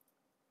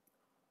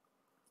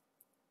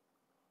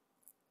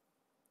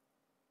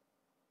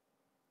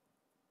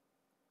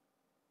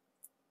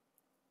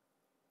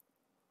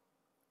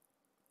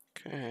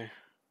 Okay.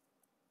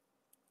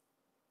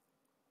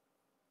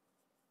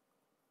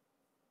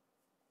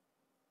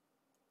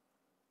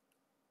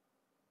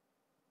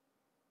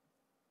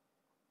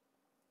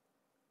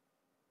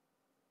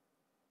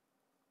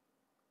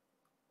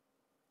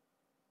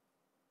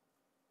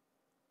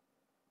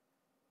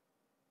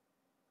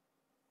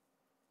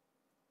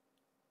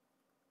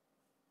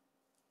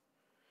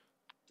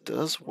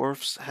 Does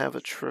Wirfs have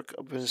a trick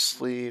up his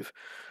sleeve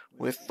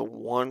with the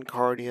 1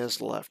 card he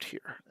has left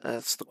here?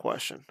 That's the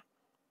question.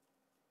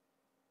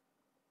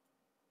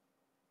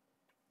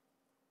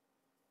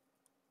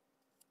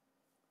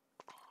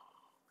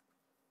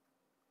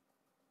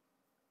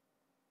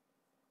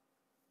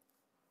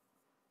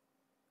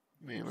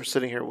 I mean, we're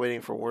sitting here waiting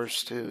for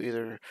Wirfs to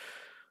either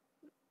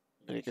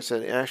Like I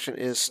said, the action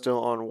is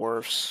still on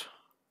Wirfs.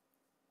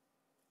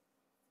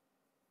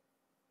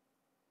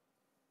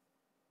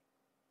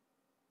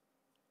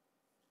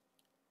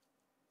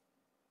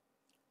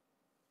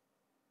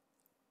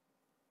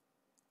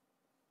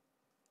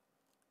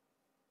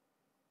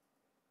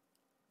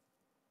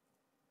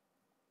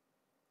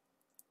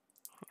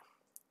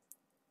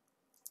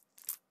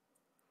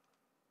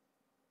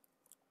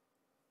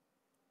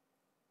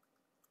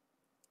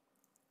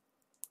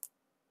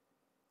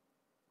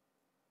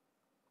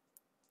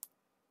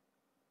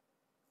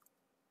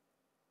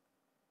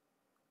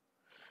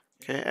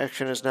 Okay,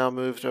 action is now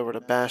moved over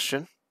to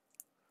Bastian.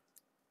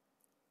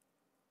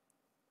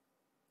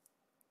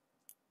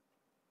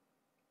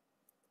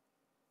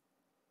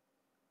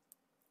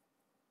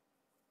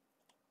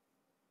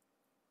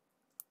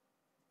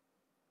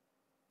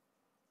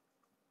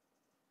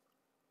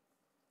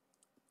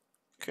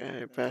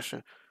 Okay,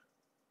 Bastian.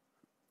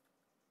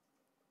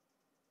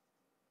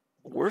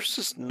 Wirfs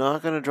is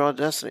not going to draw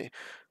Destiny.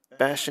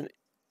 Bastian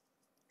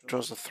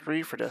draws a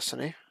 3 for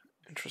Destiny.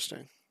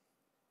 Interesting.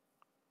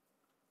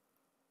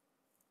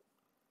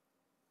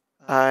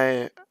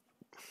 I'm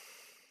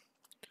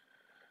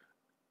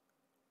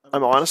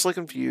honestly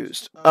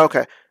confused.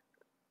 Okay.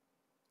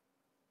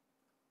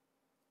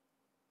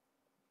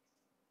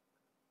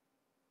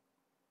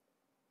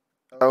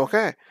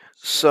 Okay.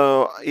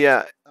 So,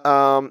 yeah.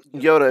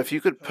 Yoda, if you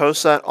could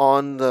post that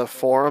on the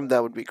forum,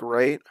 that would be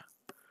great.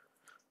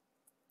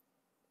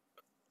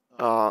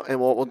 And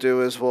what we'll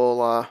do is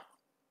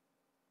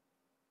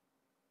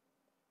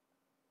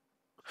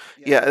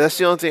yeah, that's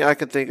the only thing I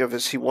can think of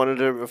is he wanted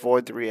to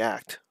avoid the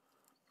react.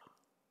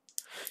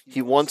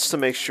 He wants to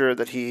make sure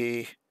that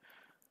he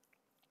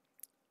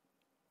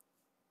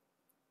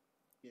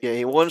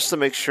wants to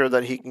make sure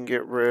that he can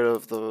get rid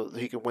of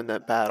he can win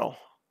that battle.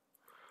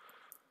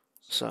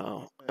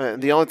 So,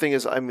 and the only thing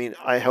is, I mean,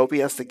 I hope he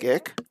has the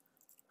Gick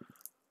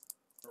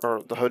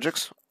or the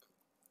Hojiks.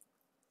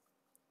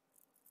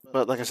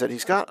 But like I said,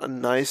 he's got a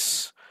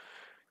nice.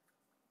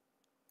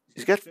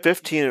 He's got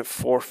 15 at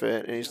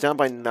forfeit, and he's down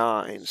by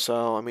 9.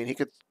 So I mean, he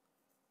could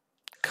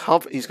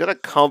cover. He's gonna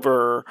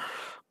cover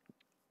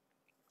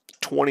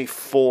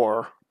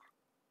 24.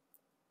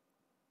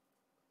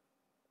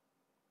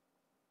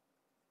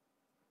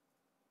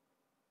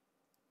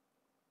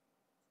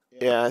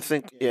 Yeah, I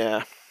think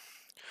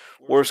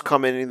Wirfs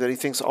commenting that he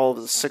thinks all of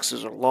the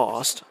 6s are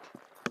lost.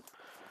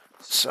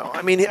 So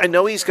I mean, I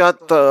know he's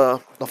got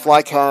the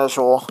fly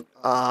casual.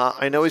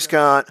 I know he's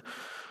got.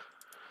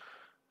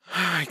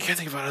 I can't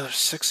think of what other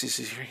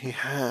 6s he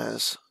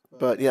has,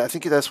 but yeah, I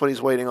think that's what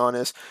he's waiting on.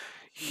 Is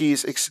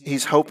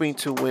he's hoping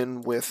to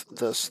win with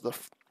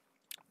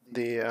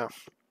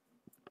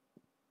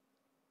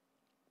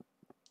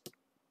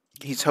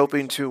he's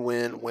hoping to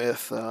win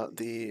with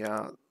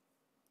the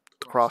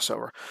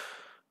crossover.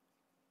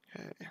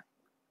 Okay.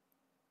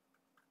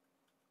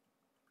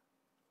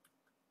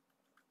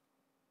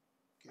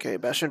 Okay,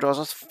 Bastian draws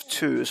us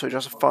 2, so he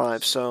draws a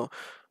 5. So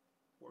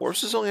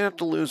Wirfs is only going to have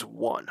to lose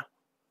 1.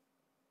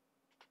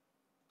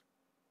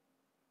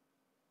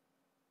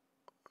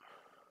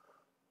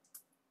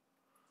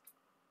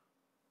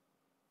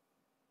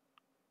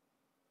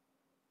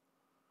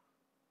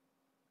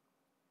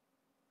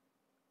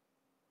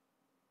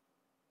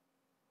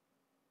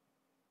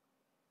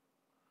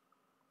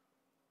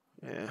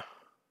 Yeah.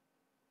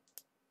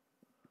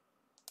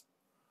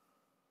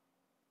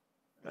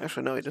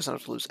 Actually, no, he doesn't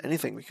have to lose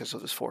anything because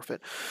of his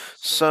forfeit.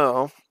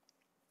 So,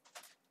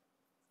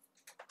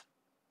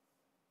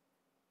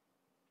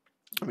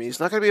 I mean, he's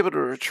not going to be able to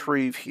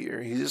retrieve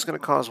here. He's just going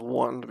to cause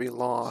 1 to be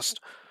lost.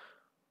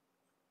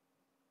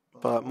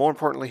 But more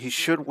importantly, he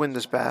should win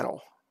this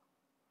battle.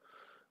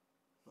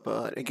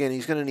 But again,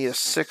 he's going to need a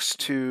 6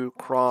 to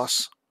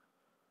cross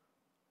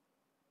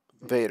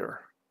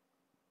Vader.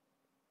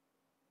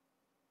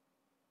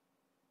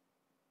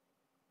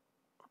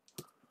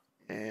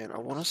 And I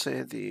want to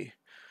say the...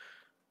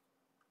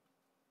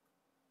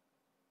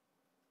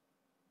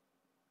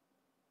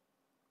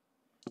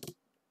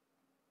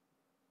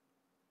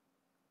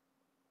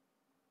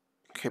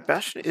 Okay,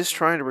 Bastian is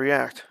trying to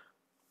react.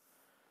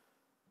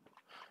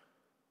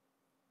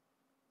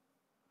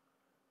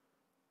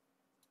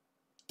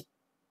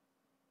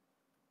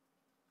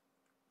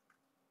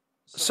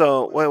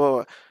 So,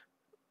 wait.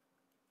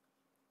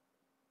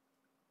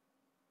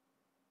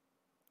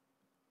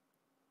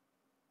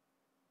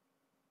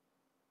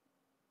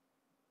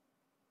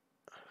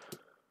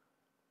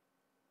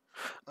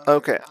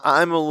 Okay,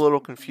 I'm a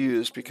little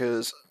confused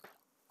because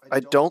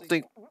I don't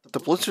think the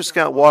Blitzer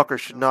Scout Walker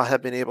should not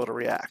have been able to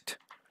react.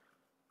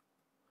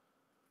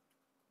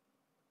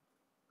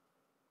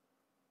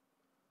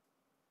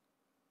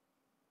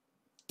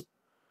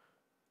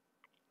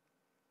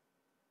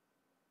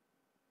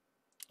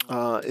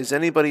 Is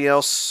anybody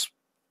else...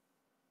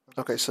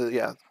 Okay, so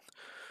yeah.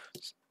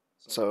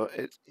 So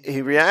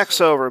he reacts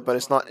over, but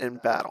it's not in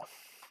battle.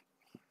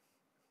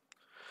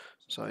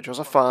 So he draws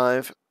a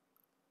 5,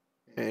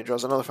 and he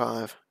draws another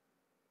 5.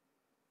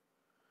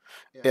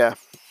 Yeah.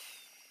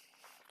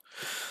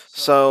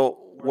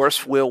 So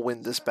Wirfs will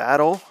win this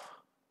battle.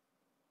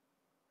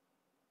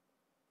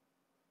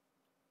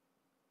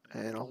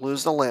 And I'll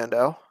lose the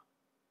Lando.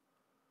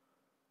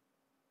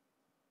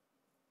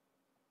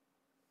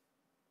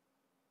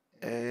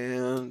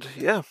 And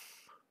yeah.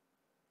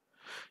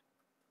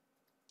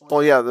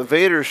 Well, yeah, the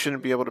Vader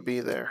shouldn't be able to be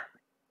there.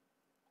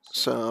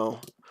 So.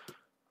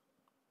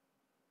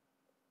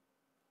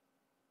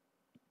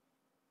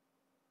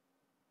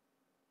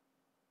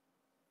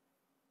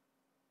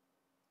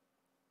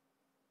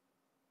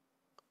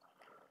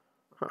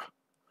 Huh.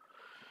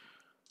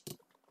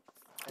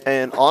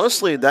 And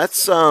honestly,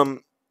 that's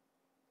the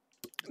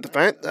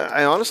fact that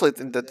I honestly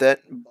think that that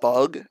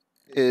bug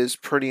is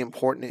pretty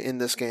important in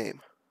this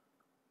game.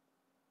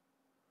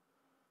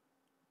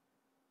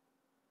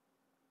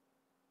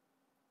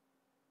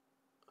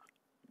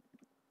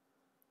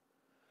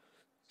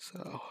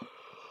 So,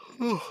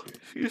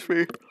 excuse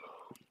me.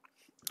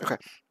 Okay.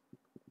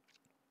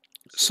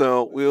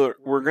 So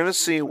we're gonna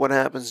see what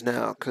happens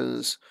now,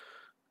 because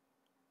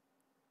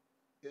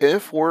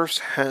if Wirfs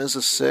has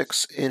a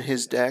 6 in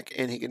his deck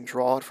and he can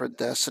draw it for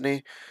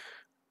Destiny,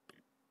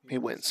 he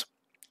wins.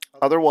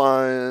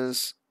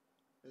 Otherwise,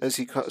 as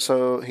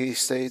he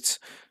states,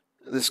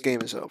 this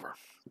game is over.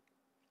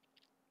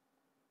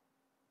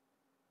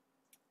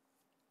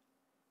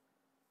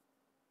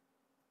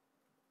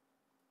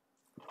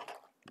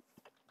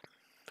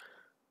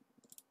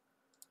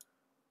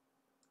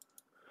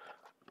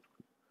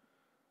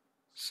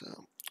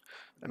 So,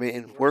 I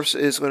mean, Wirfs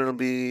is going to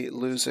be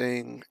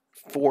losing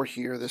 4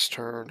 here this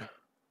turn.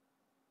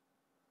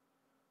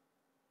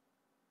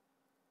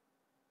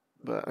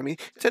 But, I mean,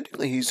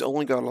 technically he's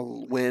only got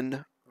to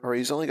win, or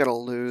he's only got to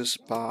lose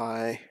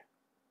by...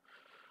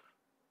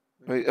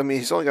 I mean,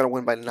 he's only got to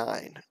win by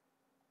 9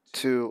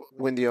 to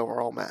win the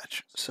overall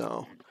match.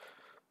 So,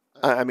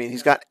 I mean,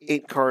 he's got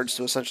 8 cards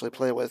to essentially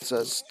play with. So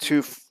it's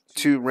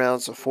two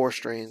rounds of 4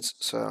 strains.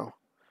 So,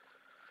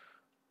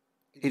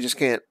 he just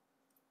can't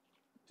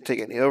take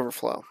any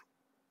overflow.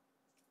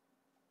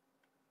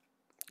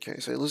 Okay,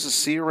 so he loses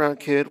C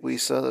around Kid. We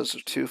saw those are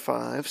 2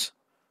 5s.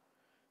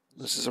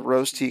 This is a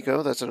Rose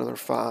Tico. That's another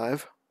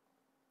 5.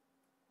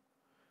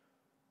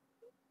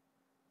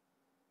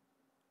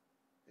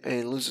 And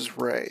he loses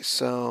Ray.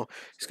 So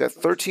he's got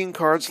 13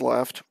 cards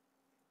left.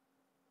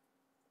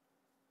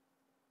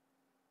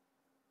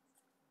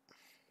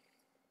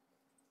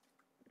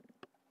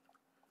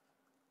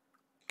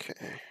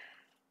 Okay.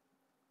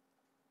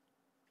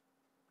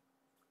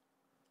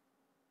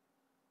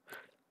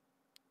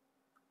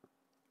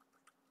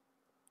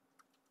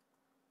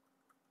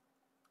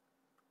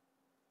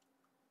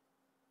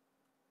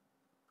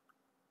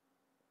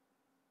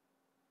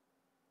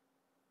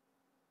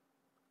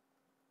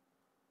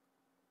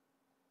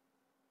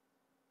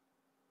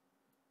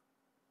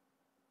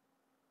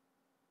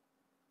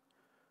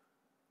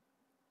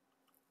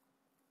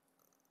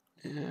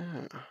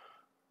 Yeah.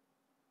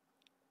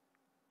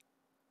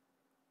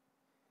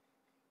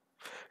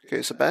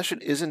 Okay, so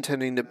Bastian is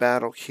intending to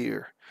battle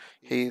here.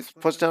 He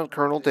puts down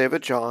Colonel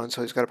David John,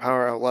 so he's got a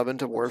power 11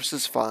 to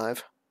Wirfs'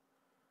 5.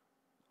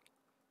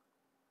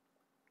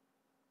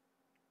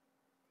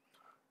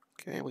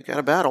 Okay, we got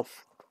a battle.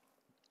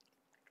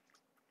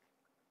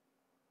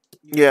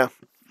 Yeah.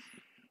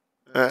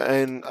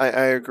 And I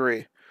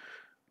agree.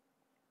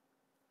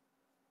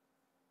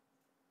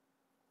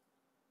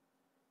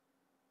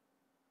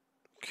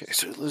 Okay,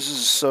 so he loses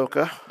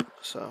Ahsoka.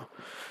 So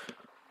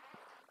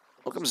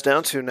what it comes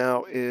down to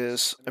now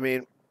is, I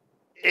mean,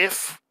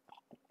 if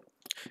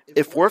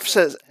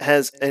Wirfs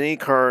has any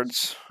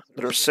cards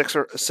that are 6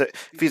 or 6,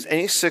 if he has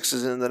any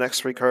 6s in the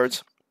next 3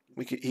 cards,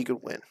 he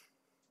could win.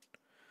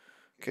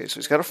 Okay, so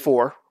he's got a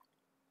 4,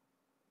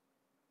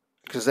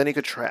 because then he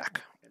could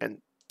track,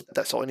 and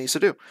that's all he needs to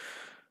do.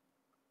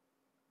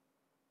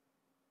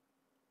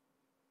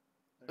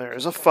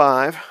 There's a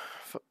 5.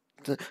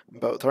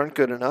 Both aren't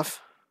good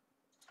enough.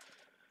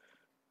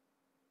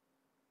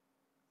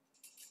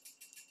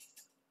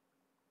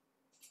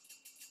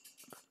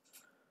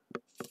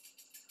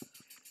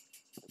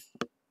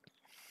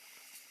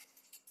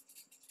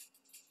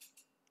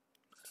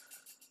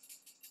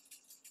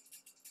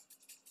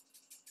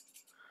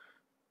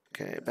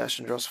 Okay,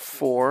 Bastian draws a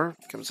 4,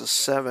 becomes a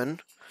 7.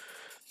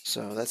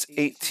 So that's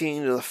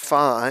 18 to the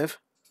 5.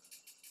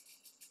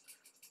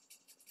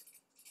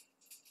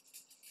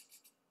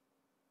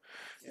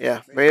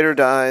 Yeah, Vader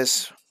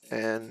dies,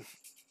 and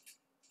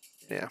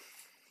yeah.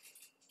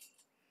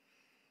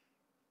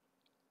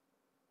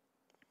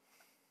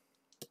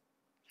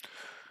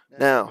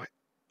 Now,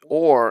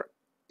 or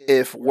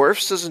if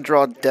Wirfs doesn't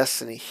draw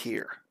Destiny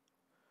here,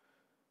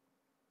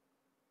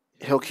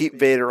 he'll keep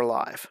Vader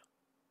alive.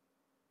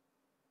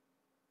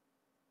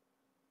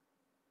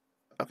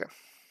 Okay.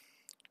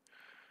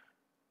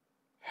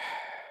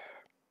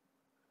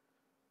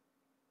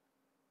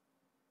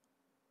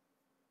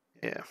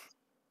 Yeah.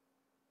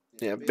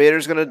 Yeah,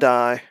 Vader's going to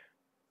die.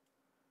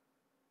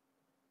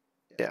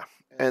 Yeah,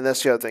 and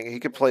that's the other thing. He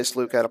could place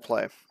Luke out of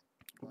play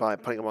by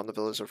putting him on the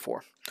Blizzard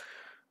 4. 4.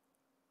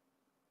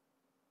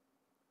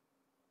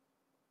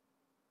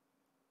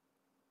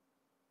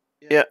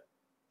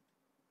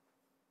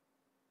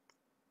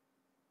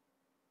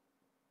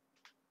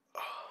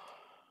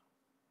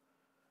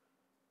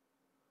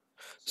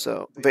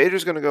 So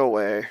Vader's going to go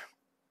away.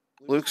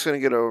 Luke's going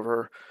to get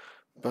over.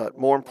 But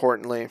more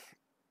importantly,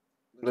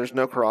 there's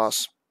no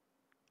cross.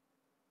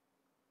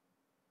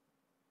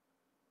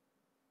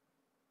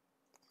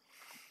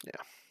 Yeah.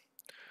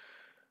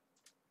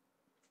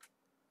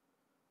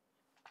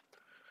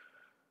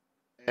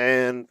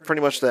 And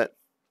pretty much that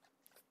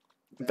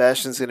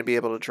Bastian's going to be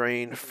able to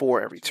drain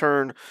 4 every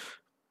turn.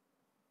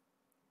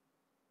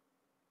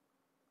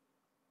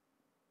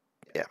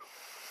 Yeah.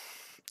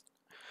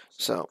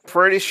 So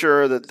pretty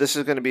sure that this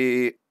is going to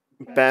be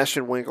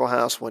Bastian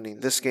Winklehouse winning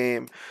this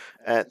game.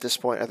 At this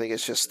point, I think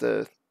it's just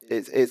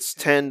it's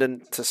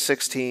 10 to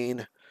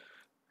 16.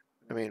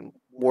 I mean,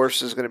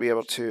 Wirfs is going to be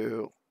able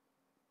to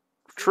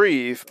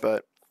retrieve,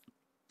 but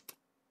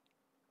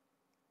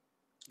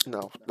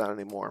no, not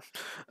anymore.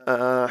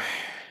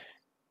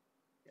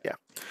 Yeah,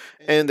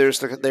 and there's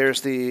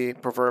the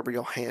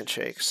proverbial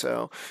handshake.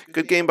 So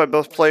good game by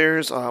both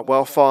players.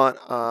 Well fought.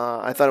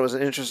 I thought it was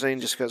interesting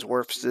just because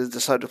Wirfs did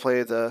decide to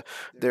play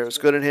there was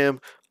good in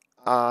him.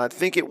 I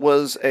think it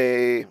was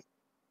a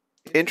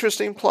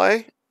interesting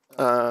play.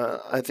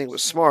 I think it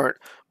was smart,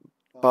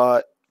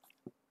 but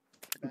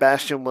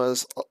Bastian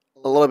was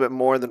a little bit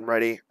more than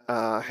ready.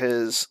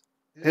 His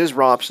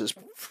ROPS is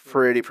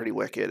pretty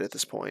wicked at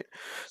this point.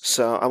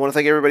 So I want to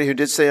thank everybody who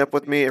did stay up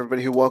with me,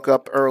 everybody who woke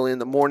up early in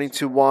the morning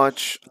to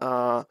watch.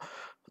 We'll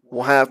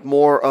have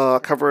more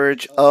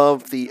coverage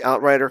of the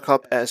Outrider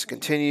Cup as it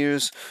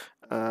continues.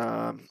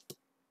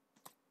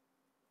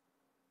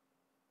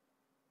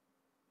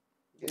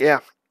 Yeah.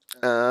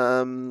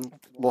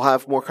 We'll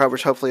have more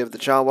coverage, hopefully, of the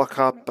Jawa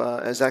Cup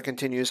as that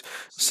continues,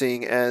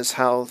 seeing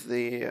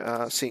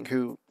seeing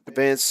who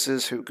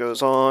advances, who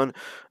goes on.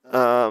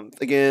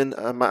 Again,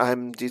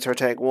 I'm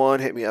DTarTag1.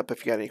 Hit me up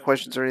if you got any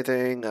questions or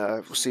anything.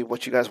 We'll see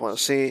what you guys want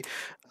to see.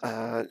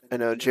 I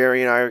know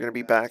Jerry and I are going to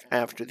be back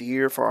after the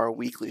year for our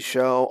weekly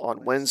show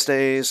on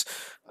Wednesdays.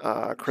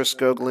 Chris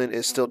Goglin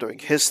is still doing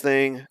his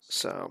thing.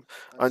 So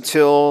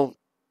until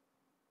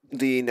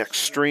the next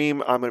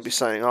stream, I'm going to be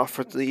signing off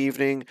for the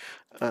evening.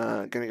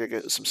 Going to go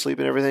get some sleep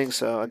and everything.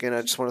 So again,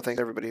 I just want to thank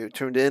everybody who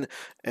tuned in,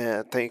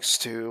 and thanks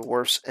to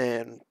Wirfs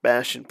and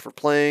Bastian for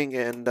playing.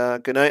 And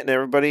good night, and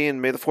everybody,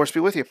 and may the force be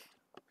with you.